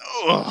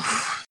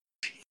 Oh,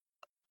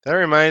 that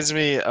reminds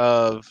me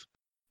of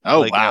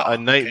wow. a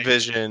night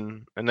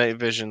Okay.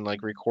 vision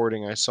like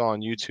recording I saw on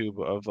YouTube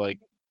of like,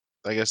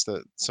 I guess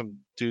that some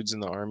dudes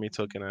in the army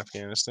took in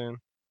Afghanistan.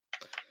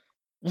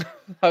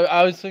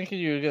 I was thinking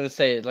you were gonna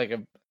say like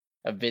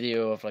a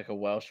video of like a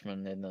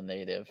Welshman in the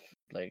native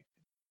like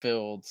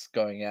fields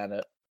going at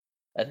it,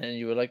 and then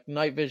you were like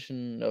night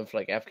vision of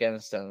like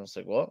Afghanistan. I was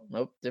like, what?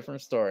 Nope,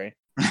 different story.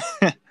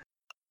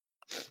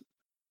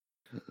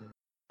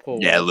 Poor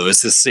Yeah, Welsh.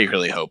 Lewis is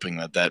secretly hoping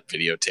that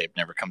videotape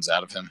never comes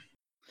out of him.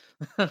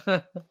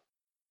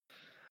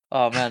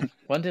 Oh man,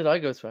 when did I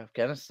go to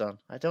Afghanistan?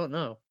 I don't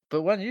know.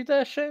 But when you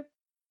there, Shane?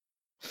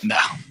 No.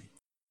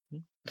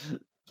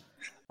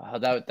 Oh,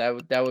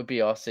 that would be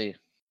RC.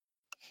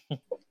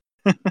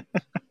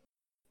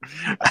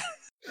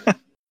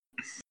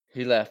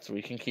 He left.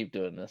 We can keep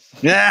doing this.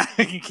 Yeah,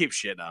 I can keep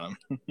shit on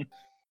him.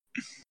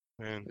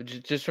 Man.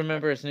 Just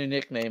remember his new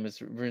nickname is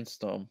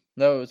Runestorm.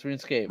 No, it's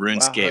RuneScape.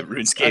 RuneScape, Wow,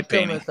 RuneScape I kill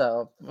painting.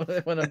 myself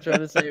when I'm trying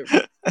to say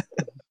it.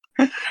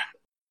 Good.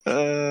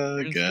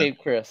 RuneScape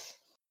Chris.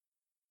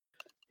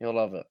 You'll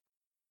love it.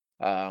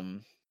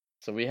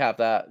 So we have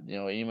that,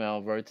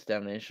 email Road to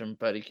Damnation,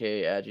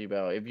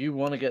 buddyk@gmail. If you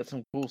want to get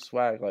some cool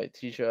swag like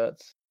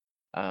t-shirts,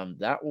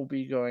 that will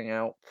be going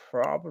out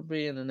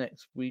probably in the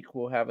next week.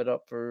 We'll have it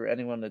up for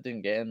anyone that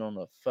didn't get in on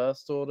the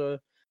first order.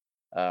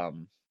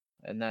 And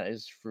that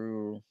is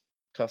through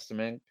Custom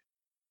Ink.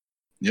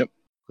 Yep.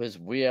 Because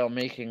we are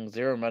making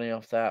zero money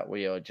off that.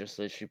 We are just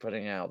literally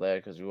putting it out there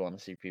because we want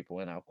to see people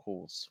in our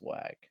cool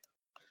swag.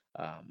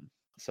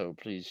 So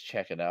please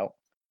check it out.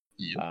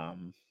 Yep.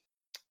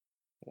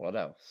 What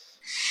else?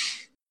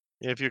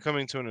 Yeah, if you're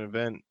coming to an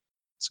event,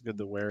 it's good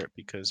to wear it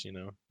because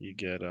you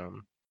get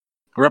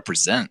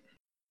Represent.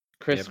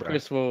 Chris bro.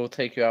 Chris will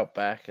take you out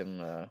back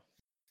and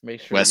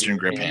make sure Western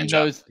grip he hand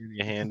job. knows. give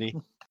you handy.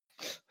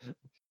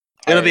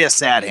 It'll be a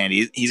sad hand.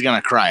 He's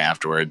gonna cry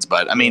afterwards,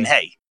 but I mean,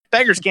 hey,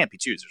 beggars can't be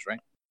choosers, right?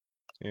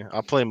 Yeah,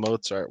 I'll play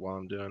Mozart while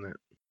I'm doing it.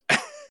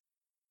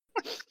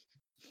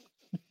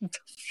 What the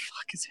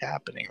fuck is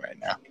happening right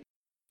now?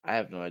 I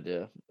have no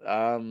idea.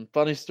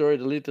 Funny story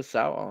to lead this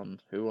out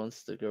on. Who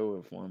wants to go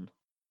with one?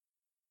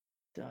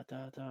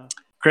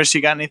 Chris,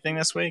 you got anything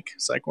this week?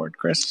 Psych ward,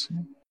 Chris?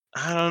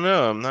 I don't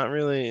know. I'm not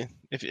really.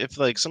 If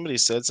like somebody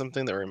said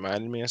something that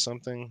reminded me of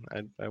something,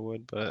 I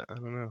would, but I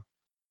don't know.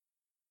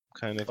 I'm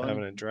kind of Fun.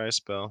 having a dry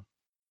spell.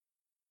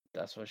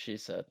 That's what she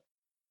said.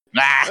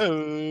 Ah!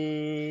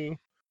 Oh.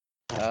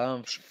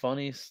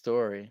 Funny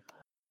story.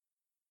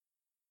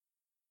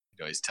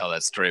 You always tell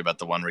that story about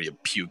the one where you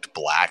puked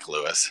black,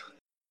 Lewis.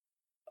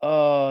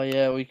 Oh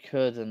yeah, we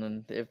could, and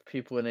then if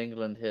people in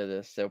England hear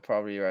this, they'll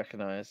probably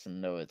recognize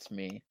and know it's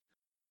me.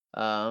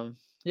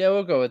 Yeah,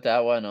 we'll go with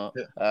that. Why not?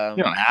 You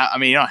don't have. I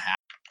mean, you don't have.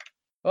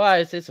 Well,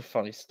 it's a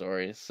funny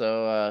story.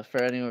 So,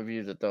 for any of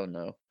you that don't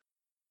know,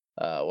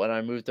 when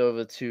I moved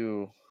over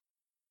to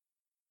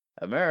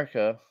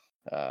America,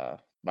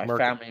 my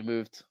family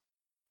moved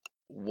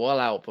well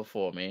out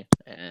before me,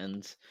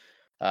 and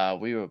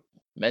we were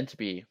meant to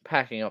be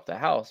packing up the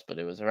house, but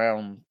it was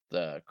around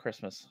the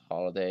Christmas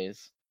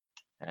holidays,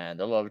 and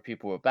a lot of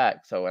people were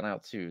back, so I went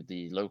out to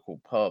the local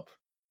pub.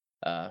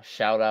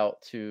 Shout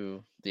out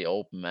to the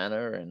Old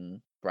Manor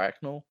in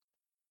Bracknell,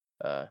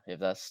 if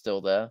that's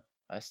still there.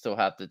 I still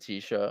have the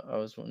T-shirt I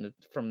was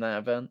from that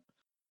event.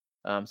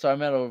 So I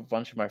met a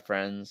bunch of my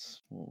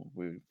friends.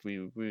 We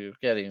were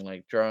getting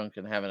like drunk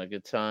and having a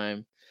good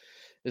time.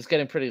 It was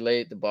getting pretty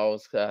late. The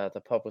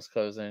pub was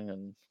closing,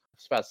 and I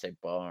was about to say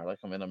bar, like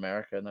I'm in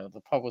America. No, the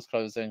pub was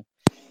closing,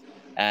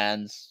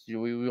 and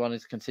we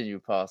wanted to continue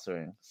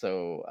partying.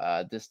 So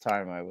this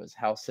time I was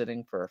house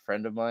sitting for a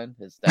friend of mine.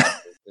 His dad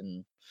was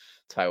in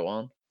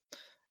Taiwan,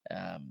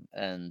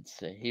 and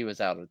he was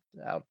out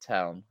of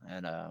town,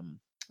 and I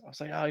was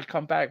like, oh, you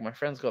come back. My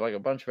friend's got like a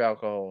bunch of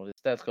alcohol. His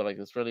dad's got like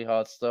this really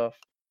hard stuff.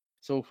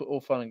 It's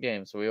all fun and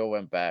games. So we all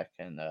went back,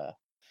 and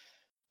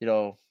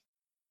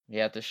he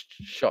had the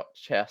shot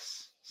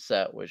chess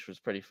set, which was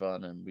pretty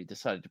fun. And we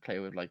decided to play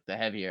with like the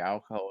heavier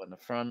alcohol in the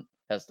front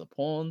as the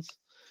pawns,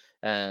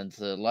 and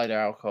the lighter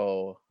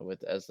alcohol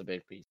as the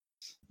big pieces.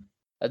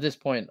 At this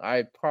point,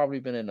 I'd probably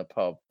been in the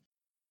pub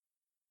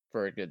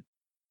for a good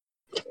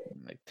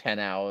like 10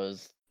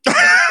 hours. 10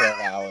 to 12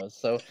 hours.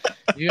 So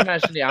you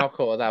imagine the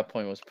alcohol at that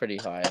point was pretty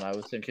high, and I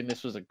was thinking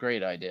this was a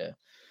great idea.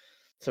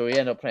 So we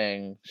ended up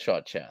playing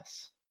shot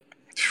chess.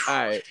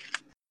 Alright.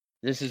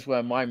 This is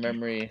where my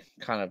memory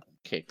kind of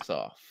kicks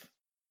off.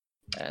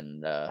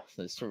 And the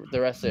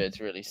rest of it's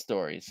really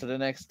story. So the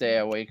next day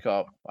I wake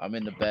up, I'm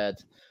in the bed,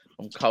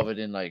 I'm covered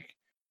in like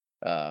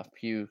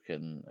puke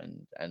and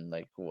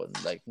like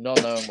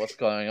not knowing what's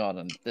going on,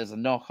 and there's a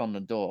knock on the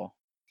door.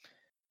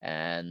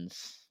 And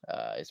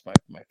it's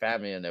my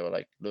family, and they were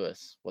like,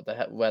 Lewis, what the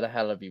hell? Where the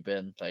hell have you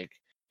been? Like,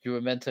 you were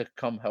meant to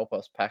come help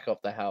us pack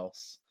up the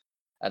house,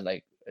 and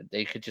like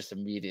they could just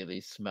immediately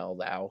smell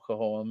the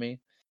alcohol on me.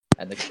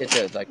 And the kid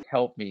that like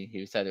helped me,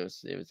 he said it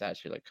was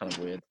actually like kind of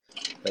weird.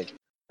 Like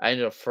I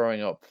ended up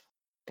throwing up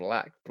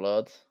black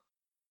blood,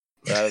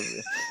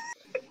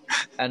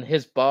 and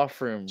his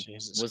bathroom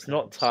Jesus was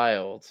not Christ.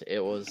 tiled; it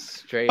was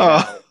straight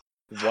out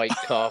white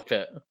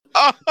carpet.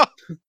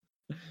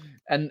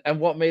 And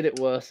what made it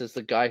worse is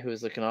the guy who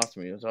was looking after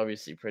me was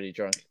obviously pretty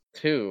drunk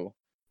too.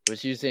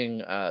 Was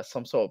using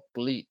some sort of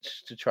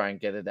bleach to try and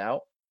get it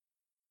out.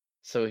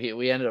 So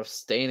we ended up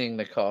staining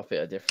the carpet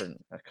a different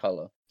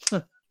color.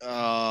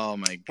 Oh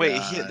my god!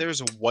 Wait, there's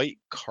white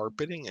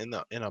carpeting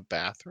in a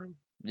bathroom?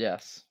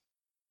 Yes,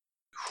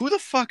 Who the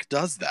fuck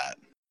does that?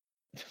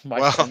 my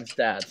Wow. friend's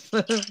dad.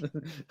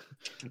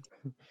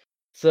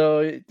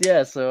 So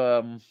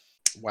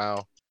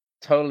Wow.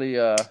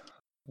 totally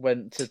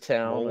went to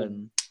town Mold.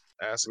 and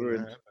Asking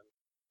Ruined. that.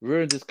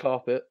 ruined his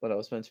carpet when I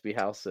was meant to be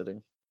house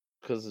sitting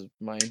because of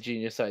my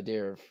ingenious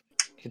idea of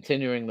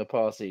continuing the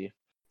party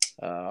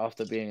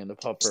after being in the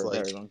pub for It's a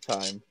like- very long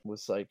time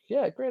was like,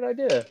 yeah, great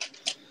idea.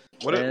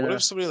 What Yeah.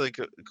 if somebody like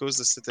goes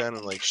to sit down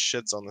and like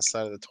shits on the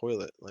side of the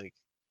toilet? Like,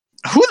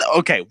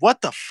 Okay,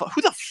 what the fuck?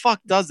 Who the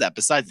fuck does that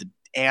besides the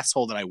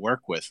asshole that I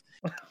work with?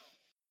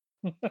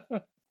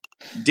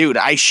 Dude,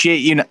 I shit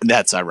you not.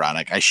 That's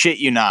ironic. I shit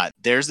you not.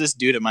 There's this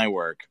dude at my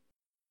work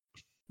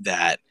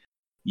that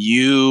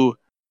you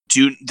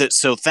do that.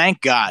 So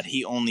thank God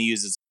he only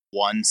uses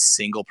one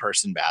single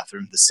person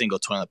bathroom, the single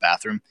toilet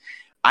bathroom.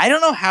 I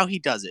don't know how he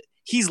does it.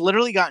 He's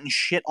literally gotten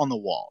shit on the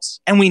walls.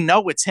 And we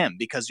know it's him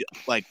because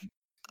like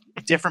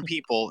different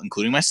people,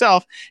 including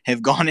myself,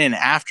 have gone in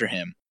after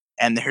him.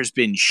 And there's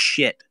been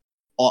shit.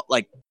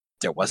 Like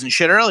there wasn't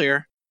shit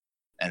earlier.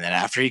 And then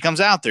after he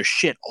comes out, there's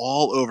shit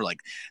all over like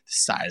the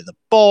side of the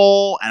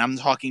bowl. And I'm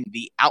talking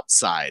the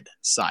outside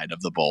side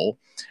of the bowl.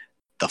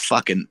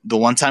 The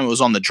one time it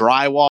was on the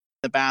drywall in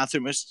the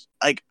bathroom. It's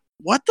like,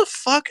 what the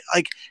fuck?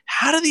 Like,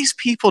 how do these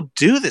people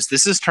do this?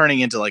 This is turning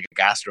into like a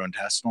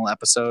gastrointestinal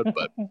episode,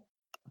 but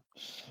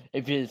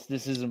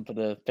This isn't for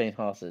the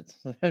faint-hearted.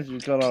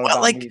 You've got all Well,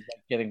 about like- me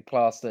getting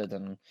plastered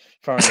and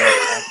throwing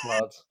out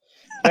bloods.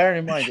 Bear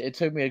in mind, it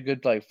took me a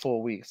good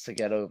 4 weeks to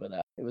get over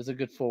that. It was a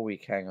good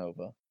 4-week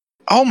hangover.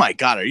 oh my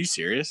God, are you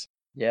serious?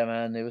 Yeah,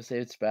 man,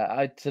 it's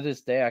bad. To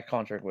this day, I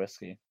can't drink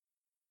whiskey.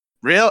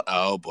 Real?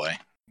 Oh boy.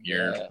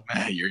 You're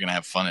Yeah. you're gonna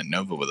have fun at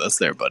Nova with us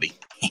there, buddy.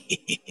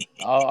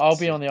 I'll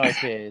be on the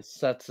IPAs.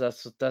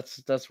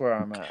 That's where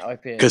I'm at.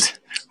 IPAs, Because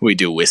we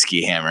do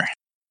Whiskey Hammer.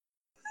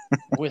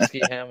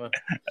 whiskey hammer.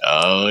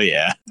 Oh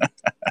yeah.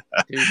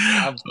 Dude,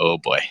 Oh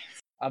boy.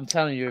 I'm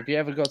telling you, if you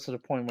ever got to the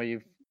point where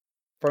you've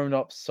thrown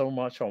up so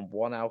much on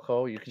one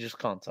alcohol, you just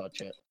can't touch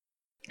it.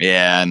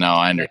 Yeah, no,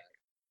 I know.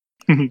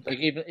 Like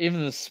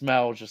even the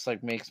smell just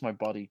makes my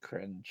body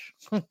cringe.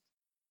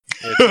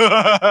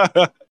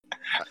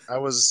 I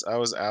was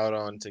out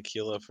on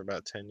tequila for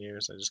about 10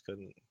 years. I just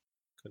couldn't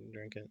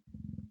drink it.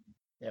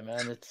 Yeah,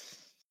 man, it's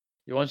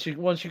once you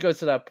go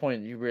to that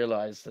point, you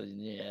realize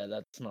that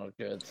that's not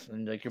good,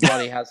 and like your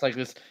body has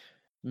this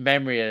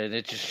memory and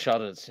it just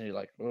shudders, and you're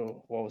like,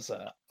 oh, what was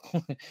that?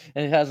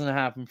 And it hasn't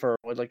happened for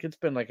it's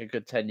been a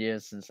good 10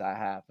 years since that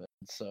happened.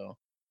 So,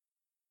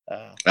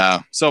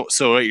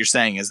 so what you're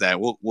saying is that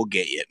we'll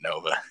get you at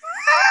Nova.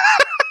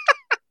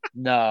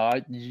 no,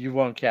 you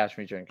won't catch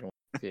me drinking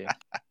whiskey.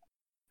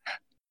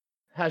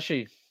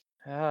 Actually,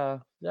 yeah,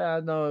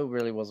 no, it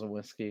really wasn't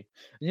whiskey.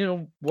 You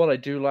know what I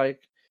do like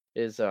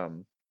is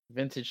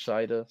vintage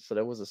cider. So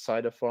there was a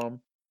cider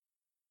farm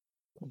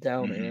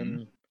down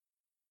in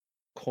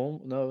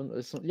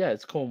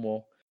it's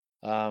Cornwall,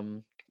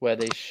 where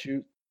they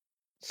shoot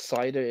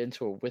cider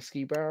into a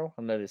whiskey barrel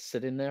and let it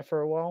sit in there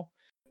for a while,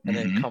 and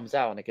then it comes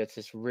out and it gets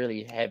this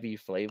really heavy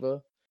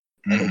flavor,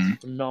 and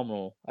it's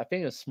phenomenal. I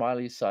think it's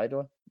Smiley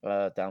Cider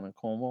down in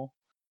Cornwall.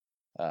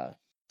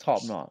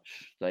 Top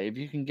notch. Like if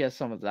you can get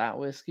some of that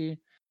whiskey,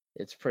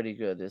 it's pretty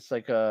good. It's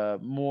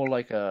more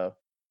like a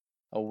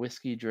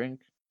whiskey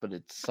drink, but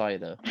it's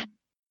cider.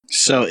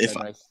 So It's a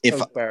nice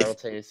oak barrel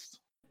taste.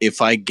 if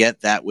I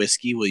get that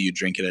whiskey, will you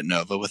drink it at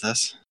Nova with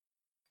us?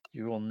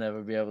 You will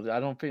never be able to. I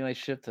don't think they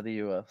ship to the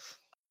US.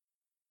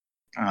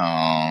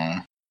 Oh.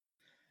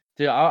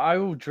 Dude, I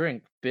will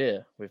drink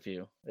beer with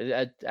you.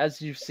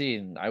 As you've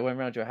seen, I went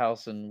around your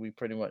house and we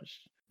pretty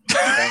much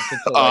drank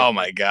until, Oh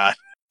my God.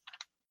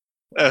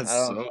 That's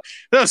I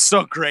don't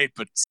so great,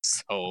 but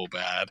so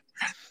bad.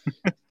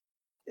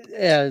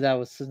 Yeah, that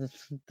was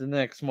the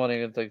next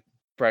morning at the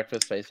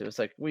breakfast face. It was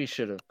like, we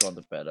should have gone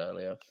to bed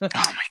earlier. Oh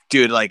my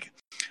dude,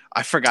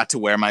 I forgot to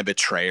wear my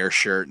betrayer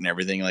shirt and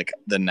everything.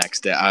 The next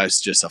day, I was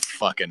just a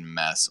fucking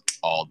mess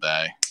all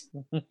day.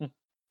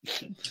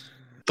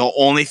 The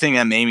only thing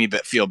that made me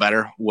feel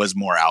better was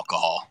more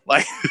alcohol.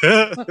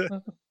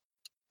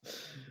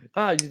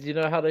 You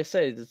know how they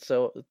say to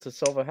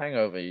solve a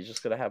hangover, you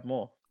just gotta have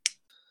more.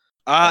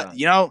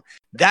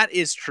 That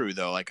is true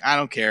though. I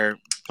don't care.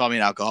 Call me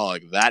an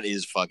alcoholic. That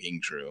is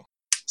fucking true.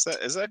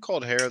 Is that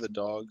called hair of the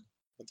dog?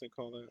 What they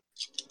call that?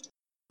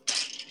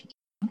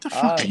 What the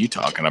fuck are you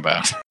talking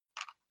about? I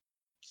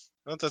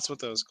thought that's what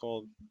that was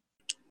called.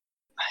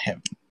 I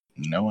have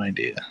no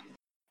idea.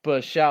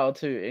 But shout out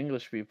to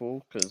English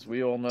people, because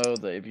we all know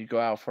that if you go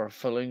out for a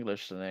full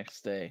English the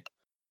next day,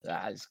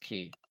 that is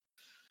key.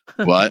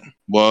 What?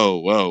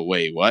 Whoa,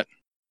 wait, what?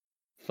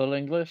 Full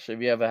English?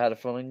 Have you ever had a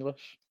full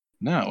English?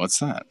 No, what's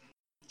that?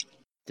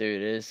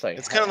 Dude, it's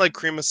It's kind of like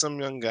Cream of Some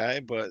Young Guy,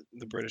 but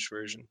the British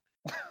version.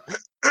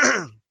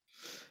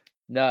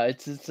 No,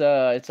 it's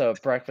a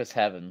breakfast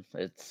heaven.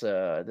 It's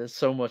there's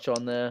so much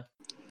on there.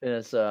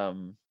 There's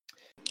the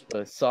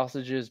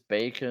sausages,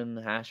 bacon,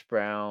 hash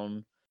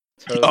brown,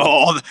 toast.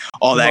 All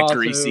that tomato.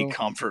 greasy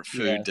comfort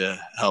food to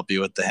help you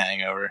with the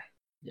hangover.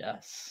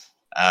 Yes.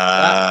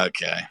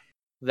 Okay.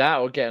 That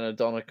or getting a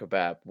doner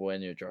kebab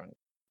when you're drunk.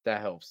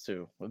 That helps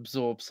too.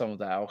 Absorb some of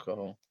the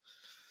alcohol.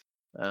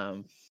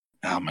 Oh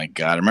my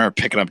God. I remember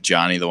picking up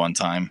Johnny the one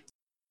time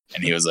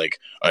and he was like,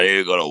 I need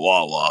to go to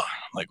Wawa.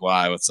 I'm like,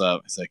 why? What's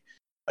up? He's like,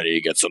 I need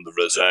to get something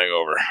for this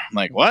hangover. I'm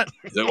like, what?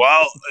 He's like,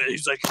 well,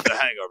 the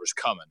hangover's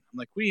coming. I'm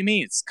like, what do you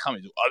mean it's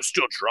coming? I'm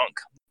still drunk.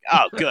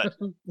 Oh,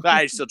 good. Glad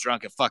you're still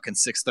drunk at fucking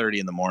 6:30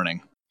 in the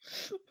morning.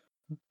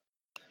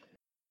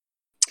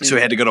 So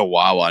he had to go to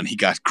Wawa and he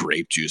got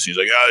grape juice. He's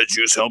like, the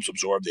juice helps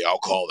absorb the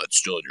alcohol that's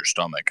still in your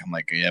stomach. I'm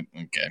like, yep,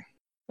 okay.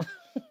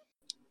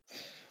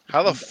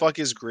 How the fuck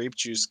is grape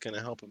juice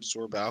gonna help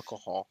absorb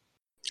alcohol?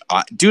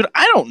 Dude,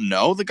 I don't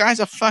know. The guy's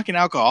a fucking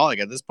alcoholic.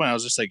 At this point, I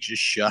was just like,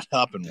 just shut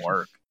up and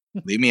work.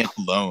 Leave me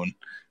alone.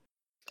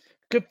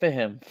 Good for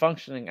him,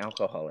 functioning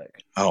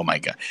alcoholic. Oh my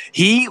god,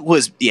 he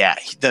was. Yeah,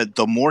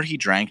 the more he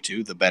drank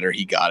too, the better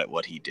he got at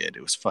what he did.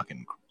 It was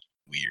fucking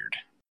weird.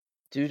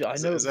 Dude, I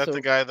know. Is that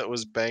the guy that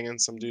was banging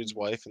some dude's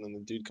wife, and then the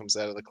dude comes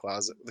out of the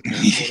closet, the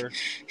camcorder?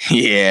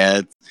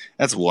 Yeah,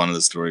 that's one of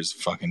the stories.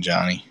 Fucking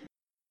Johnny.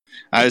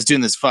 I was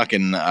doing this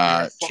fucking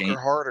fuck her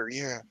harder,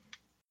 yeah.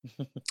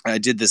 I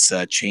did this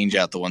change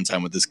out the one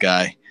time with this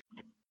guy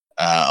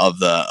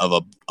of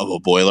a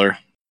boiler.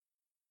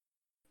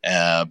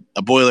 A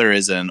boiler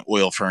is an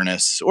oil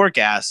furnace or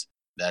gas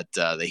that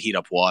they heat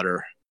up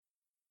water,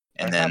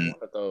 and then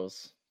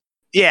those.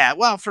 Yeah,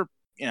 well, for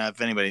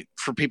if anybody,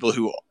 for people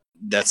who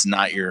that's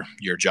not your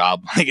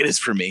job, like it is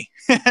for me.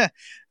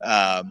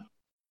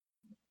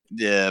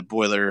 The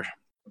boiler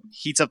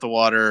heats up the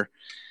water,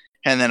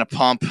 and then a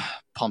pump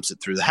pumps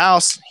it through the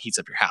house, heats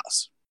up your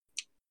house.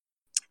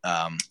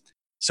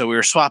 So we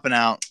were swapping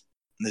out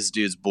this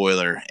dude's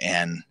boiler,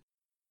 and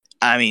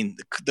I mean,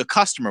 the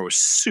customer was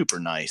super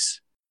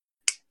nice,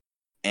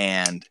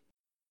 and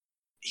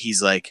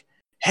he's like,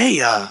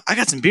 "Hey, I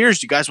got some beers.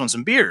 Do you guys want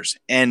some beers?"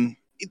 And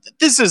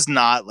this is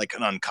not like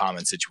an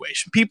uncommon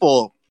situation.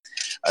 People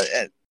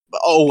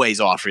always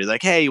offer you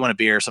like, "Hey, you want a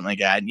beer?" or something like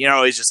that. And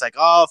he's just like,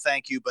 "Oh,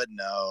 thank you, but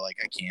no, like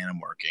I can't. I'm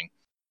working."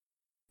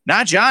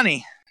 Not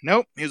Johnny.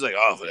 Nope. He was like,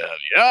 "Oh,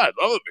 yeah, I'd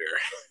love a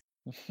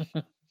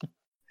beer."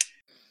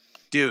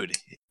 Dude,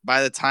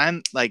 by the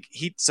time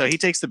he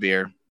takes the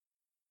beer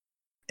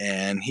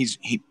and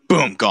he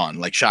boom, gone,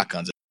 like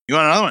shotguns it. You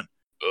want another one?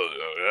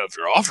 Yeah, if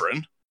you're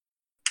offering.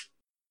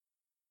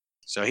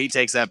 So he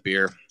takes that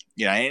beer,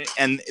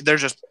 and they're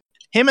just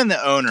him and the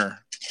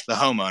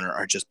homeowner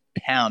are just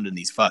pounding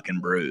these fucking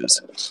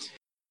brews.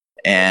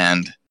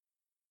 And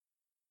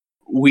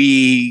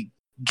we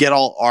get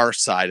all our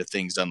side of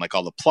things done, like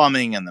all the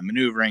plumbing and the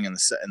maneuvering and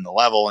the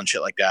level and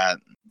shit like that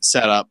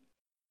set up.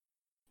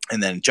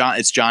 And then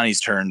it's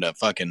Johnny's turn to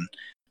fucking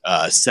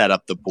set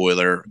up the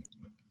boiler,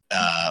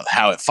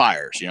 how it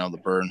fires, the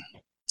burn,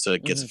 so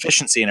it gets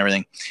efficiency and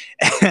everything.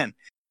 And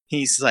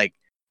he's like,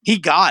 he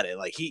got it.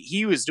 Like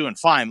he was doing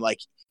fine.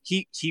 Like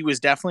he was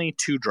definitely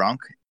too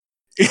drunk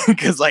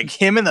because like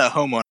him and the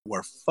homeowner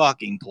were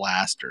fucking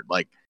plastered.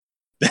 Like,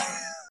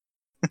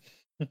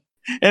 and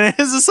it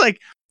was just like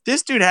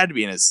this dude had to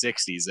be in his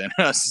 60s, and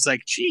I was just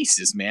like,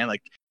 Jesus, man,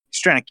 like he's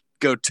trying to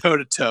go toe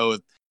to toe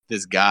with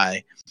this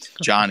guy,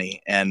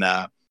 Johnny. And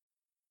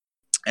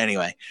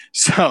anyway,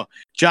 so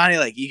Johnny,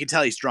 like, you can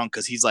tell he's drunk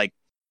because he's like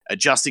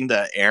adjusting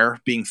the air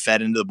being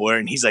fed into the boiler,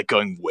 and he's like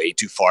going way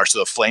too far, so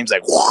the flames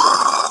like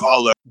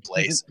all over the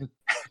place.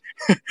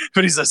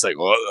 But he's just like,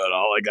 "Well, that's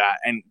all I got."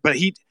 But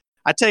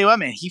I tell you what,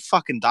 man, he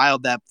fucking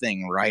dialed that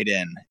thing right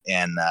in,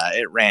 and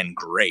it ran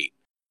great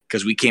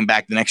because we came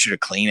back the next year to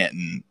clean it,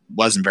 and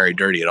wasn't very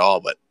dirty at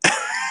all. But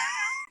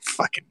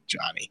fucking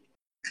Johnny.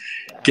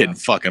 Getting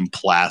fucking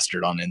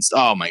plastered on Insta.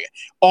 Oh my god.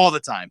 All the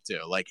time too.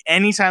 Like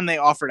anytime they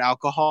offered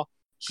alcohol,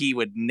 he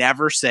would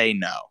never say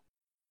no.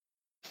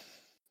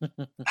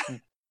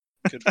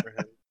 Good for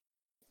him.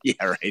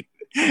 Yeah, right.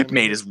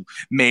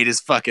 Made his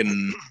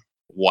fucking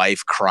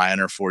wife cry on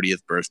her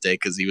 40th birthday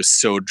because he was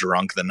so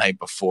drunk the night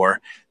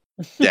before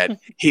that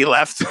he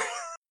left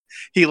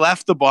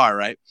the bar,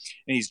 right?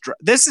 And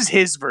this is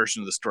his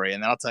version of the story,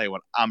 and I'll tell you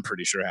what I'm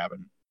pretty sure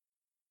happened.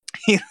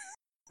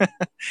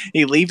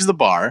 He leaves the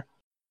bar,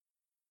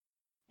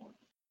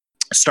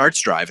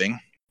 starts driving,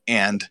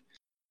 and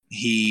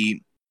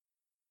he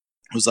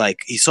was like,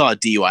 he saw a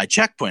DUI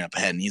checkpoint up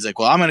ahead, and he's like,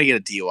 well, I'm going to get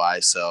a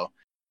DUI, so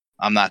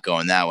I'm not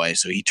going that way.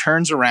 So he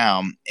turns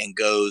around and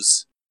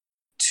goes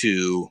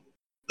to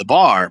the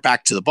bar,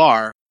 back to the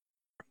bar,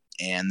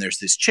 and there's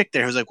this chick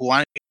there who's like, well, why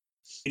don't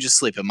you just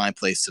sleep at my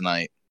place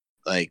tonight?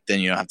 Like,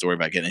 then you don't have to worry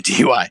about getting a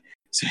DUI.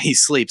 So he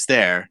sleeps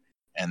there,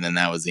 and then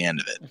that was the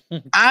end of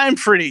it. I'm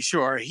pretty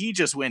sure he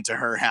just went to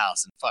her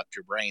house and fucked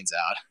her brains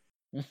out.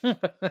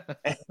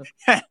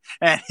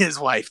 And his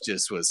wife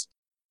just was,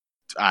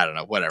 I don't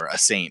know, whatever, a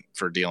saint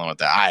for dealing with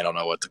that. I don't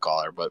know what to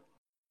call her, but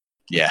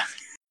yeah.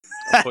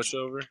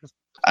 Pushover?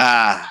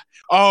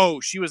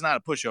 She was not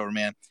a pushover,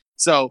 man.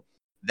 So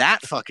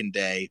that fucking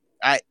day,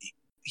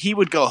 he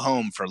would go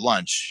home for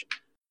lunch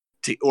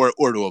or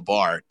to a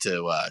bar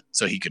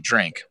so he could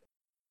drink.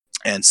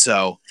 And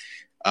so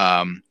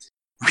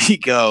we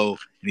go,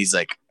 and he's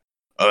like,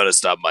 I'm going to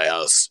stop at my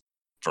house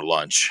for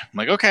lunch. I'm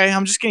like, okay,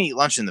 I'm just gonna eat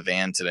lunch in the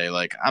van today.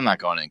 Like, I'm not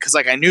going in because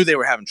like I knew they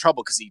were having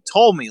trouble because he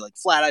told me like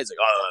flat out, he's like,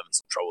 oh, I'm having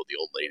some trouble with the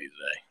old lady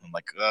today. I'm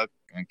like,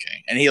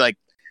 okay. And he like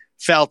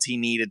felt he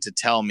needed to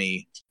tell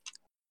me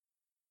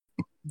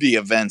the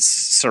events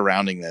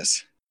surrounding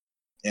this.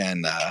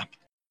 And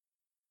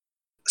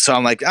so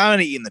I'm like, I'm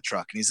gonna eat in the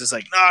truck. And he's just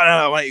like,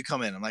 no, why don't you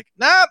come in? I'm like,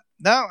 no,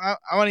 I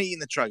want to eat in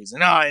the truck. He's like,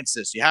 no, I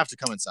insist. You have to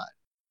come inside.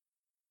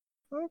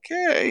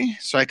 Okay.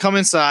 So I come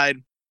inside.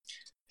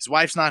 His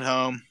wife's not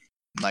home.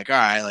 I'm like, all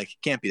right, like,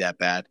 it can't be that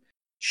bad.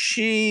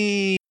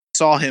 She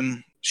saw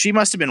him. She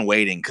must have been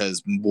waiting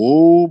because,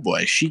 oh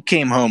boy, she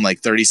came home like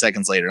 30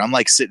 seconds later. I'm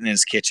like sitting in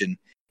his kitchen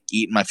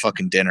eating my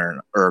fucking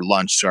dinner or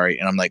lunch, sorry.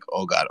 And I'm like,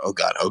 oh God, oh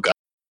God, oh God.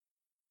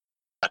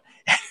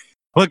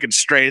 Looking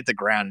straight at the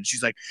ground. And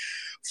she's like,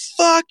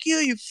 fuck you,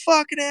 you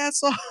fucking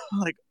asshole. I'm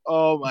like,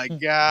 oh my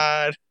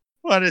God,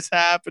 what is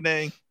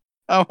happening?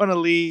 I want to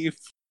leave.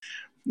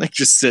 Like,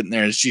 just sitting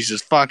there and she's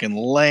just fucking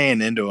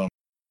laying into him.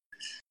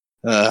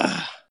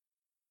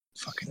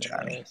 Fucking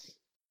Johnny.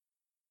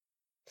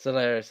 It's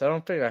hilarious. I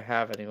don't think I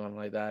have anyone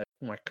like that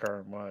in my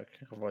current work.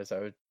 Otherwise, I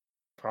would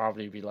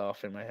probably be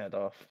laughing my head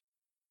off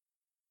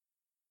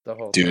the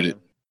whole Dude,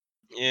 time.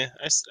 Yeah,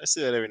 I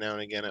see that every now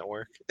and again at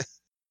work.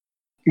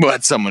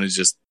 What? Someone is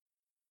just.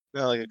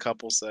 Not like a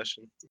couple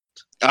session.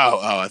 Oh,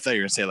 I thought you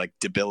were gonna say like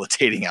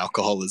debilitating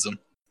alcoholism.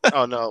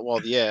 Oh no,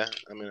 well yeah.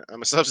 I mean,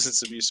 I'm a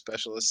substance abuse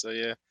specialist, so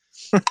yeah.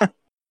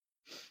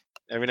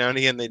 Every now and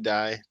again they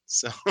die.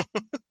 So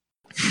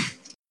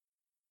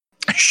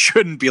I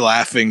shouldn't be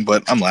laughing,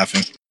 but I'm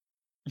laughing.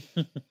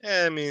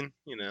 yeah, I mean,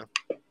 you know.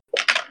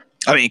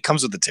 I mean, it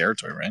comes with the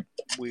territory, right?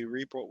 We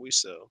reap what we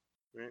sow,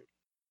 right?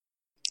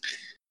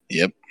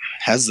 Yep.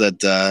 How's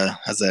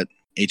that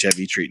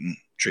HIV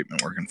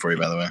treatment working for you,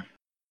 by the way?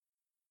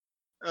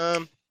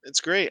 It's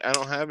great. I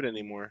don't have it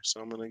anymore, so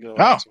I'm gonna go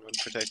Oh. into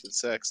unprotected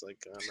sex like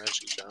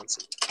Magic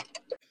Johnson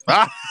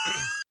Ah!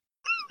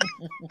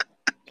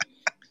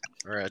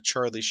 or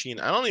Charlie Sheen.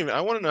 I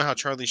want to know how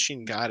Charlie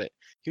Sheen got it.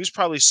 He was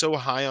probably so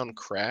high on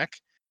crack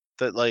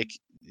that like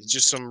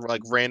just some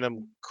like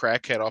random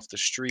crackhead off the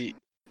street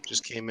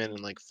just came in and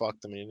like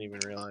fucked him and didn't even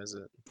realize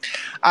it.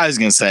 I was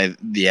gonna say,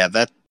 yeah,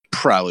 that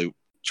probably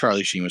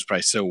Charlie Sheen was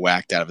probably so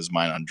whacked out of his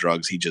mind on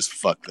drugs, he just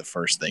fucked the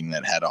first thing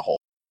that had a hole.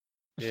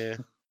 Yeah.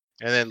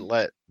 And then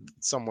let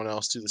someone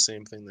else do the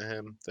same thing to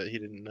him that he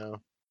didn't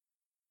know.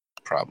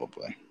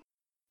 Probably.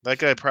 That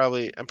guy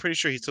I'm pretty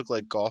sure he took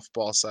like golf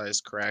ball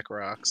sized crack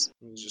rocks.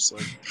 He was just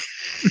like,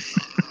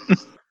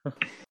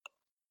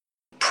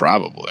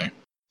 Probably.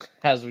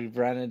 As we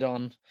ran it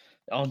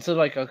onto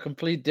like a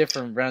complete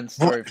different rant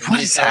story from What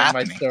me is telling my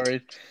happening?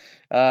 story.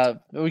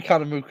 We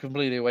kind of moved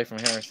completely away from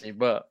heresy,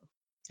 but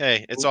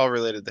hey, it's all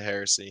related to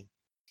heresy.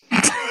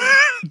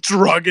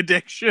 Drug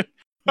addiction.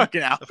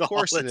 Fucking Of alcohol.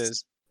 course it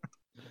is.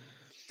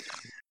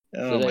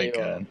 Oh there my you are.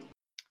 God.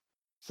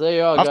 So there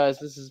you are, Oh. guys.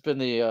 This has been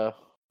the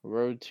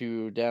Road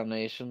to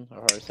Damnation, a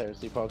Horus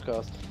Heresy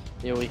podcast.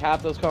 Yeah, we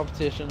have those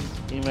competitions.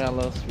 Email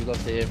us. We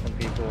love to hear from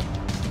people.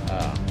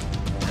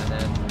 And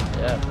then,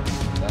 yeah,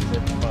 that's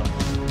it from us.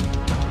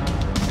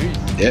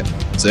 Peace. Yep.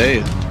 Say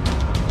it.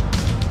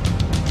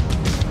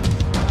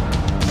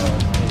 Oh,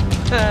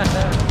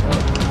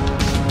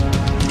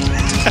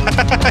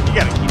 You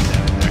gotta keep that.